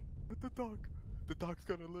 Not the doc. The doc's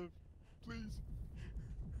gonna live. Please.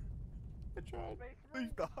 I tried. Please,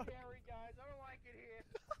 doc. Scary guys. I don't like it here.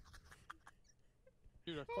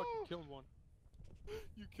 Dude, I fucking killed one.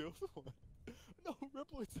 You killed one. No,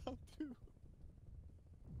 Ripple, it's down too.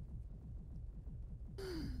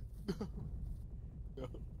 No. No.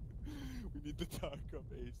 We need to talk up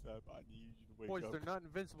ASAP. I need you to wake Boys, up. they're not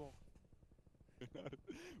invincible. They're not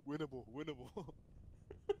winnable. Winnable.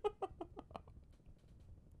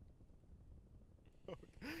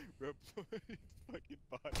 Ripple, he's fucking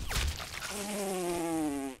fine.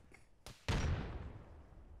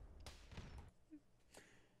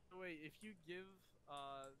 Wait, if you give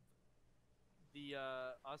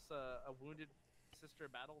us a wounded sister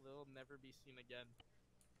battle, they'll never be seen again.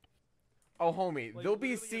 Oh, homie, Like, they'll be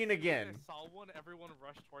literally, seen as soon as again. I saw one, everyone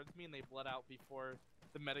rushed towards me and they bled out before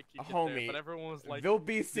the medic could get Homie, there. But everyone was like, they'll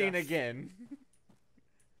be seen yes. again.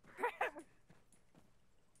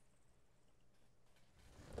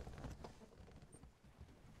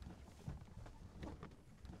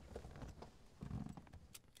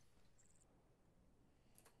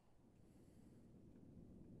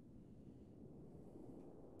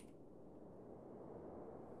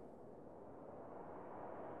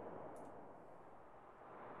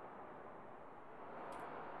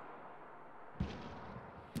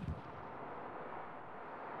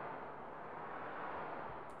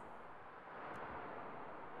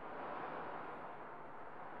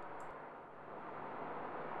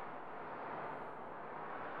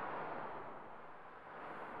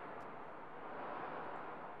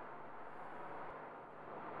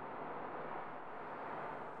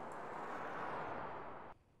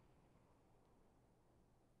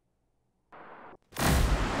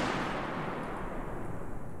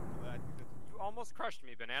 You almost crushed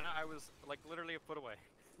me, Banana. I was like literally a foot away.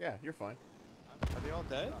 Yeah, you're fine. Are they all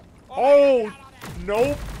dead? Oh,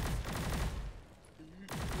 nope.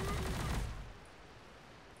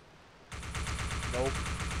 Nope.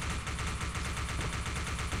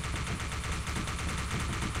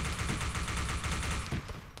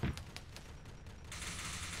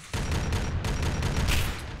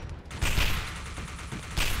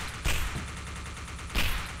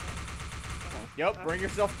 Yep, bring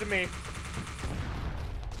yourself to me.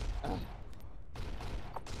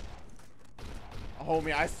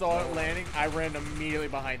 Homie, I saw it landing. I ran immediately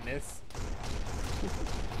behind this.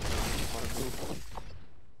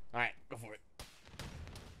 Alright, go for it.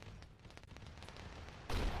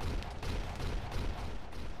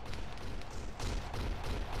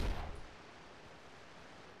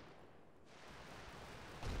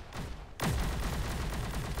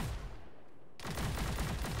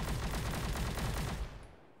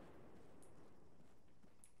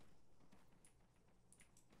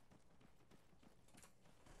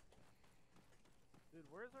 Dude,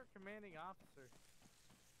 where's our commanding officer?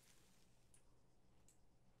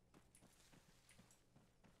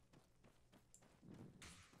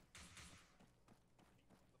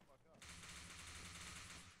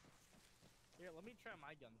 Here, let me try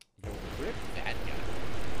my gun. Rip that gun.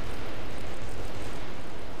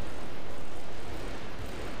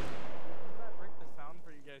 Does that break the sound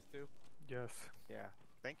for you guys too? Yes. Yeah.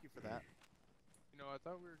 Thank you for that. You know, I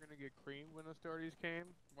thought we were gonna get creamed when the Stardies came.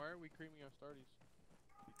 Why are we creaming our Stardies?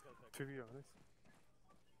 To be honest.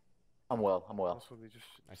 I'm well. I'm well. Also, they just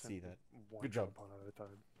I sent see that. one Good job. jump on at a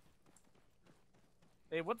time.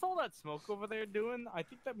 Hey, what's all that smoke over there doing? I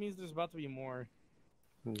think that means there's about to be more.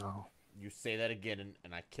 No. You say that again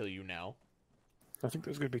and I kill you now. I think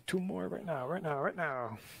there's gonna be 2 more right now. Right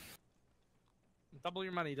now. Double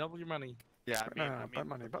your money, double your money. Yeah, bet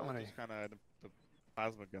money. Just kind of the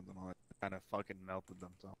plasma guns and all that kind of fucking melted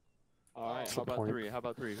them. So. Alright, What's how the about point? 3? How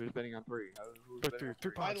about 3? Who's betting on 3? Who's betting on 3?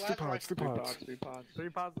 Three pods.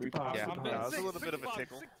 Yeah, I'm that was a six, little bit of a pods,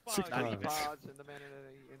 tickle. 6 Not even. pods. And the man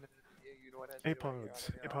you know what? 8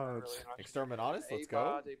 pods. 8 pods. Exterminatus, let's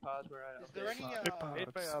go. 8 pods, we're at. Is there any, 8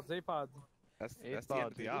 pods. 8 pods. That's Eight the end of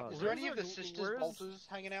pods, the eight op. pods. Is there any of the Where's- sisters where's- bolters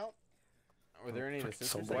hanging out? Were there any of the Fucking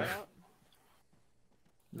sisters somewhere. hanging out?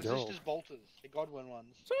 The Yo. sisters bolters, the Godwin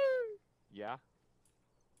ones. Yeah.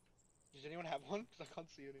 Does anyone have one? Because I can't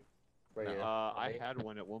see any. Right here. I had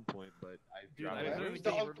one at one point, but I Dude, dropped I it. Where's literally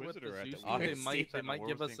the gave Inquisitor with the at Zeus the thing, moment? they might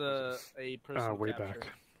give us a person Way capture. back.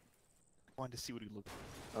 Wanted to see what he looked.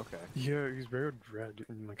 Okay. Yeah, he's very red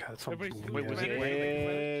and like had some. Everybody- weird- was he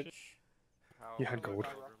Bitch. You had gold.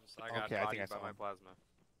 I got Okay, I think bodied I by saw my him.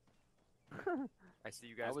 plasma. I see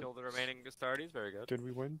you guys killed the remaining Astartes. Very good. Did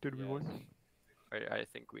we win? Did we win? I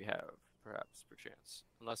think we have, perhaps, perchance.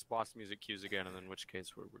 Unless boss music cues again, and in which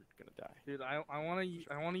case we're gonna die. Dude, I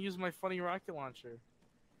wanna use my funny rocket launcher.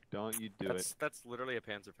 Don't you do That's literally a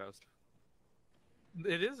Panzerfaust.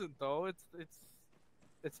 It isn't though. It's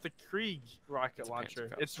the Krieg rocket It's a launcher.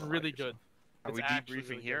 Panzerfaust, It's so really like good. Are we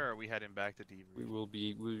debriefing here, or are we heading back to debrief? We will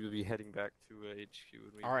be heading back to HQ.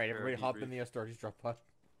 When we All right, prepare everybody, a hop in debrief. the Astartes drop pod.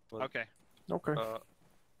 Well, Okay. Okay.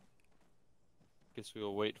 Guess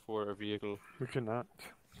we'll wait for a vehicle. We cannot.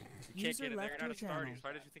 You can't User get in there. left You're not a your channel. Stardies.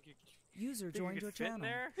 Why did you think you? User think you joined could your fit in channel.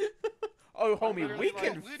 there? Oh, homie, we literally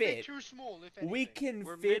can We'd be fit. too small, if We anything. can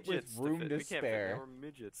We're fit with midgets room fit. to We can't fit there. spare. We're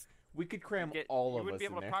midgets. We could cram You all of wouldn't us be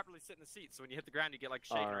in able to there. properly sit in the seat, so when you hit the ground, you get like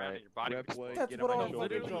shaking around and your body would explode. That's what all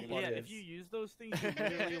Literally, drop pod yeah, is. if you use those things, you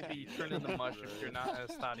literally will be turned into mush if you're not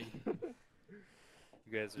a study.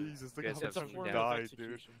 You guys are. Jesus, look you how guys have much some people down. died,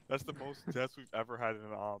 dude. That's the most deaths we've ever had in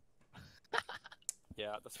an op.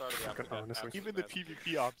 Yeah, at the start of the episode. Honestly. Even the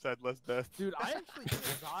PvP ops had less deaths. Dude, I actually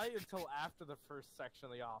didn't die until after the first section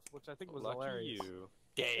of the off, which I think was Lucky hilarious. you.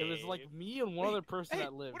 It was like me and one other person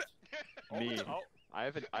that lived. Me. I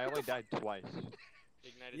only died twice.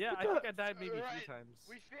 Ignited. Yeah, I think I died maybe Alright, 3 times.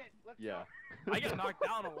 We fit. Let's Yeah. I got knocked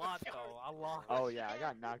down a lot though. A lot. Oh yeah, I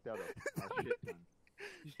got knocked out a shit ton.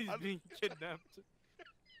 He's being kidnapped.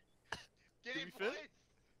 Get Do in we fit? place.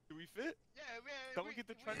 Do we fit? Yeah, Someone get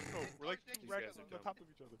the trench coat. We're like These right guys are on dumb. top of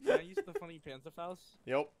each other. Can I use the funny Panzerfaust?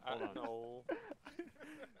 Yep. I don't know.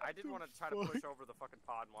 I did want to try to push over the fucking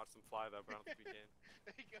pod and watch them fly though, but I don't think we can.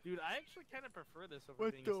 Dude, I actually kind of prefer this over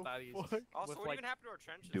What being the a studies. fuck? Also, with, what like, even happened to our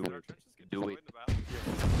trenches? Do Did our it. trenches get Do destroyed it. in the battle?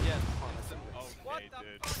 Yes. What Okay, the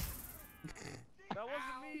dude. fuck? That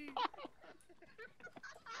wasn't me.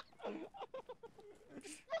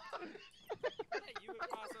 Hey, you and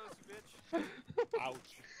Passos, you bitch.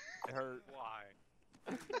 Ouch. It hurt.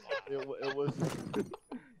 Why? It was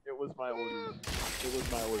it was my orders. It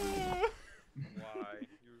was my orders. Why?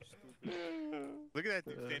 You're stupid. Look at that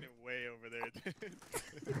dude standing way over there, dude.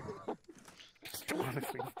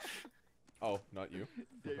 Honestly. Oh, not you.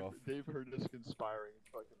 Fuck off. Dave heard us conspiring and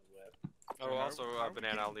fucking left. Oh, also, Are we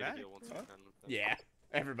Banana, I'll getting leave a back, deal once huh? we're done with this. Yeah,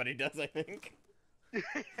 everybody does, I think.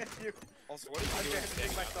 Also, what is he doing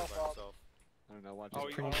standing out there by himself? I don't know. Watch Oh, it.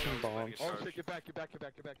 you Putting some planning bombs. a Oh charge. shit! Get back! Get back! Get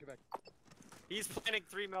back! Get back! Get back! He's planning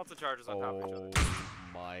 3 melted charges on top of each Oh other.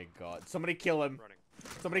 my god. Somebody kill him. Running.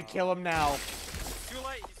 Somebody kill him now. Too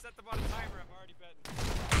late, he set them on a timer, I'm already betting.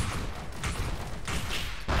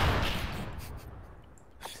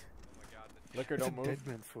 Oh my god. Liquor, It's a don't move. dead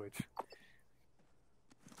man switch.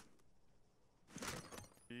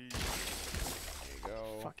 There you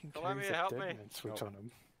go. Fucking Don't let carries me a help dead me. man switch Nope. on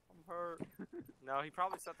him. I'm hurt. No, he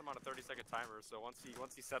probably set them on a 30-second timer, so once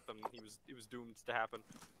he set them, it was doomed to happen.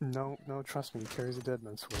 No, trust me, he carries a dead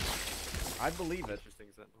man switch. I believe it. Interesting,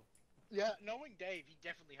 Sentinel. Yeah, knowing Dave, he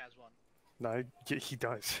definitely has one. No, yeah, he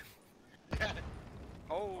does.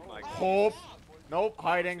 Oh my god. Hope. Nope,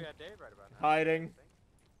 hiding. We had Dave right about now. Hiding.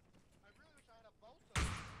 I really wish I had a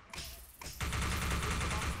bolt.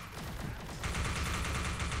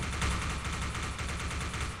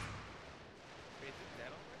 Wait, is it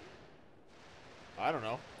dead already? I don't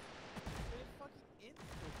know. It fucking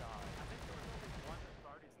insta-died. I think there was only one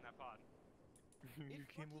Astartes in that pod. You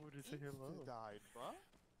came over to say hello. Died, bruh.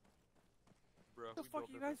 Bro, What the fuck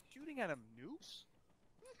are you guys shooting at him? Nukes?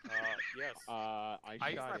 Yes. I I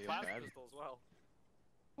used shot my a plasma bad. pistol as well.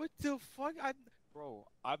 What the fuck? Bro,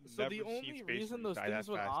 I've So never the only seen Space reason Marines those die that things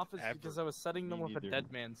went fast, off is ever. because I was setting them Me with a neither.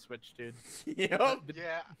 dead man switch, dude. Yep.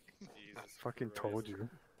 Yeah. Jesus Fucking Christ. told you.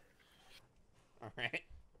 Alright.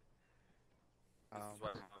 This is why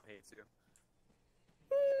Mom hates you.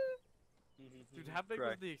 Dude, how big was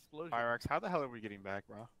Correct. the explosion? Pyrax, how the hell are we getting back,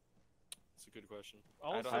 bro? That's a good question.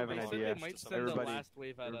 Also, I have they an said idea. they might send Everybody- the last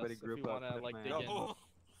wave at us everybody if we group up, want to, hit like, man. dig in. Oh.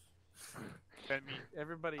 Send me.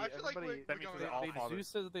 Everybody, I feel like everybody, we're me going to the off. Allfather. Zeus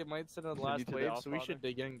says they might send a Send you last to the wave, so we Allfather? should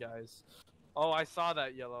dig in, guys. Oh, I saw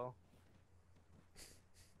that, Yellow.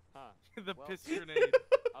 Huh. The Well- piss grenade.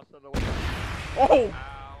 I'll send away. Oh!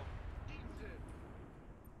 Ow.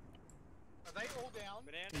 Are they all down?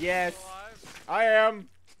 Banana, Yes. still alive? I am.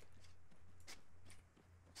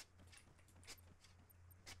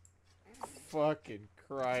 Fucking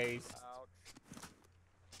Christ. Ouch.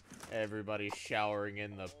 Everybody's showering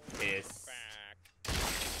in the piss. Back.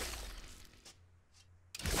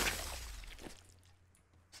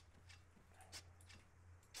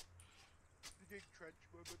 Big trench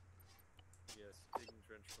moment. Yes, digging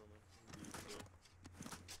trench moment.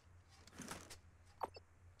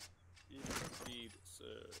 Indeed, sir. Indeed,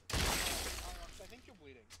 sir. I think you're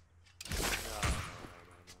bleeding. No.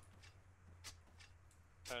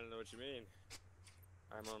 I don't know what you mean.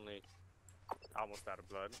 I'm only almost out of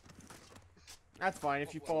blood. That's fine.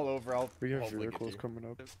 If you fall over, I'll We have hopefully get vehicles you. coming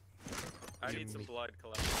up. I need some blood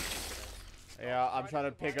collected. Yeah, I'm trying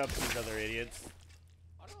to pick up these other idiots.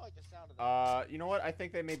 I don't like the sound of that. You know what? I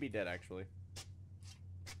think they may be dead, actually.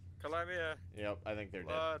 Columbia, Yep, I think they're dead.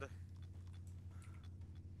 blood.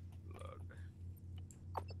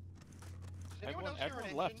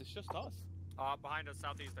 Everyone left. It's just us. Behind us,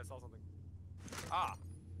 southeast, I saw something. Ah.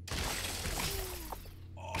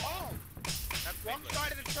 Oh! That's Wrong Finland.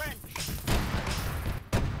 side of the trench!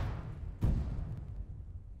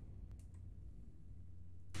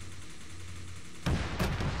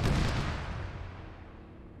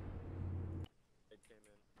 It came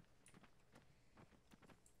in.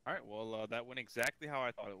 Alright, well, that went exactly how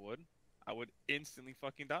I thought it would. I would instantly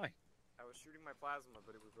fucking die. I was shooting my plasma,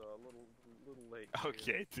 but it was a little late.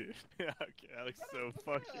 Okay, dude. Okay, that looks so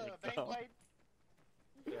fucking dumb. Baneblade?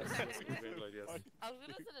 Yes, yes, it was Baneblade, yes. I was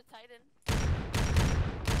gonna send a Titan.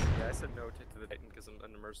 Yeah, I said no to the Titan because I'm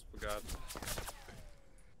an unmerciful god.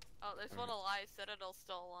 Oh, there's one alive. Citadel's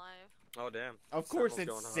still alive. Oh, damn. Of course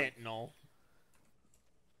Sentinel's it's going hard. Sentinel.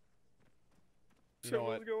 You know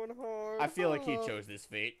what? Sentinel's going hard. I feel like he chose this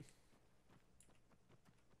fate.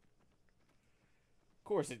 Of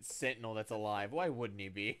course it's Sentinel that's alive. Why wouldn't he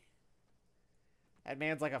be? That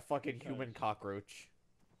man's like a fucking human cockroach.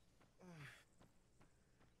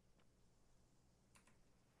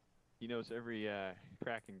 He knows every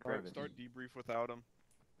crack and Alright, crevice. start debrief without him.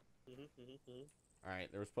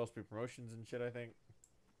 Alright, there was supposed to be promotions and shit, I think.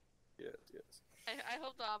 Yes, yes. I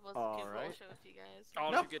hope the op wasn't too bullshit with you guys.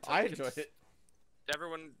 All No, you get I tickets. enjoyed it.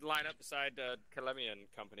 Everyone line up beside Kalemia and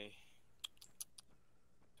company.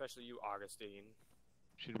 Especially you, Augustine.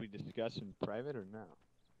 Should we discuss in private or now?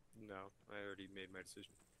 No, I already made my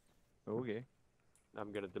decision. Okay.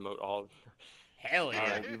 I'm gonna demote all. Hell yeah.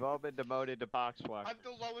 Alright, you've all been demoted to box walk. I'm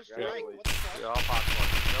the lowest Yeah. rank. What the fuck? You're all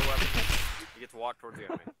popcorn. No weapons. You get to walk towards the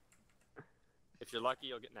enemy. If you're lucky,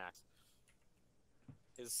 you'll get naxed.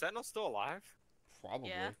 Is Sentinel still alive? Probably.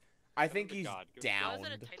 Yeah. I think Good he's God, good I was downed.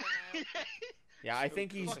 in a Titan now. Yeah, I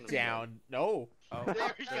think he's Fucking down. No. Oh, There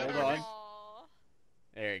we hold go. on. Aw.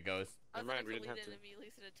 There it goes. I was Never mind, we gonna didn't have delete to. it and immediately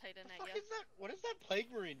send a Titan What at the fuck you. is that? What is that Plague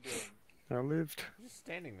Marine doing? I lived. He's just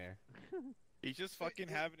standing there. He's just fucking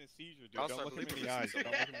having a seizure, dude. Also, Don't I look him believe in the we're eyes. missing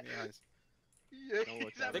Don't look him in the eyes. Yeah, Don't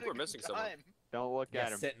look he's at having I think a we're good missing someone. time. Don't look Yeah,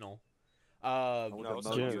 at him. Sentinel. I No, will it's demote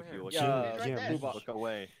not you you. if you look Yeah, at He's right yeah, there. move him. Look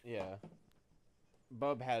away. Yeah.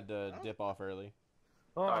 Bub had to Oh. dip off early.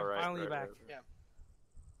 Oh, I'm Alright, finally right, back. right. Yeah.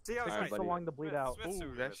 See, I was Alright, right. So buddy. long to bleed out. Smith's who Ooh,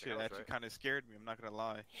 was that missing, shit I was actually right. kind of scared me. I'm not gonna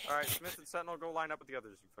lie. Alright, Smith and Sentinel, go line up with the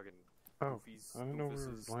others, you fucking Oh, goofies. I didn't know we were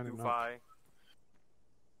doofuses, lining up. doofy,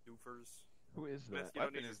 doofers. Who is Smith, that? you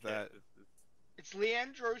don't weapon need is your that? kit. It's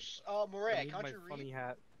Leandros Moray. I need Can't my you funny read?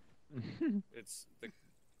 hat. It's the.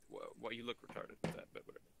 Well, you look retarded with that, but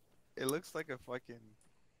whatever. It looks like a fucking.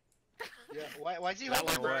 Yeah. Why is he That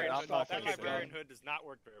holding the librarian, red hood, stuff? that librarian hood does not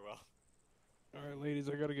work very well. Alright, ladies,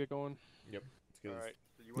 I gotta get going. Yep. Let's get this. Alright,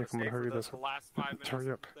 so you Nick, want to I'm stay gonna for hurry the, this the up. last 5 Let's minutes hurry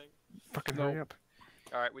of up. the thing? Fucking No. hurry up.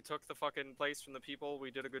 Alright, we took the fucking place from the people. We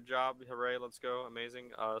did a good job. Hooray, let's go.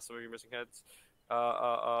 Amazing. Some of you missing heads.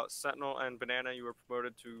 Sentinel and Banana, you were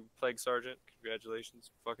promoted to Plague Sergeant. Congratulations,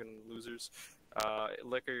 fucking losers.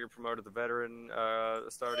 Liquor, you're promoted to Veteran.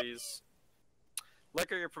 Astartes.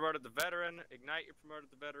 Liquor, you're promoted to Veteran. Ignite, you're promoted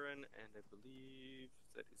to Veteran. And I believe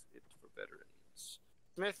that is it for Veterans.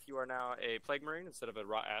 Smith, you are now a Plague Marine instead of a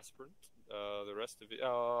Rot Aspirant. The rest of it...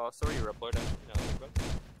 sorry, you're a Reploid, actually. Now that I think about it.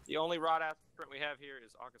 The only Rot Aspirant we have here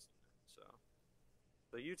is Augustine.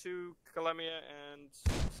 So you two, Kalemia and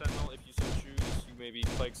Sentinel, if you so choose, you may be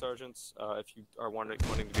Plague Sergeants. If you are wanting to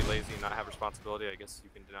be lazy and not have responsibility, I guess you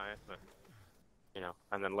can deny it. But, you know,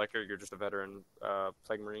 and then Liquor, you're just a veteran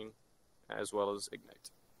Plague Marine, as well as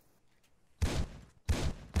Ignite.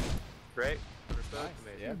 Great. Understood.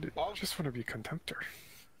 Yeah. Dude, I just want to be Contemptor.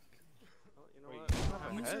 Well, you know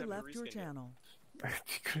what? User Have left to your reskin it. channel.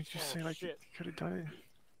 Couldn't you say like you could have done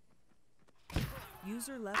it?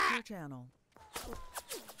 User left your channel.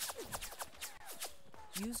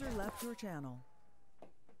 User left your channel.